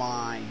 Oh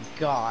my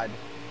god.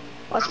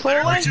 Let's pull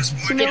away.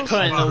 Get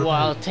put in the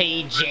wall,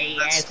 TJ,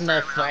 ass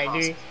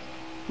motherfucker.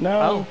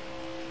 No. Oh.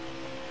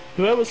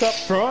 Whoever's up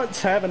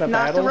front's having a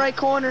Not battle. the right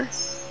corner.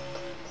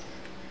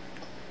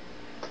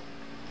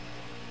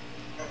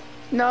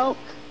 No.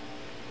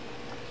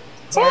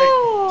 Sorry.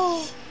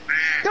 Oh!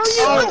 Don't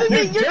you look at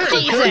me, you're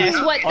Jesus,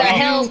 what the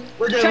hell?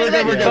 We're good.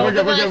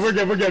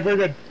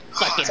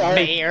 Fucking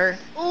mayor.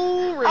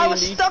 Oh, Randy. I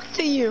was stuck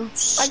to you.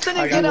 I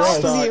couldn't I get got off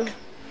of stuck. you.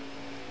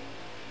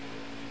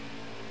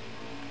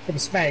 From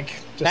Spank.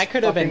 Just That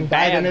could have been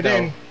diving bad, it though.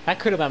 in. That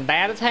could have been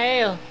bad as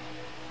hell.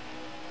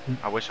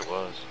 I wish it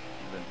was.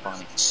 It'd been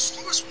funny.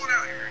 Slowest one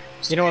out here.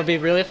 You know what would be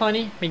really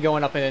funny? Me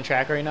going up in the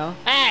track right now.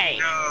 Hey!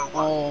 No.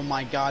 Oh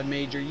my god,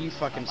 Major, you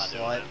fucking I'm not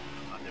doing slut. it.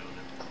 I'm not doing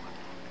it.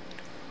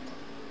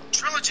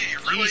 Trilogy,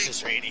 really?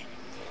 Jesus, Randy.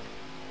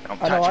 Don't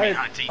I know, touch me, I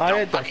Hunty. had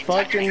Don't the fucking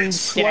touch me. fucking Can I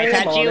slam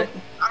touch on you? it.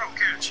 I don't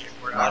catch you.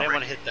 We're I not didn't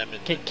want ready. to hit them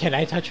in. Can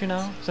I touch you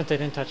now? Since I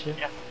didn't touch you?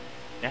 Yeah.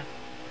 Yeah.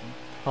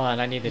 Hold on,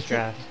 I need this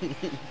draft.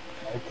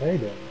 Okay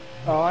then.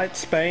 Alright,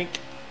 Spank.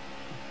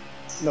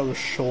 No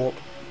short.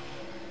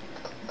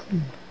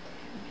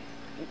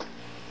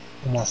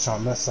 Come on,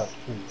 Sean, mess up,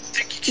 please.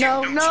 Think you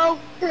can, No,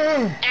 don't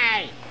no.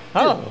 Hey!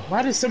 Oh!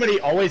 Why does somebody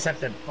always have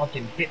to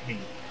fucking hit me?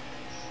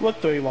 Look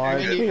 3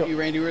 wide.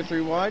 Randy, we're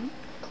 3 wide?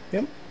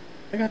 Yep,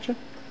 I gotcha.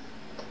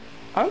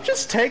 I'm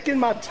just taking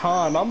my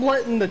time. I'm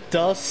letting the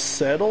dust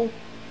settle,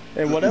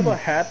 and whatever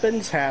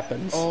happens,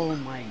 happens. Oh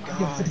my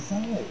god.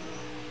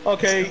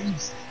 Okay,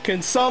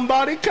 can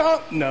somebody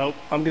come? Nope,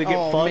 I'm gonna get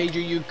Oh, fucked. Major,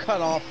 you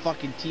cut off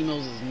fucking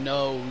T-Mills'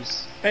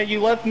 nose. And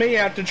you left me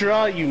out to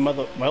dry, you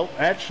mother. Well,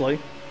 actually.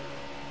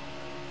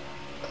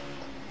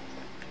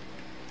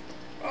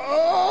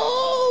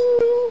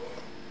 Oh!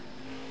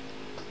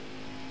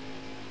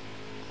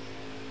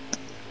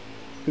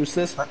 Who's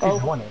this? I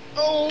think you won it.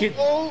 Oh, Get-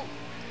 oh!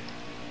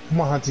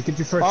 Come on, Hunter, get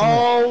your first one.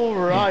 All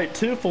right,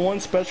 2 for 1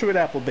 special at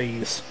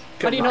Applebee's.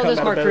 How do you know Couldn't this, come at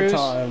a Mark better Cruz?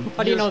 time.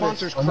 How do you Your know this?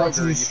 sponsor's I'm about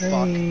to Kroger, you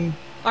fuck. stream.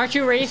 Aren't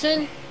you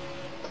racing?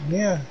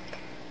 Yeah,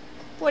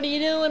 What are you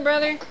doing,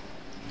 brother?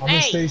 I'm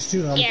in stage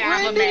 2. I'm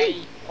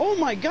Randy! Oh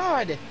my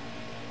god!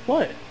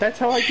 What? That's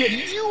how I get.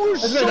 You were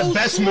That's so been the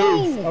best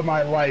slow. move of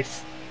my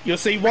life. You'll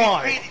see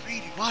why.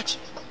 Randy, watch.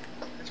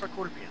 That's my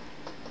quarter piano.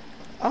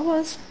 I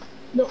was.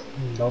 no.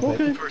 Don't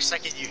Okay. bet. For a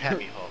second, you had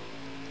me hooked.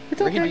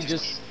 It's okay. Randy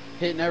just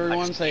hitting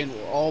everyone just- saying,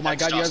 oh my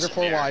god, you guys are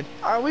 4 wide.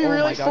 Are we Oh my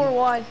really God. 4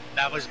 wide?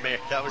 That was me.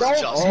 That was Don't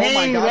just. Oh my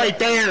hang God. right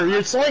there.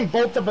 You're slowing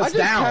both of I us just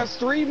down. passed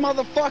 3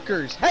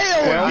 motherfuckers.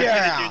 Hell I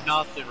yeah! didn't do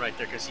nothing right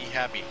there because he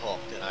had me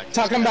hooked, and I just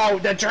Talking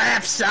about the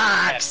draft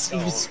sucks.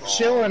 That's He's so wrong.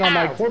 chilling on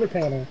my quarter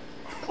panel.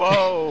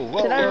 Whoa,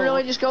 whoa, Did I whoa.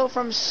 really just go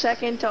from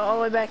second to all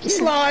the way back here?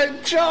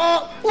 Slide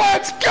jump.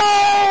 Let's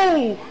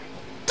go!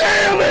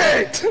 Damn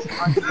it!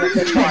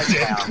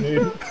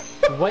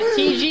 What,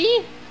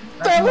 TG?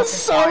 That was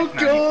so Now you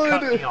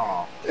cut good. me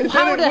off. And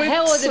How then it the went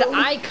hell did so-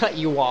 I cut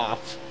you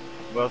off?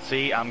 Well,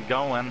 see, I'm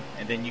going,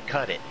 and then you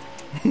cut it.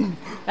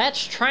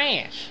 That's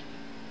trash.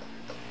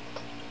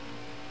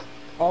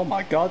 Oh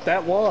my god,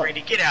 that was.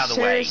 Randy, get out of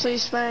the way. Seriously,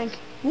 Spank?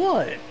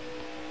 What?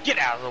 Get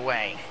out of the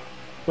way.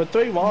 With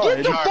 3 Get wide.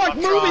 the Sharp, fuck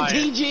I'm moving,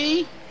 trying.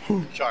 TG!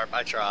 Sharp.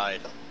 I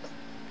tried.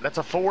 That's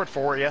a forward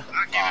for you.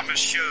 I'll give him a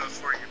shove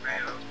for you,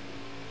 man.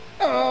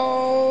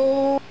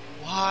 Oh.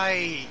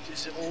 Why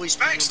does it always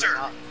be Spankster.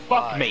 moving up?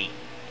 Fuck Why? me.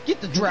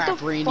 Get the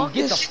draft, Randy. fuck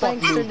Get is the fuck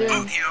Spankster moving.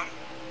 doing? Him.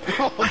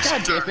 Oh,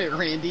 god damn it,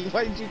 Randy.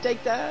 Why did you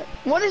take that?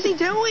 What is he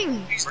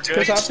doing? He's We're doing good.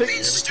 Because I think-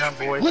 he's Every time,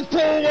 stupid. boys. Let's pull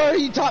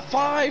away, top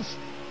 5!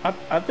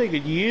 I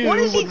figured you What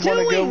would is he want to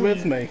go doing?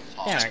 with me.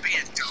 Yeah, Just being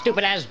dumb.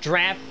 stupid ass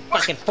draft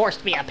fucking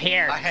forced me up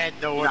here. I had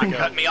nowhere You to go.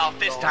 cut me off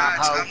this time,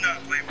 Guys, ho. I'm not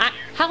playing with you.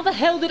 How the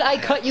hell did I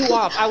cut you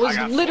off? I was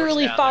I got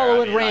literally forced down there.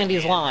 following I mean, I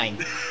Randy's can't. line.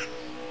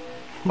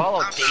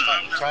 Follow I'm D.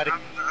 not- Try to I'm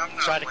not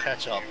try to playing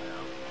catch with up you. now.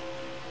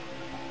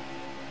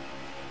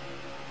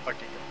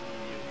 Fucking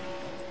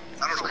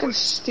Fucking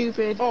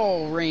stupid.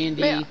 Oh,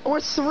 Randy. Man, we're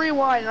 3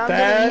 wide, and I'm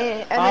That- getting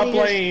hit, and I'll then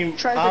blame- he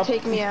just tries to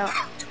take me out.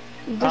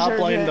 I'll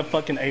blame it. the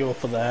fucking ale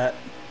for that.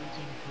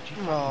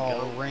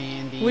 Oh,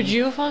 Randy. Would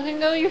you fucking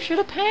go? You should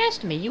have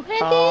passed me. You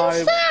had the I-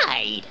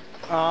 inside.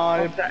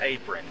 Off the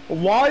apron.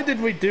 Why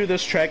did we do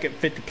this track at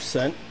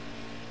 50%?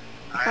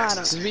 I don't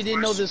Because we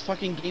didn't know this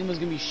fucking game was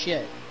gonna be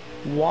shit.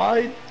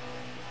 Why?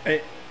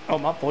 Oh,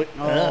 my boy.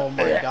 Oh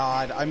my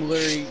god, I'm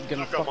literally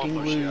gonna fucking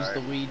lose the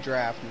lead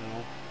draft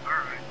now.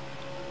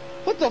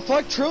 What the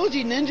fuck?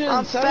 Trilogy Ninja I'm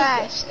and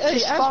fast. Hey,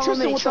 Just ask follow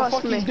Tristan me, what the trust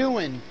fuck me. he's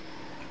doing.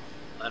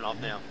 Let off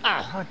now.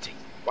 Ah, Hunting.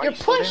 Why you're you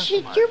slow down so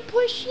pushing. much? You're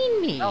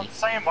pushing me. I'm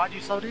saying, why'd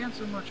you slow down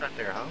so much right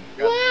there, huh?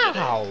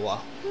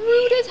 Wow.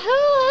 Rude as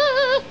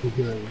hell.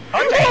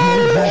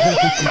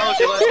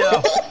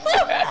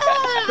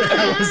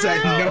 What was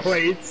that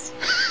noise?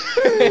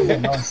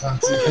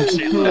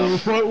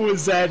 What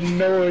was that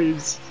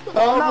noise?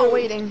 I'm not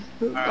waiting.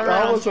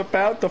 I was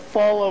about to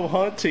follow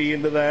Hunty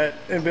into that,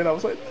 and then I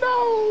was like,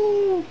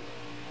 no!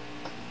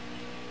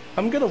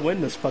 I'm gonna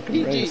win this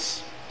fucking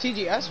race.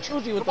 TG, ask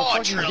Trilogy what the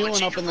fuck he's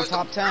doing up in the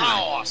top 10.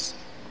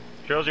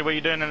 Trilogy, what are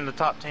you doing in the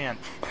top 10?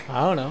 I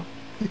don't know.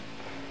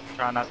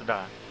 Try not to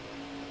die.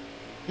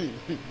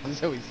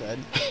 That's what he said.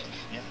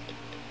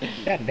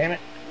 God damn it.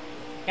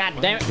 God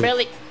damn it,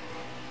 Billy.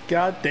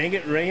 God dang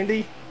it,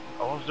 Randy.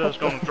 I was just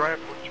gonna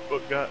draft what you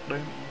put goddamn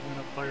in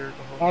a player.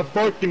 I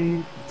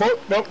fucking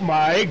fucked up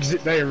my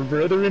exit there,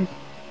 brethren.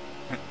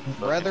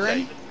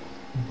 Brethren?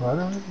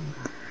 Brother?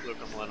 Look,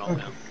 I'm letting off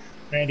now.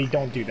 Randy,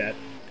 don't do that.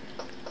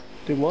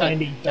 Do what?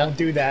 Randy, don't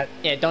do that.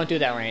 Yeah, don't do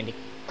that, Randy.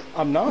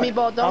 I'm not.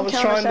 Meatball, I don't was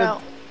count us trying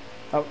out.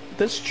 to.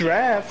 This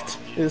draft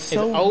is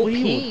so It's OP.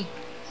 weird.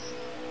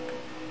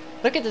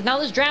 Look at this. Now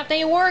this draft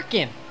ain't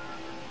working.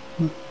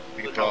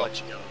 Look, I'll let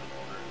you go.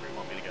 Where you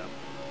want me to go?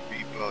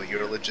 Meatball,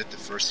 you're legit the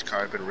first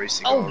car I've been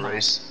racing Oh all my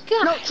race.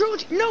 God. No,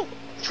 Trilogy. No,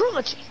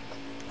 Trilogy.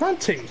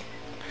 Hunty.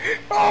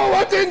 Oh,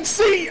 I didn't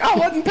see. I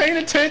wasn't paying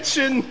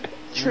attention.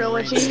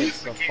 Trilogy.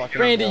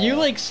 Randy, you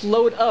like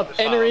slowed up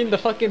entering the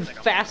fucking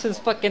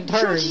fastest fucking turn.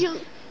 Trilogy,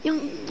 you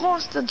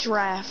lost the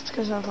draft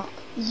because of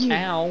you.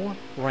 Ow,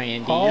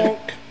 Randy.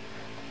 Honk.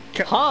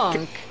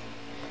 Honk.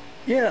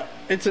 Yeah,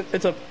 it's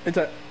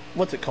a.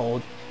 What's it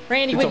called?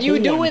 Randy, It's when a you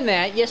horn. doing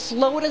that, you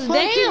slowed us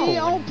Hunty,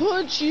 I'll down.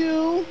 push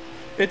you.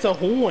 It's a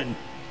horn.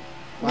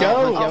 Wow, Go.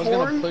 Hunty, I was A gonna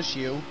horn? push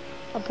you.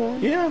 A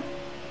porn? Yeah.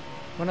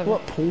 One of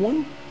What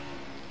porn?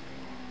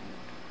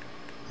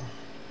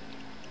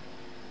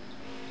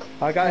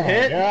 I got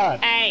hit. God.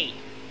 Hey,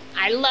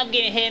 I love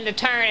getting hit in the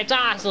turn. It's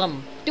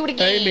awesome. Do it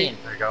again. Hey,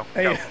 There you go.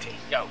 Hey. Go.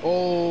 Go.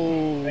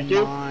 Oh Thank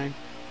you. my.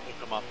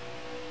 Look him up.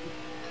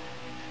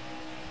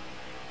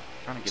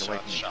 Trying to get away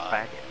from these Shot.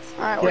 faggots.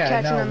 Alright, we're Yeah,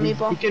 catching no, them, we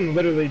Meatball. can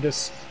literally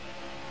just...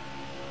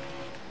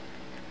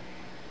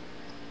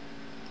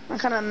 I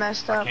kind of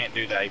messed I up. can't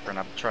do the apron.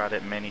 I've tried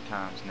it many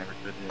times, never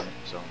could do it,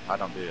 so I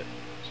don't do it.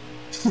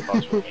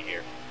 Fucks with me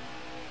here.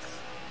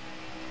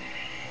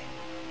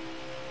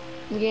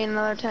 We gain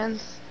another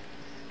 10th.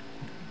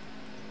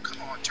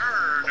 Come on,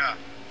 turn.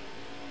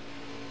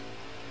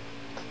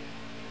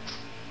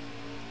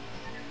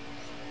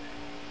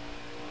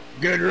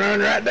 Good run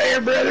right there,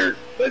 brother.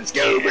 Let's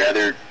go,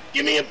 brother.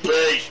 Give me a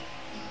push.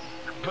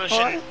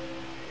 Pushing.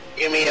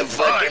 Give me a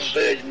fucking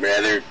push,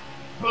 brother.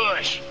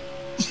 Push.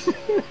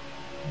 Did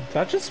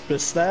I just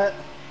miss that?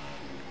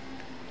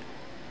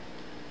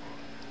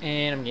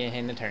 And I'm getting hit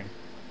in the turn.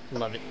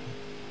 Love it.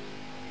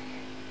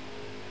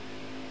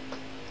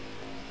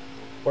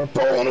 We're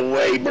pulling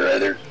away,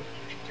 brother.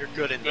 You're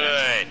good in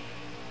there.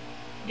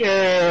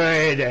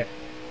 Good. Good.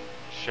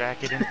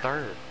 Shack it in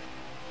third.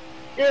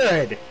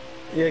 Good.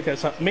 Yeah,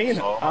 because me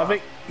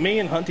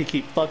and Hunty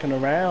keep fucking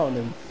around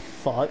and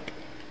fuck.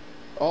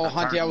 Oh, I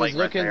Hunty, turned I was late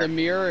right looking at the there.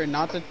 mirror and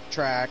not the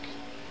track.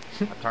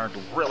 I turned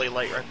really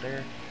late right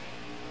there.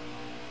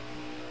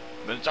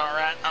 But it's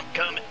alright, I'm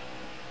coming.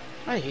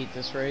 I hate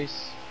this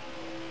race.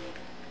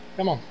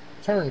 Come on.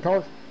 Turn,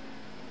 car.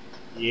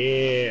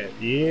 Yeah.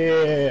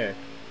 Yeah.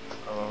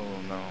 Oh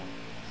no.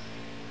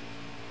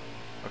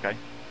 Okay.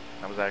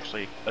 That was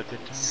actually a good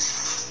time.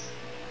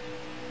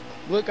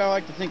 Look, I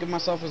like to think of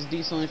myself as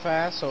decently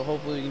fast, so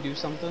hopefully we can do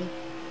something.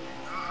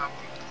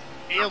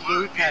 Me and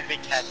Luke had me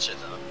catching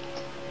them.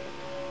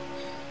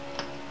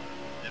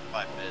 In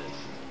 5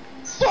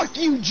 minutes. Fuck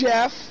you,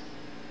 Jeff!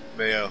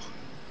 Mayo,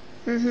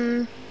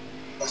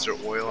 Mm-hmm. is there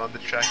oil on the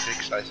track?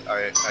 Because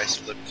I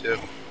slipped too.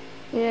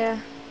 Yeah.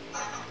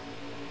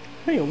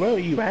 Hey, where are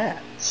you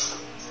at?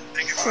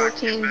 Think if I get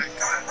 14. back to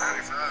that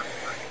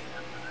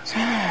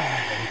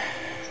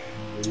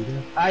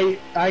 95.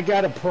 I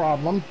got a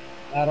problem.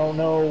 I don't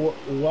know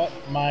what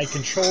my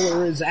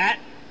controller is at,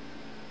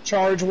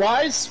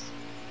 charge-wise.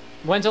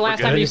 When's the last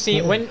good. time you've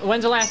seen?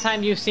 When's the last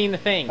time you've seen the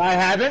thing? I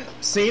haven't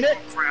seen it.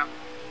 Crap.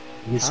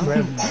 We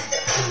scrambled.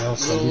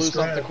 We'll lose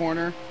off the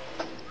corner.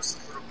 Just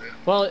a little bit.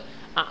 Well,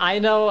 I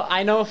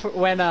know.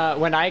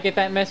 When I get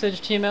that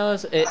message to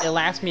emails, it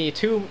lasts me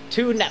two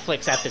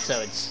Netflix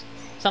episodes,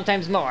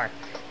 sometimes more.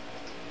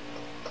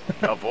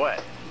 Of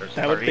what? There's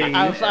That would be- 30.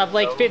 Of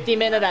like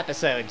 50-minute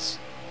episodes.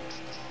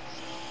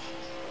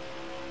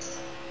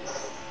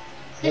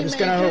 Hey,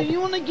 Major, you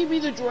want to give me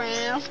the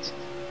draft?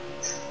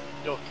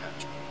 You'll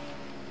catch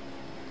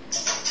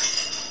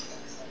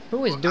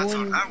Who is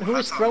doing? Who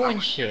is throwing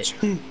shit?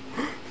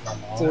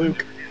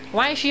 Luke.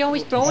 Why is she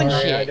always throwing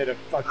Sorry, shit? I did a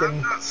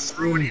fucking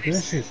doing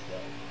dishes,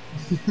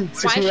 bro.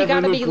 Why she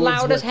gotta be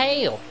loud as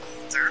hell?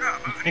 They're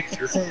not moving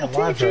either. This ain't a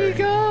library. TG,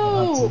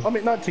 go! I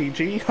mean, not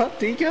TG.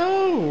 Hunty,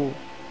 go!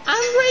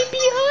 I'm right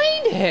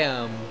behind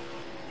him.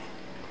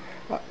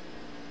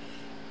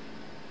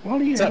 Why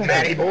do you What's up, have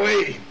Matty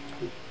boy?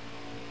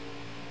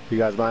 You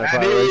guys mind if I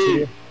race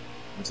you?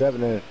 What's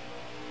happening?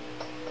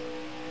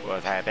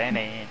 What's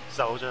happening?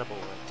 Soldier boy,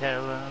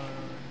 tell 'em.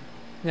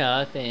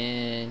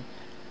 Nothing.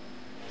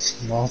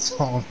 Small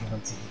talk.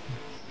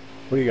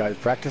 What are you guys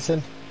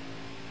practicing?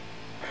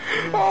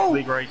 Oh!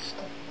 League race.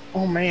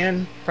 Oh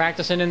man.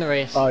 Practicing in the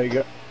race. Oh, you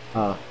go.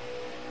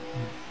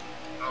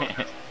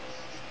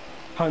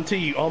 Hunty,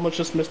 you almost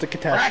just missed a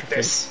catastrophe.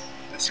 Practice.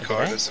 This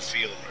car doesn't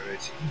feel it,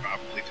 right? You can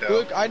probably tell.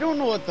 Look, I don't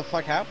know what the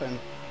fuck happened.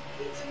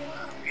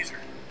 Either.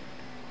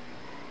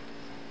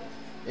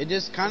 It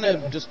just kind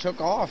of just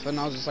took off, and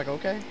I was just like,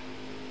 okay.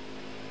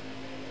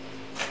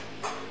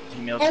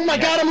 Oh my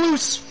god, I'm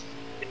loose!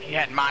 You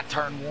had my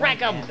turn one.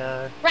 Wreck 'em. And,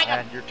 Wreck 'em.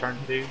 I had your turn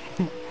two.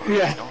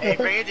 Yeah. Hey,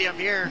 Randy, I'm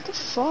here. What the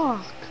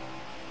fuck?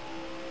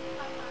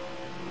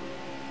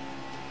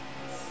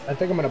 I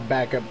think I'm gonna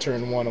back up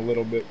turn 1 a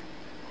little bit.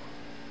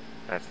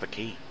 That's the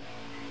key.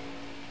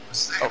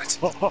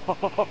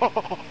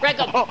 Wreck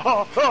 'em.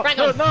 Wreck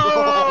 'em.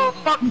 No!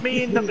 Fuck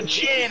me in the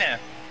vagina!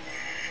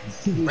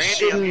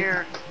 Randy, I'm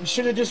here. You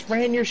should have just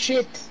ran your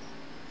shit.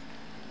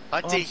 Oh,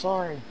 I'm Hunty,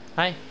 sorry.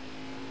 Hi.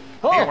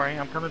 Don't worry,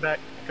 I'm coming back.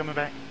 Coming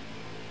back.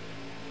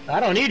 I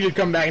don't need you to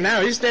come back now.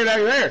 You stay back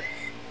there.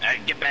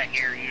 Get back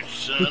here, you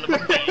son of a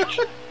bitch.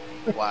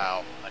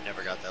 wow, I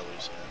never got that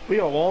loose yet. We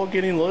are all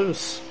getting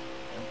loose.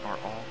 We are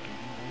all getting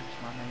loose.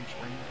 My name's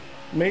Randy.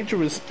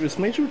 Major is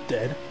Major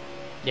dead?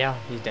 Yeah,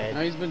 he's dead.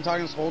 No, he's been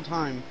talking this whole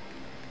time.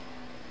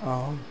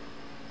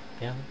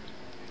 Yeah.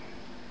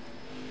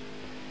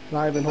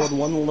 Not even heard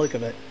one lick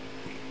of it.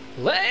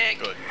 Lick.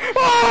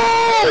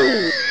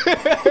 Good.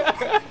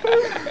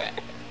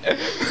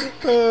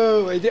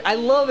 Oh, I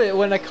love it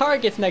when a car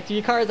gets next to you.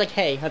 Your car is like,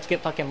 "Hey, let's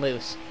get fucking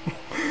loose."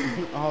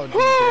 Oh,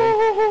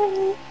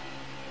 DJ.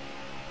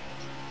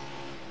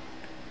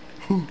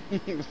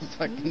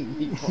 Fucking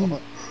meatball.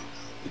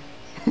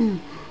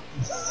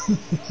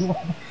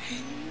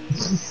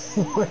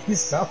 Why do you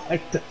sound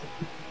like that?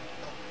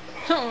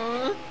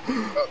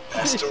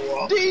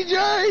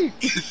 DJ!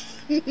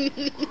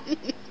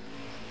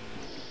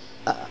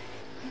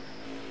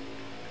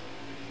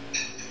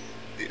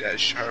 See that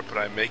sharp when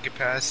I make a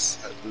pass,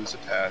 I lose a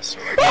pass. Or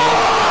like,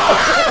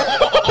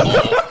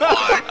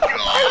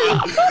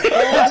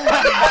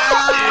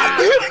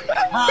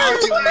 How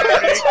do we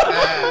make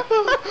that?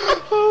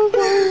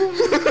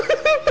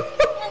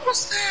 What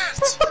was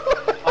that?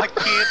 I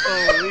can't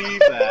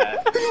believe that.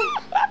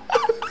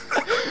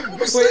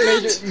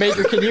 Wait,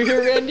 Major, can you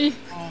hear Randy?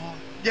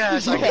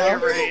 Yes, I can hear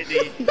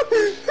Randy.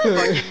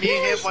 Fucking me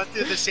and him went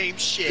through the same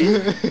shit.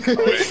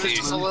 This was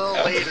just a little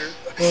later.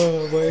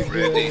 Oh my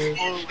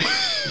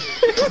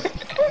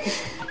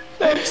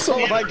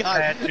Oh my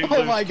god.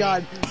 Oh my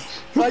god.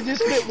 I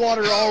just spit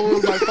water all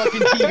over my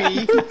fucking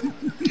TV.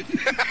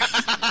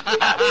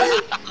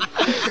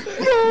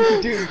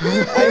 Dude,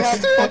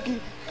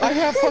 I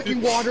have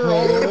fucking water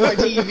all over my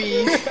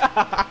TV.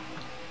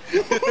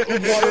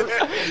 Water.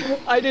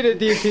 I did it,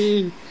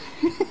 DP.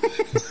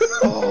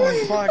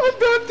 Oh fuck. I'm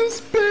about to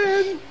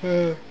spin.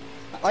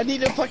 I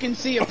need to fucking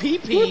see a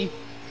pee-pee.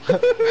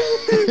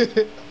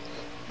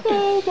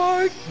 Oh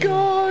my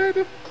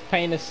god.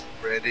 Penis.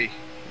 ready.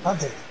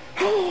 Hunty.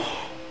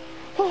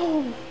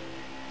 Oh.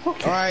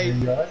 Okay.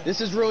 Alright,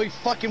 this is really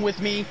fucking with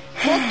me.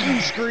 Fuck you,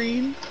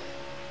 screen.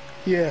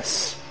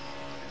 Yes.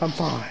 I'm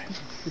fine.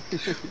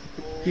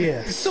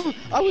 Yes. So,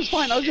 I was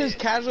fine. I was just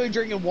casually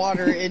drinking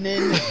water, and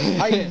then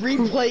I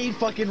replayed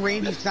fucking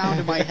Randy's sound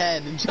in my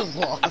head and just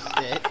lost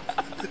it.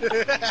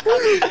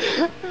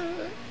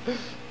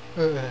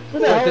 Where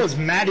the hell is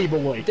Matty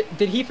boy?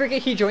 Did he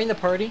forget he joined the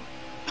party?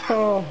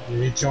 Oh.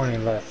 He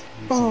joining left.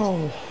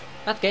 Oh.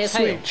 That's gay as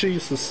hell. Sweet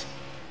Jesus.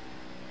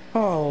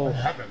 Oh. What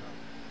happened?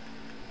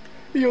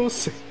 You'll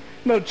see.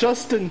 No,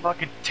 Justin.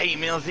 Fucking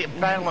T-Mills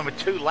battling with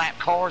 2 lap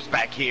cars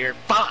back here.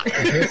 Fuck!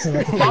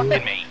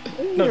 Fucking me.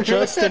 No,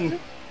 Justin.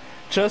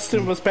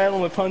 Justin was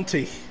battling with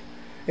Hunty,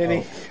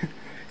 and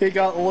he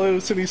got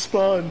loose and he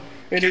spun,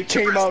 and he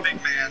came up. Big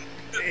man.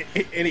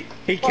 And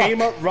he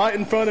came up right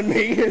in front of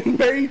me and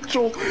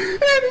Rachel,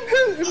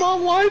 and my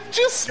life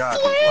just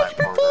flashed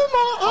before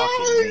my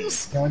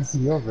eyes. Can't see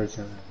your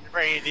version.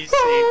 Randy, see.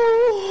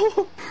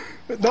 Oh.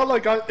 Not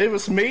like it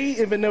was me,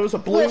 even though it was a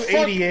blue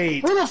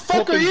 88. Who the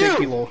fuck are you?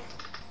 Perpendicular.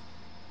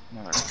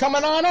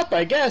 Coming on up,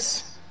 I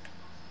guess.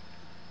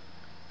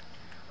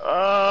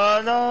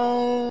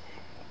 No.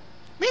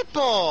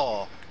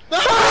 Meatball!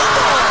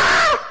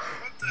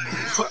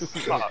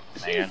 Fuck,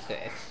 man.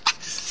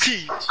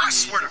 I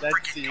swear to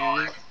freaking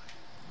God.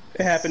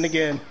 It happened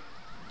again.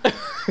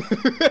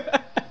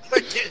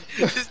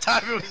 This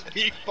time it was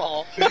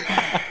meatball.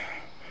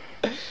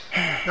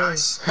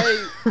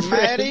 Hey,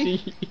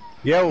 Maddie.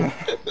 Yo.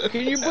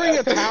 Can you bring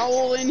a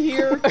towel in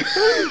here?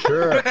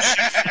 Sure.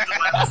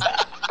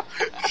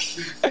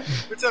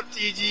 What's up,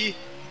 TG?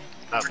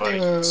 Not buddy.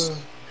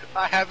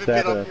 I haven't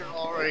been up here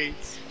all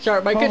race.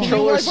 Sharp, my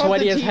controller's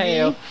sweaty as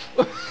hell.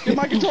 Dude,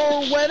 my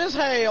controller wet as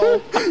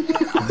hell.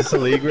 Is this a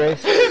league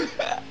race?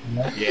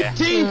 Yeah.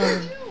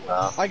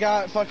 I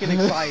got fucking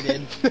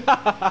excited.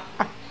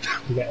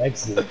 You got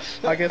exited.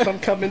 I guess I'm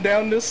coming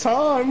down this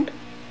time.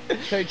 To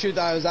tell you the truth,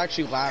 I was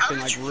actually laughing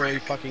like really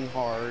fucking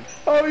hard.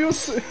 Oh,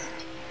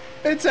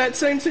 it's that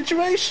same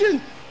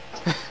situation.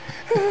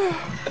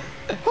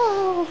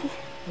 Oh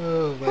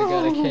my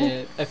god, I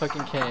can't. I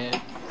fucking can't.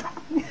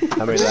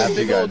 How many laps you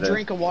Big got old then?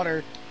 drink of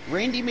water.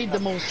 Randy made the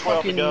most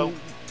 12 to fucking. go.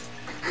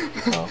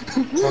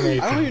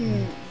 I don't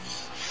even.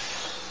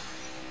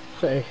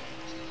 Say.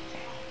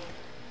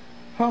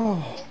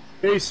 Oh,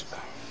 Peace.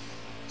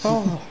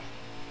 oh,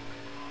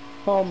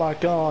 oh my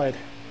god.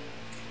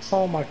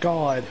 Oh my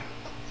god.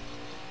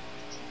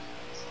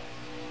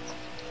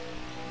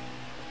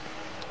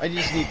 I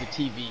just need the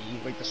TV,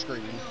 like the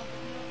screen.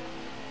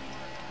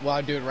 Well,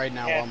 I'll do it right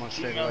now while I'm on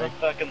straight the away.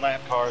 fucking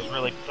lap cars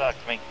really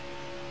fucked me.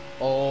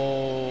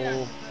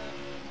 Oh.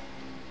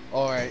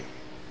 Alright.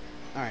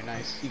 Alright,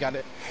 nice. You got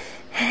it.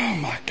 Oh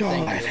my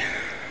god. Thank you.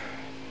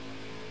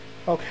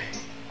 Okay,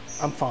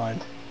 I'm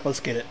fine. Let's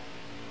get it.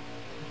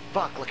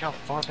 Fuck, look how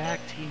far back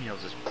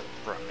T-Mills is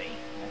from me.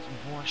 That's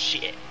some more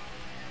shit.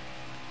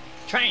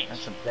 Train.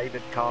 That's some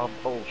David Cobb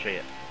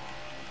bullshit.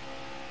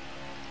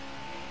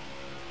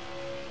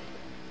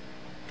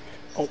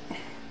 Oh.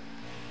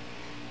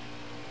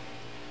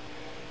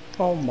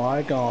 Oh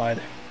my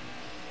god.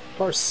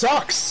 Car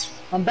sucks.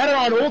 I'm better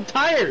on old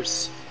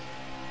tires.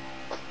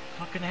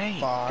 Fucking A.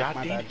 Fuck, God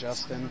my damn bad, it.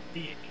 Justin.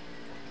 Dick.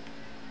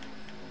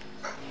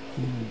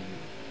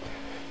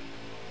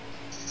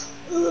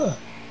 Ugh.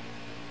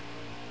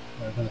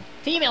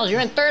 Females, you're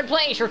in third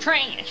place. You're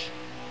trash.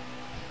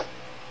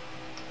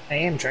 I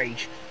am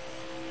trash.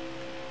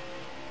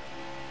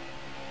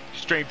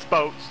 Stream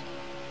boats.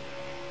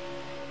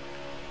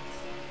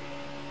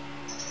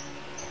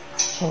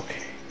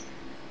 Okay.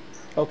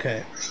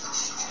 Okay.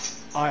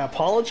 I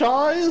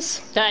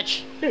apologize.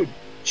 Touch. Dude,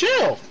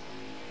 chill.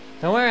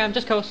 Don't worry, I'm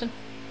just coasting.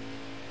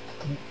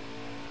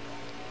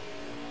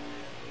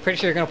 Pretty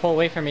sure you're gonna pull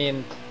away from me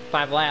in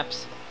 5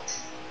 laps.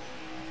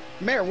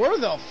 Mayor, where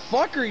the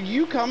fuck are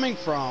you coming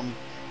from?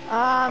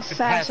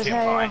 Fast as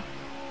hell.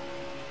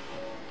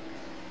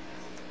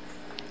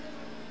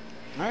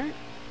 Alright.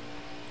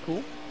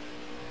 Cool.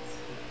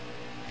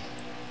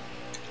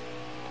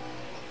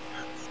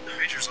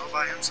 Major's all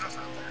by himself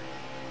out there.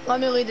 Let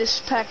me lead this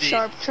pack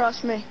sharp,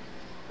 trust me.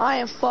 I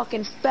am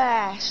fucking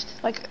fast.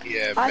 Like,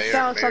 Yeah, I Mayor-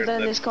 found Mayor something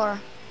in led- this car.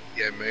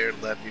 Yeah, Mayor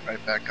led me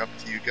right back up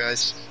to you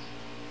guys.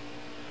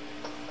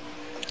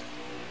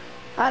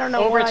 I don't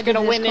know what Overt's I did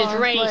gonna to win this car,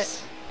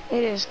 race. but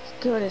it is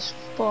good as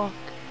fuck.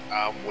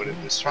 I'm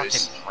winning this Fucking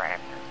race.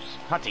 trackers.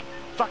 Hunting.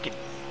 Fucking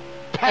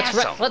pass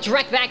Let's, 'em. let's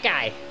wreck that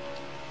guy.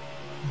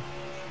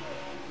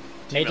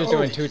 Major's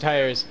doing 2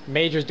 tires.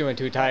 Major's doing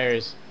 2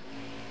 tires.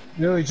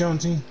 Really,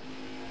 Jonesy?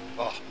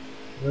 Oh,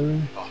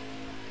 Really?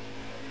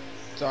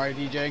 Sorry,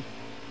 DJ.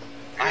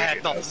 I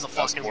had nothing that's, to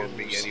that's fucking more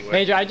me lose. anyway.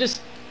 Major,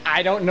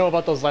 I don't know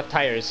about those left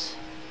tires.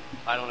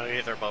 I don't know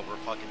either, but we're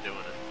fucking doing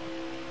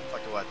it.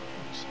 Fucking what?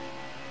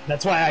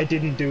 That's why I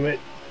didn't do it.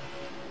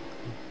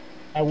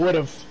 I would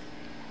have.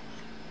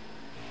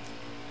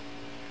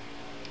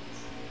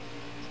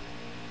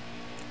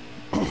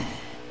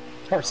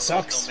 Car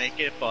sucks. Don't make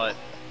it, but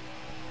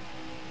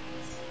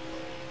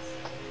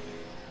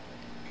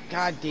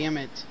God damn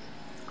it.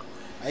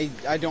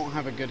 I don't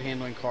have a good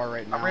handling car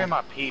right now. I ran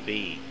my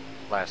PB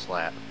last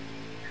lap.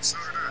 So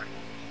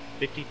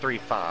did I.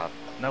 53.5.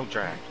 No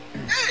drag.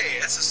 Hey,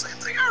 that's the same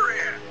thing I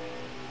ran.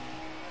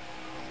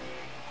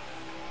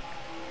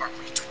 Are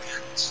we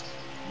twins?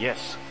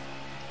 Yes.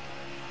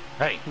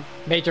 Hey.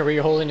 Major, were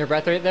you holding your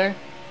breath right there?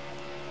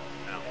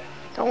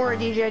 Don't worry,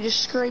 DJ, I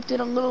just scraped it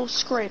a little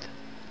scrape.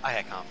 I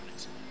had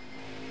confidence.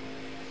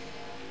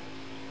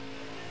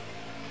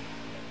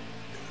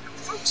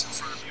 Folks in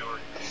front of you are.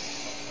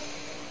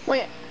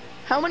 Wait,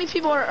 how many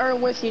people are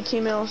with you,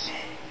 T-Mills?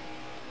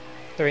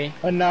 3.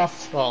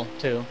 Enough. Well,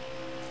 2.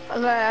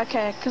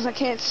 Okay, because I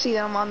can't see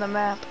them on the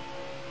map.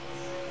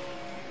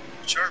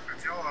 Sharp,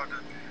 if y'all are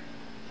done.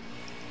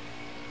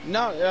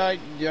 No,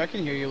 yeah, I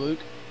can hear you, Luke.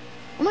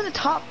 I'm in the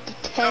top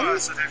 10? No, I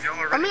said if y'all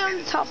are I'm ready.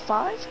 in the top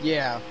 5?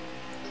 Yeah.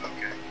 Okay.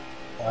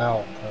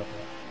 Wow.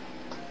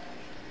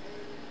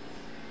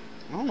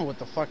 I don't know what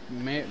the fuck.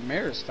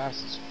 Mayor is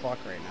fast as fuck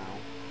right now.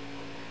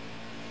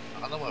 I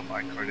don't know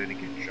why my car didn't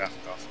get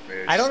drafted off of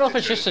Mayor's. I don't know if They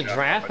it's just a could've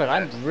draft, but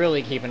drafted I'm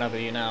really keeping up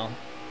with you now.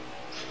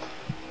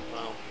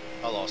 Well,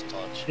 I lost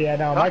touch. Yeah,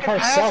 no, my car Fucking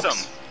pass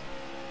sucks. 'em.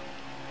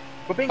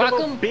 We're being Fuck a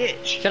little 'em.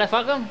 bitch. Should I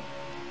fuck him?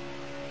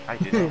 I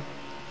did.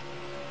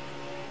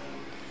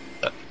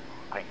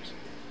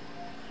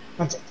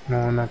 Thanks.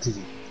 No, not to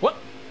you. What?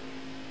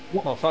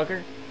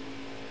 Motherfucker.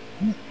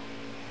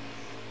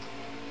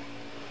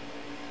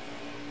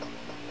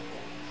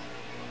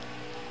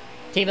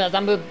 T-Mills,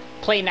 I'm gonna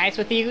play nice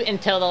with you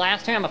until the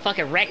last turn. I'm gonna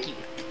fucking wreck you.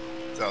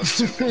 That was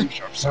stupid.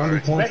 I'm sorry.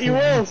 Bet you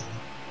will.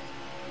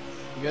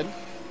 You good?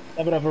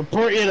 I'm gonna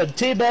report you to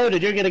T-Mode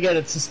and you're gonna get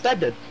it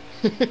suspended.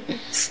 I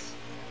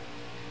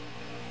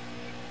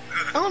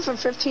went from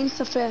 15th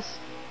to 5th.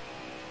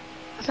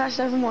 I passed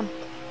everyone.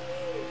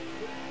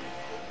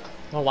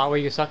 Well, why were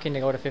you sucking to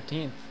go to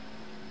 15th?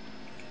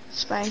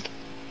 Spank.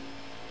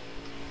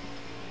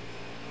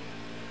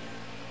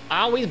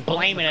 Always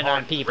blaming it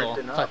on people.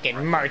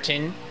 Fucking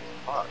Martin.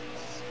 Fuck.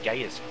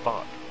 Gay as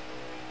fuck.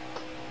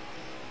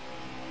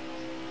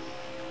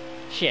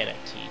 Shut up,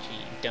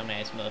 TG,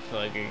 dumbass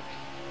motherfucker.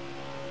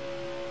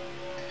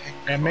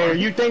 And Mayor,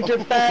 you think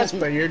you're fast,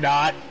 but you're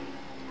not.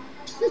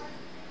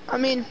 I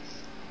mean,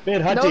 Me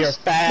and Hunty are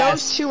fast.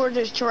 those two were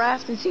just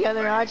drafting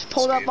together. I just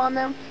pulled up on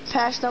them,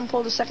 passed them,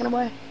 pulled a second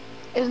away.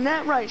 Isn't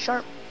that right,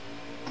 Sharp?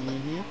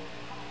 Mm-hmm.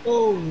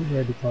 Oh,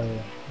 ready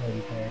player.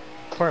 Ready player.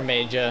 Poor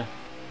Major.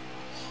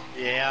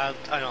 Yeah,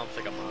 I don't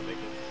think I'm gonna make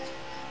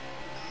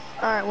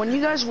it. Alright, when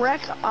you guys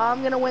wreck,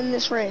 I'm gonna win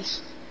this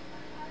race.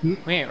 We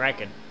ain't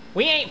wrecking.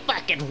 We ain't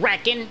fucking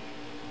wrecking!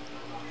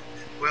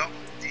 Well,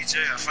 DJ,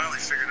 I finally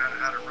figured out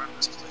how to run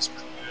this place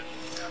pretty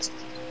good. That's the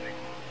thing.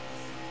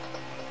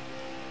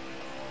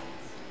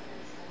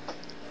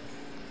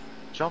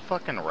 Did y'all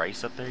fucking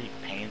race up there, you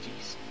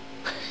pansies?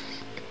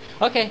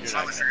 Okay. I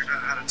finally figured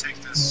out how to take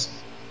these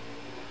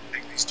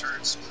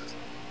turns.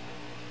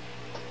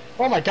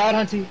 Oh my god,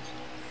 Hunty.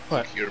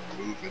 What? You're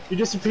moving. You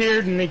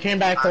disappeared and he came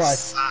back to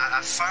life.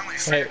 I finally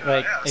figured Wait,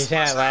 like, out. is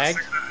that lag? I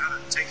figured out how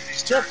to take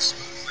these turns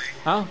smoothly.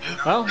 Oh,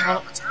 well,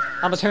 I'm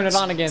gonna turn it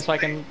on again so I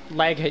can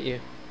lag hit you.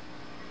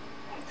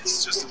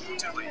 It's just a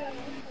little late.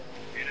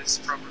 And it's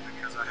probably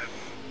because I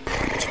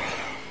have...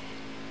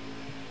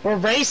 We're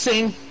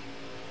racing.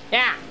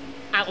 Yeah!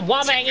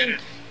 Wall banging!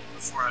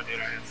 Before I did,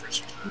 I had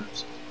first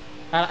turns.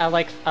 I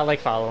like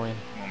following.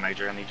 Come on,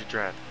 Major, I need you to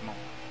drive. Come on.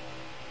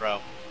 Bro,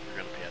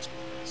 you're gonna pass me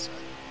this side.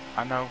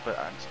 I know, but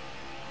I'm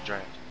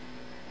drive.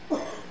 Who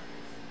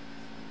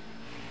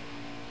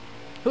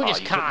Oh,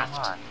 just you took my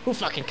coughed? line. Who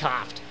fucking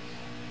coughed?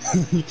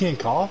 You can't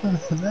cough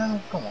now?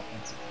 Come on.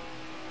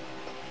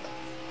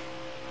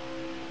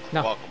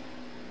 No. Welcome.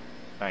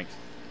 Thanks.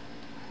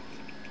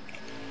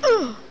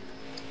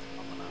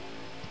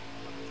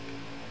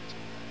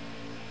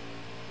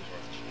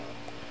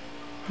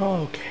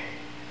 Okay.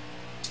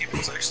 Team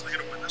was actually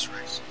going to win this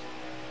race.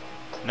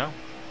 No,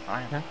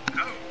 I am. Huh?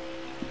 No.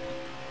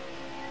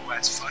 Well,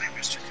 that's funny,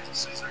 mister, because it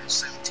says there's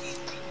 17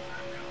 people.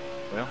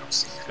 Well,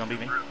 it's gonna be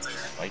me.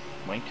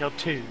 Wait till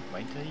 2.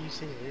 Wait till you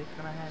see it. It's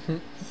gonna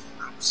happen.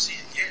 I don't see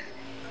it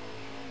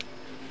yet.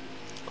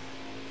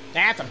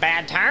 That's a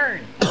bad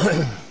turn.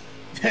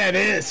 That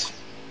is.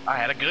 I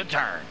had a good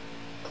turn.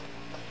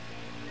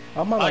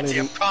 I'm not I'm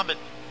even... coming.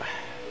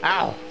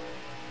 Ow.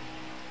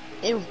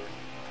 Ew.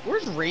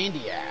 Where's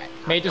Randy at?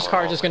 Major's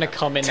car just gonna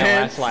come in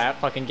that last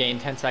lap, fucking gain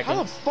 10 How the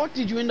seconds. fuck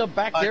did you end up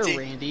back there,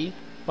 Randy?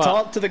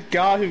 Talk to the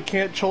guy who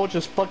can't charge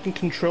his fucking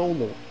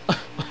controller.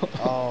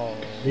 Oh.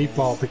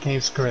 Default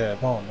became Scrub.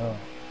 Oh no.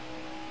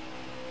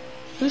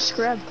 Who's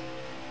Scrub?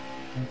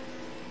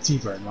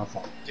 T-Bird, my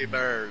fault.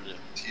 T-Bird.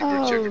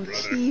 Oh,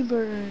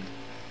 T-Bird.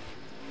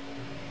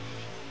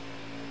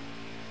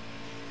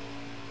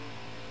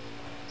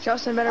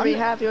 Justin better be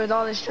happy with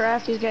all this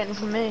draft he's getting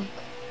from me.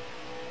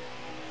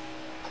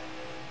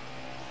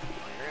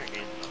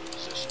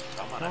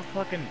 Don't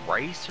fucking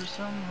race or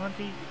something,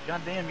 Hunty.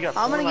 Goddamn, you got.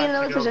 I'm gonna get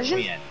another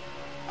position.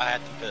 I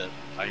had to pit.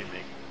 I didn't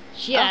make it.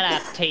 Shut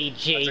up,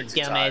 TG,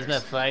 dumbass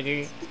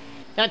motherfucker.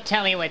 Don't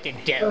tell me what to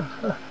do.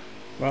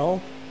 Well,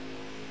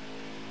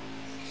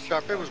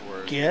 Sharp, it was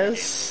worse.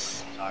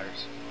 guess.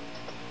 Tires.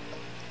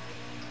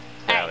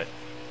 Hey,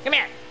 come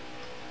here.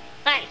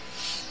 Hey.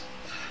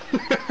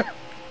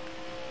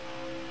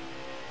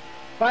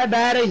 Bye,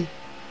 Daddy.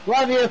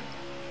 Love you.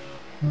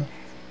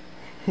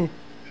 Do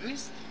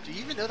you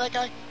even know that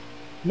guy?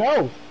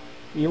 No.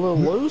 You a little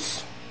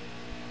loose?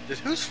 Dude,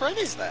 whose friend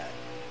is that?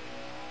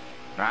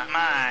 Not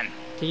mine.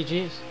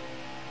 TG's.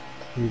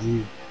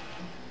 GG.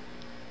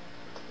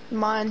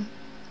 Mine.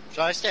 Should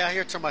I stay out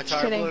here till my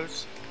tire kidding.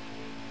 blows?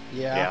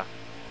 Yeah.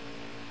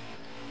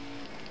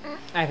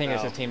 I think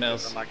it's No, just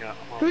T-Mills. I'm not gonna-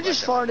 I'm Who gonna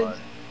just wreck farted?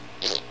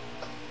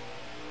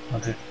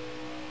 everybody.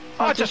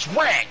 I just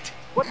wrecked.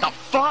 What the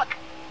fuck?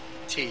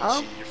 TG,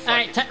 Oh. you're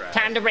Alright, fucking trash.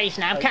 time to race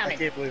now. I'm I coming.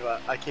 can't believe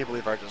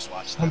I just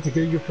watched Time that. to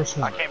get your first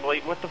I one. can't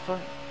believe what the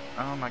fuck.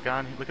 Oh my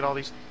god! Look at all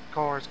these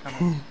cars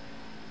coming.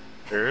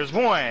 There's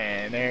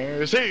one.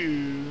 There's two.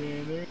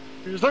 And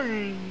there's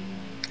three.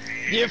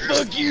 Yeah,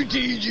 fuck you,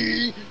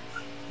 TG.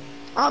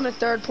 I'm in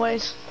 3rd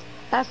place.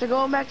 After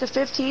going back to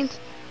 15th,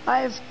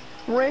 I've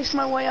raced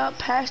my way up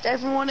past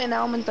everyone and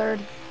now I'm in 3rd.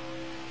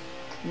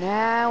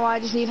 Now I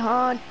just need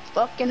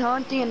fucking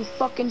Hunty and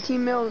fucking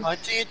T-Mills.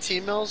 Hunty and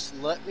T-Mills,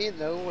 let me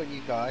know when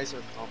you guys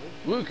are coming.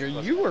 Luke,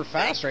 you were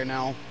fast right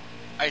now.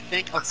 I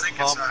think I'll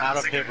come out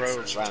of pit road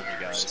around you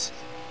guys.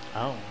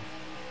 Oh.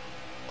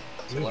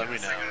 So let me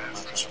know. I'm not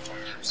First gonna-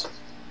 tires.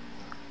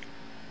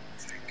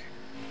 I think.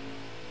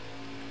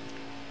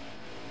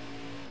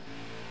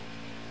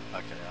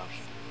 Okay,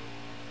 option.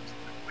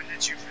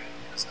 get you, man.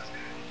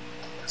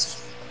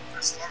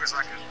 As long as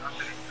I can, I've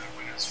been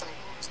win as long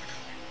as I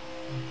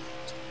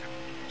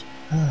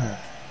can.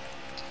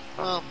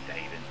 Oh,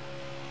 David.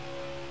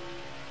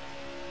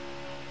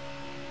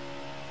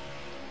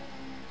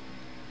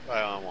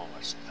 I want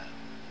my snap.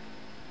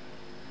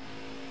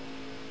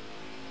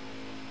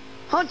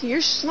 Hunter,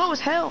 you're slow as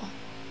hell.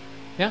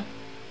 Yeah.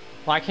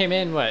 Well, I came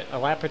in, what, a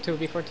lap or two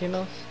before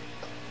Timo?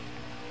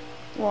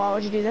 Why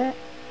would you do that?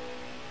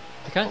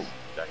 Because. Oh,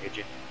 did I hit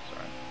you?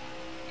 Sorry.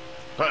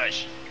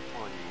 Push!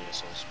 Come on, you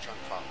assholes. I'm trying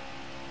to follow.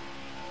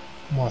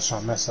 Come on,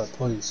 Sean, mess up,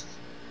 please.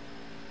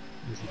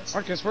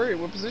 Marcus,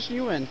 what position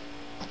you in?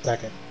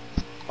 Second.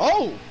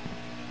 Oh!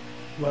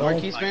 Well,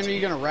 Marquise, man, are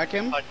you gonna wreck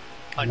him?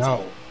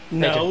 No.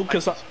 No,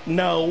 because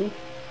no.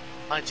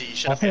 You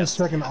should I have finished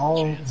second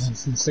all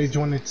since they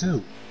joined it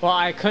too. Well,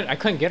 I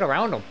couldn't get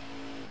around him.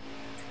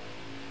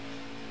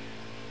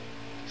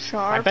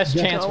 Sharp. My best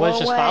chance was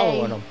just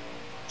following him.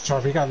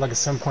 Sharp, he got like a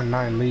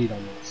 7.9 lead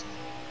on this.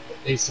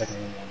 8-second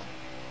lead on it.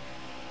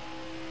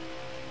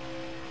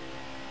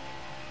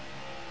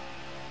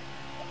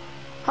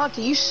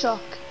 Hunter, you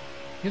suck.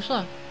 You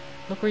suck.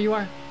 Look where you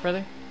are,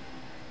 brother.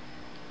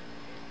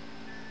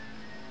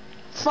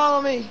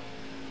 Follow me.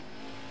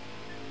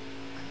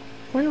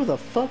 Where the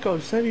fuck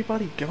is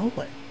everybody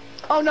going?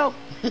 Oh no.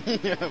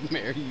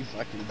 Mary, you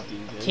fucking do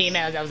this.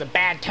 Timo, that was a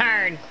bad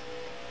turn.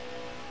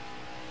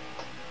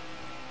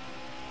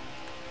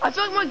 I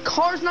feel like my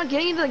car's not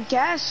getting into the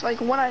gas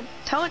like when I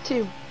tell it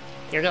to.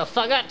 You're gonna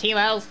fuck up,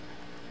 Timo.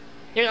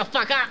 You're gonna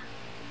fuck up.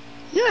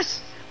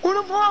 Yes, on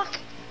a block.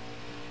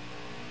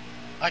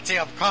 I tell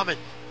you, I'm coming.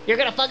 You're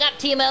gonna fuck up,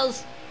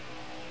 Timo's.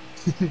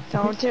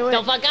 Don't do it.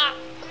 Don't fuck up.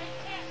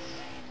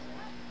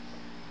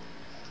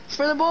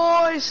 For the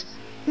boys.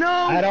 No.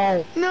 I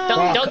don't.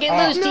 No. Don't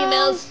get loose, no.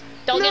 T-Mills.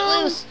 Don't get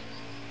loose.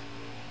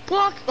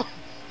 Block. Hey,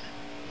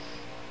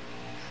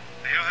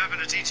 what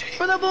happened to TT?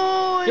 For the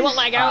boys. You won't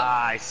lag out.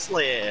 I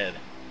slid.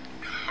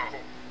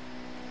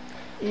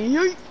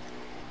 Yeet.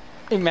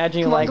 Imagine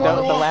you Come on, lagged go on out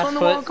the with wall, the last go on the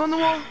foot. wall, go on the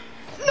wall.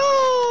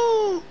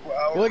 No.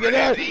 Wow, Look at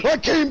that! I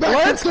came back.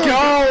 Let's go.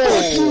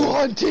 Fuck you,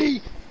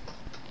 Hunty.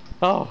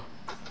 Oh.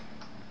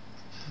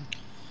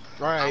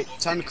 Alright,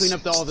 time to clean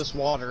up all this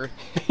water.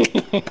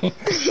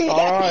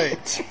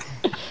 Alright.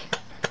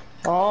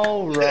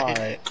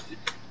 Alright.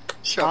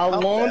 I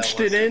launched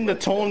it into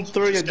turn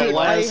 3 of the Dude,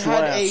 last I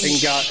had lap a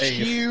and got a.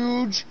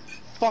 huge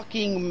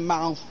fucking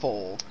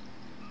mouthful.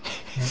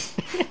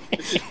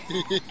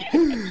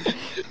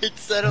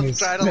 Instead of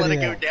trying to let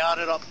it go down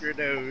and up your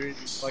nose,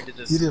 you fucking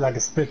just... You did like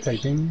a spit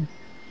take, didn't you?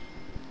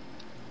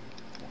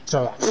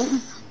 So,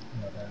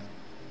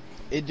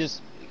 It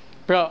just...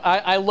 Bro,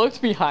 I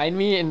looked behind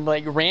me and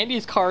like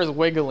Randy's car is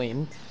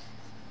wiggling.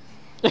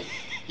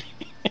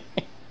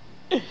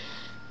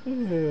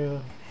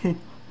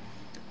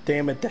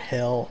 Damn it to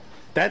hell.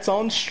 That's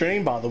on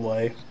stream, by the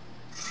way.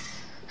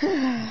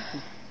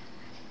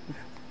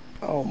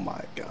 Oh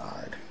my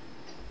god.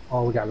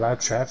 oh, we got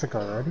live traffic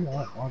already?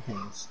 Oh, okay.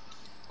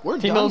 We're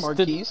done, T-Mills,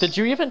 Marquise. did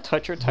you even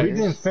touch your We tires?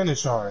 didn't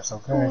finish ours,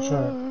 okay?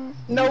 Sure.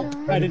 Nope,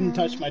 I didn't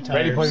touch my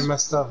Ready play tires.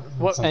 messed up.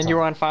 What, and you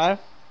were on 5?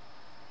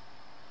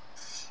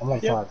 I'm on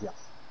 5, yeah.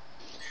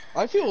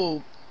 I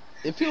feel...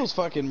 It feels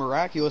fucking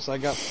miraculous I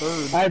got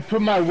third. I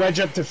put my wedge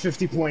up to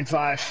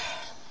 50.5.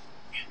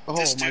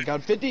 Oh my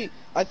god, 50...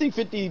 I think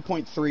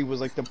 50.3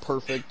 was like the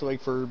perfect,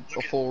 like, for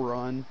a full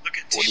run. Look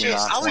at Shit, TT.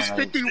 I was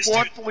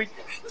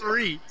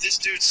 51.3. This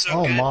dude's so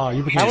Oh good. my,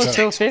 you became I was so...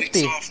 still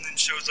 50. Off and then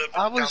shows up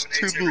I and was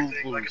dominates too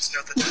everything like it's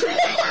nothing.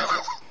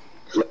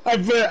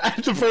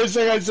 The first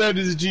thing I said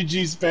is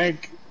GG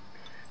Spank.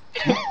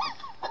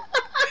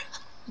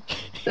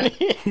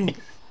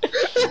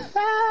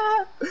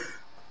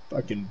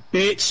 Fucking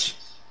bitch.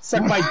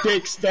 Suck my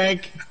dick,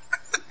 Spank.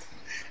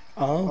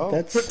 Oh,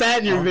 that's. Put that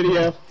in your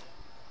video.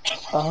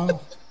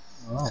 Oh.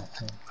 Oh,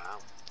 okay. I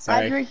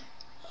Sorry. agree.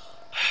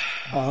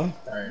 Oh.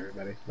 Sorry,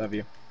 everybody. Love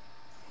you.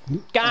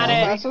 Got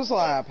it. Fastest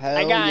lap, hell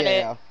I got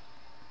yeah.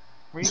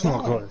 it.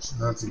 Of course,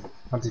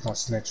 Hunty gonna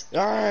snitch.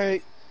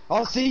 Alright,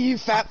 I'll see you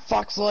fat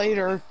fucks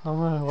later.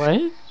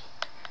 What?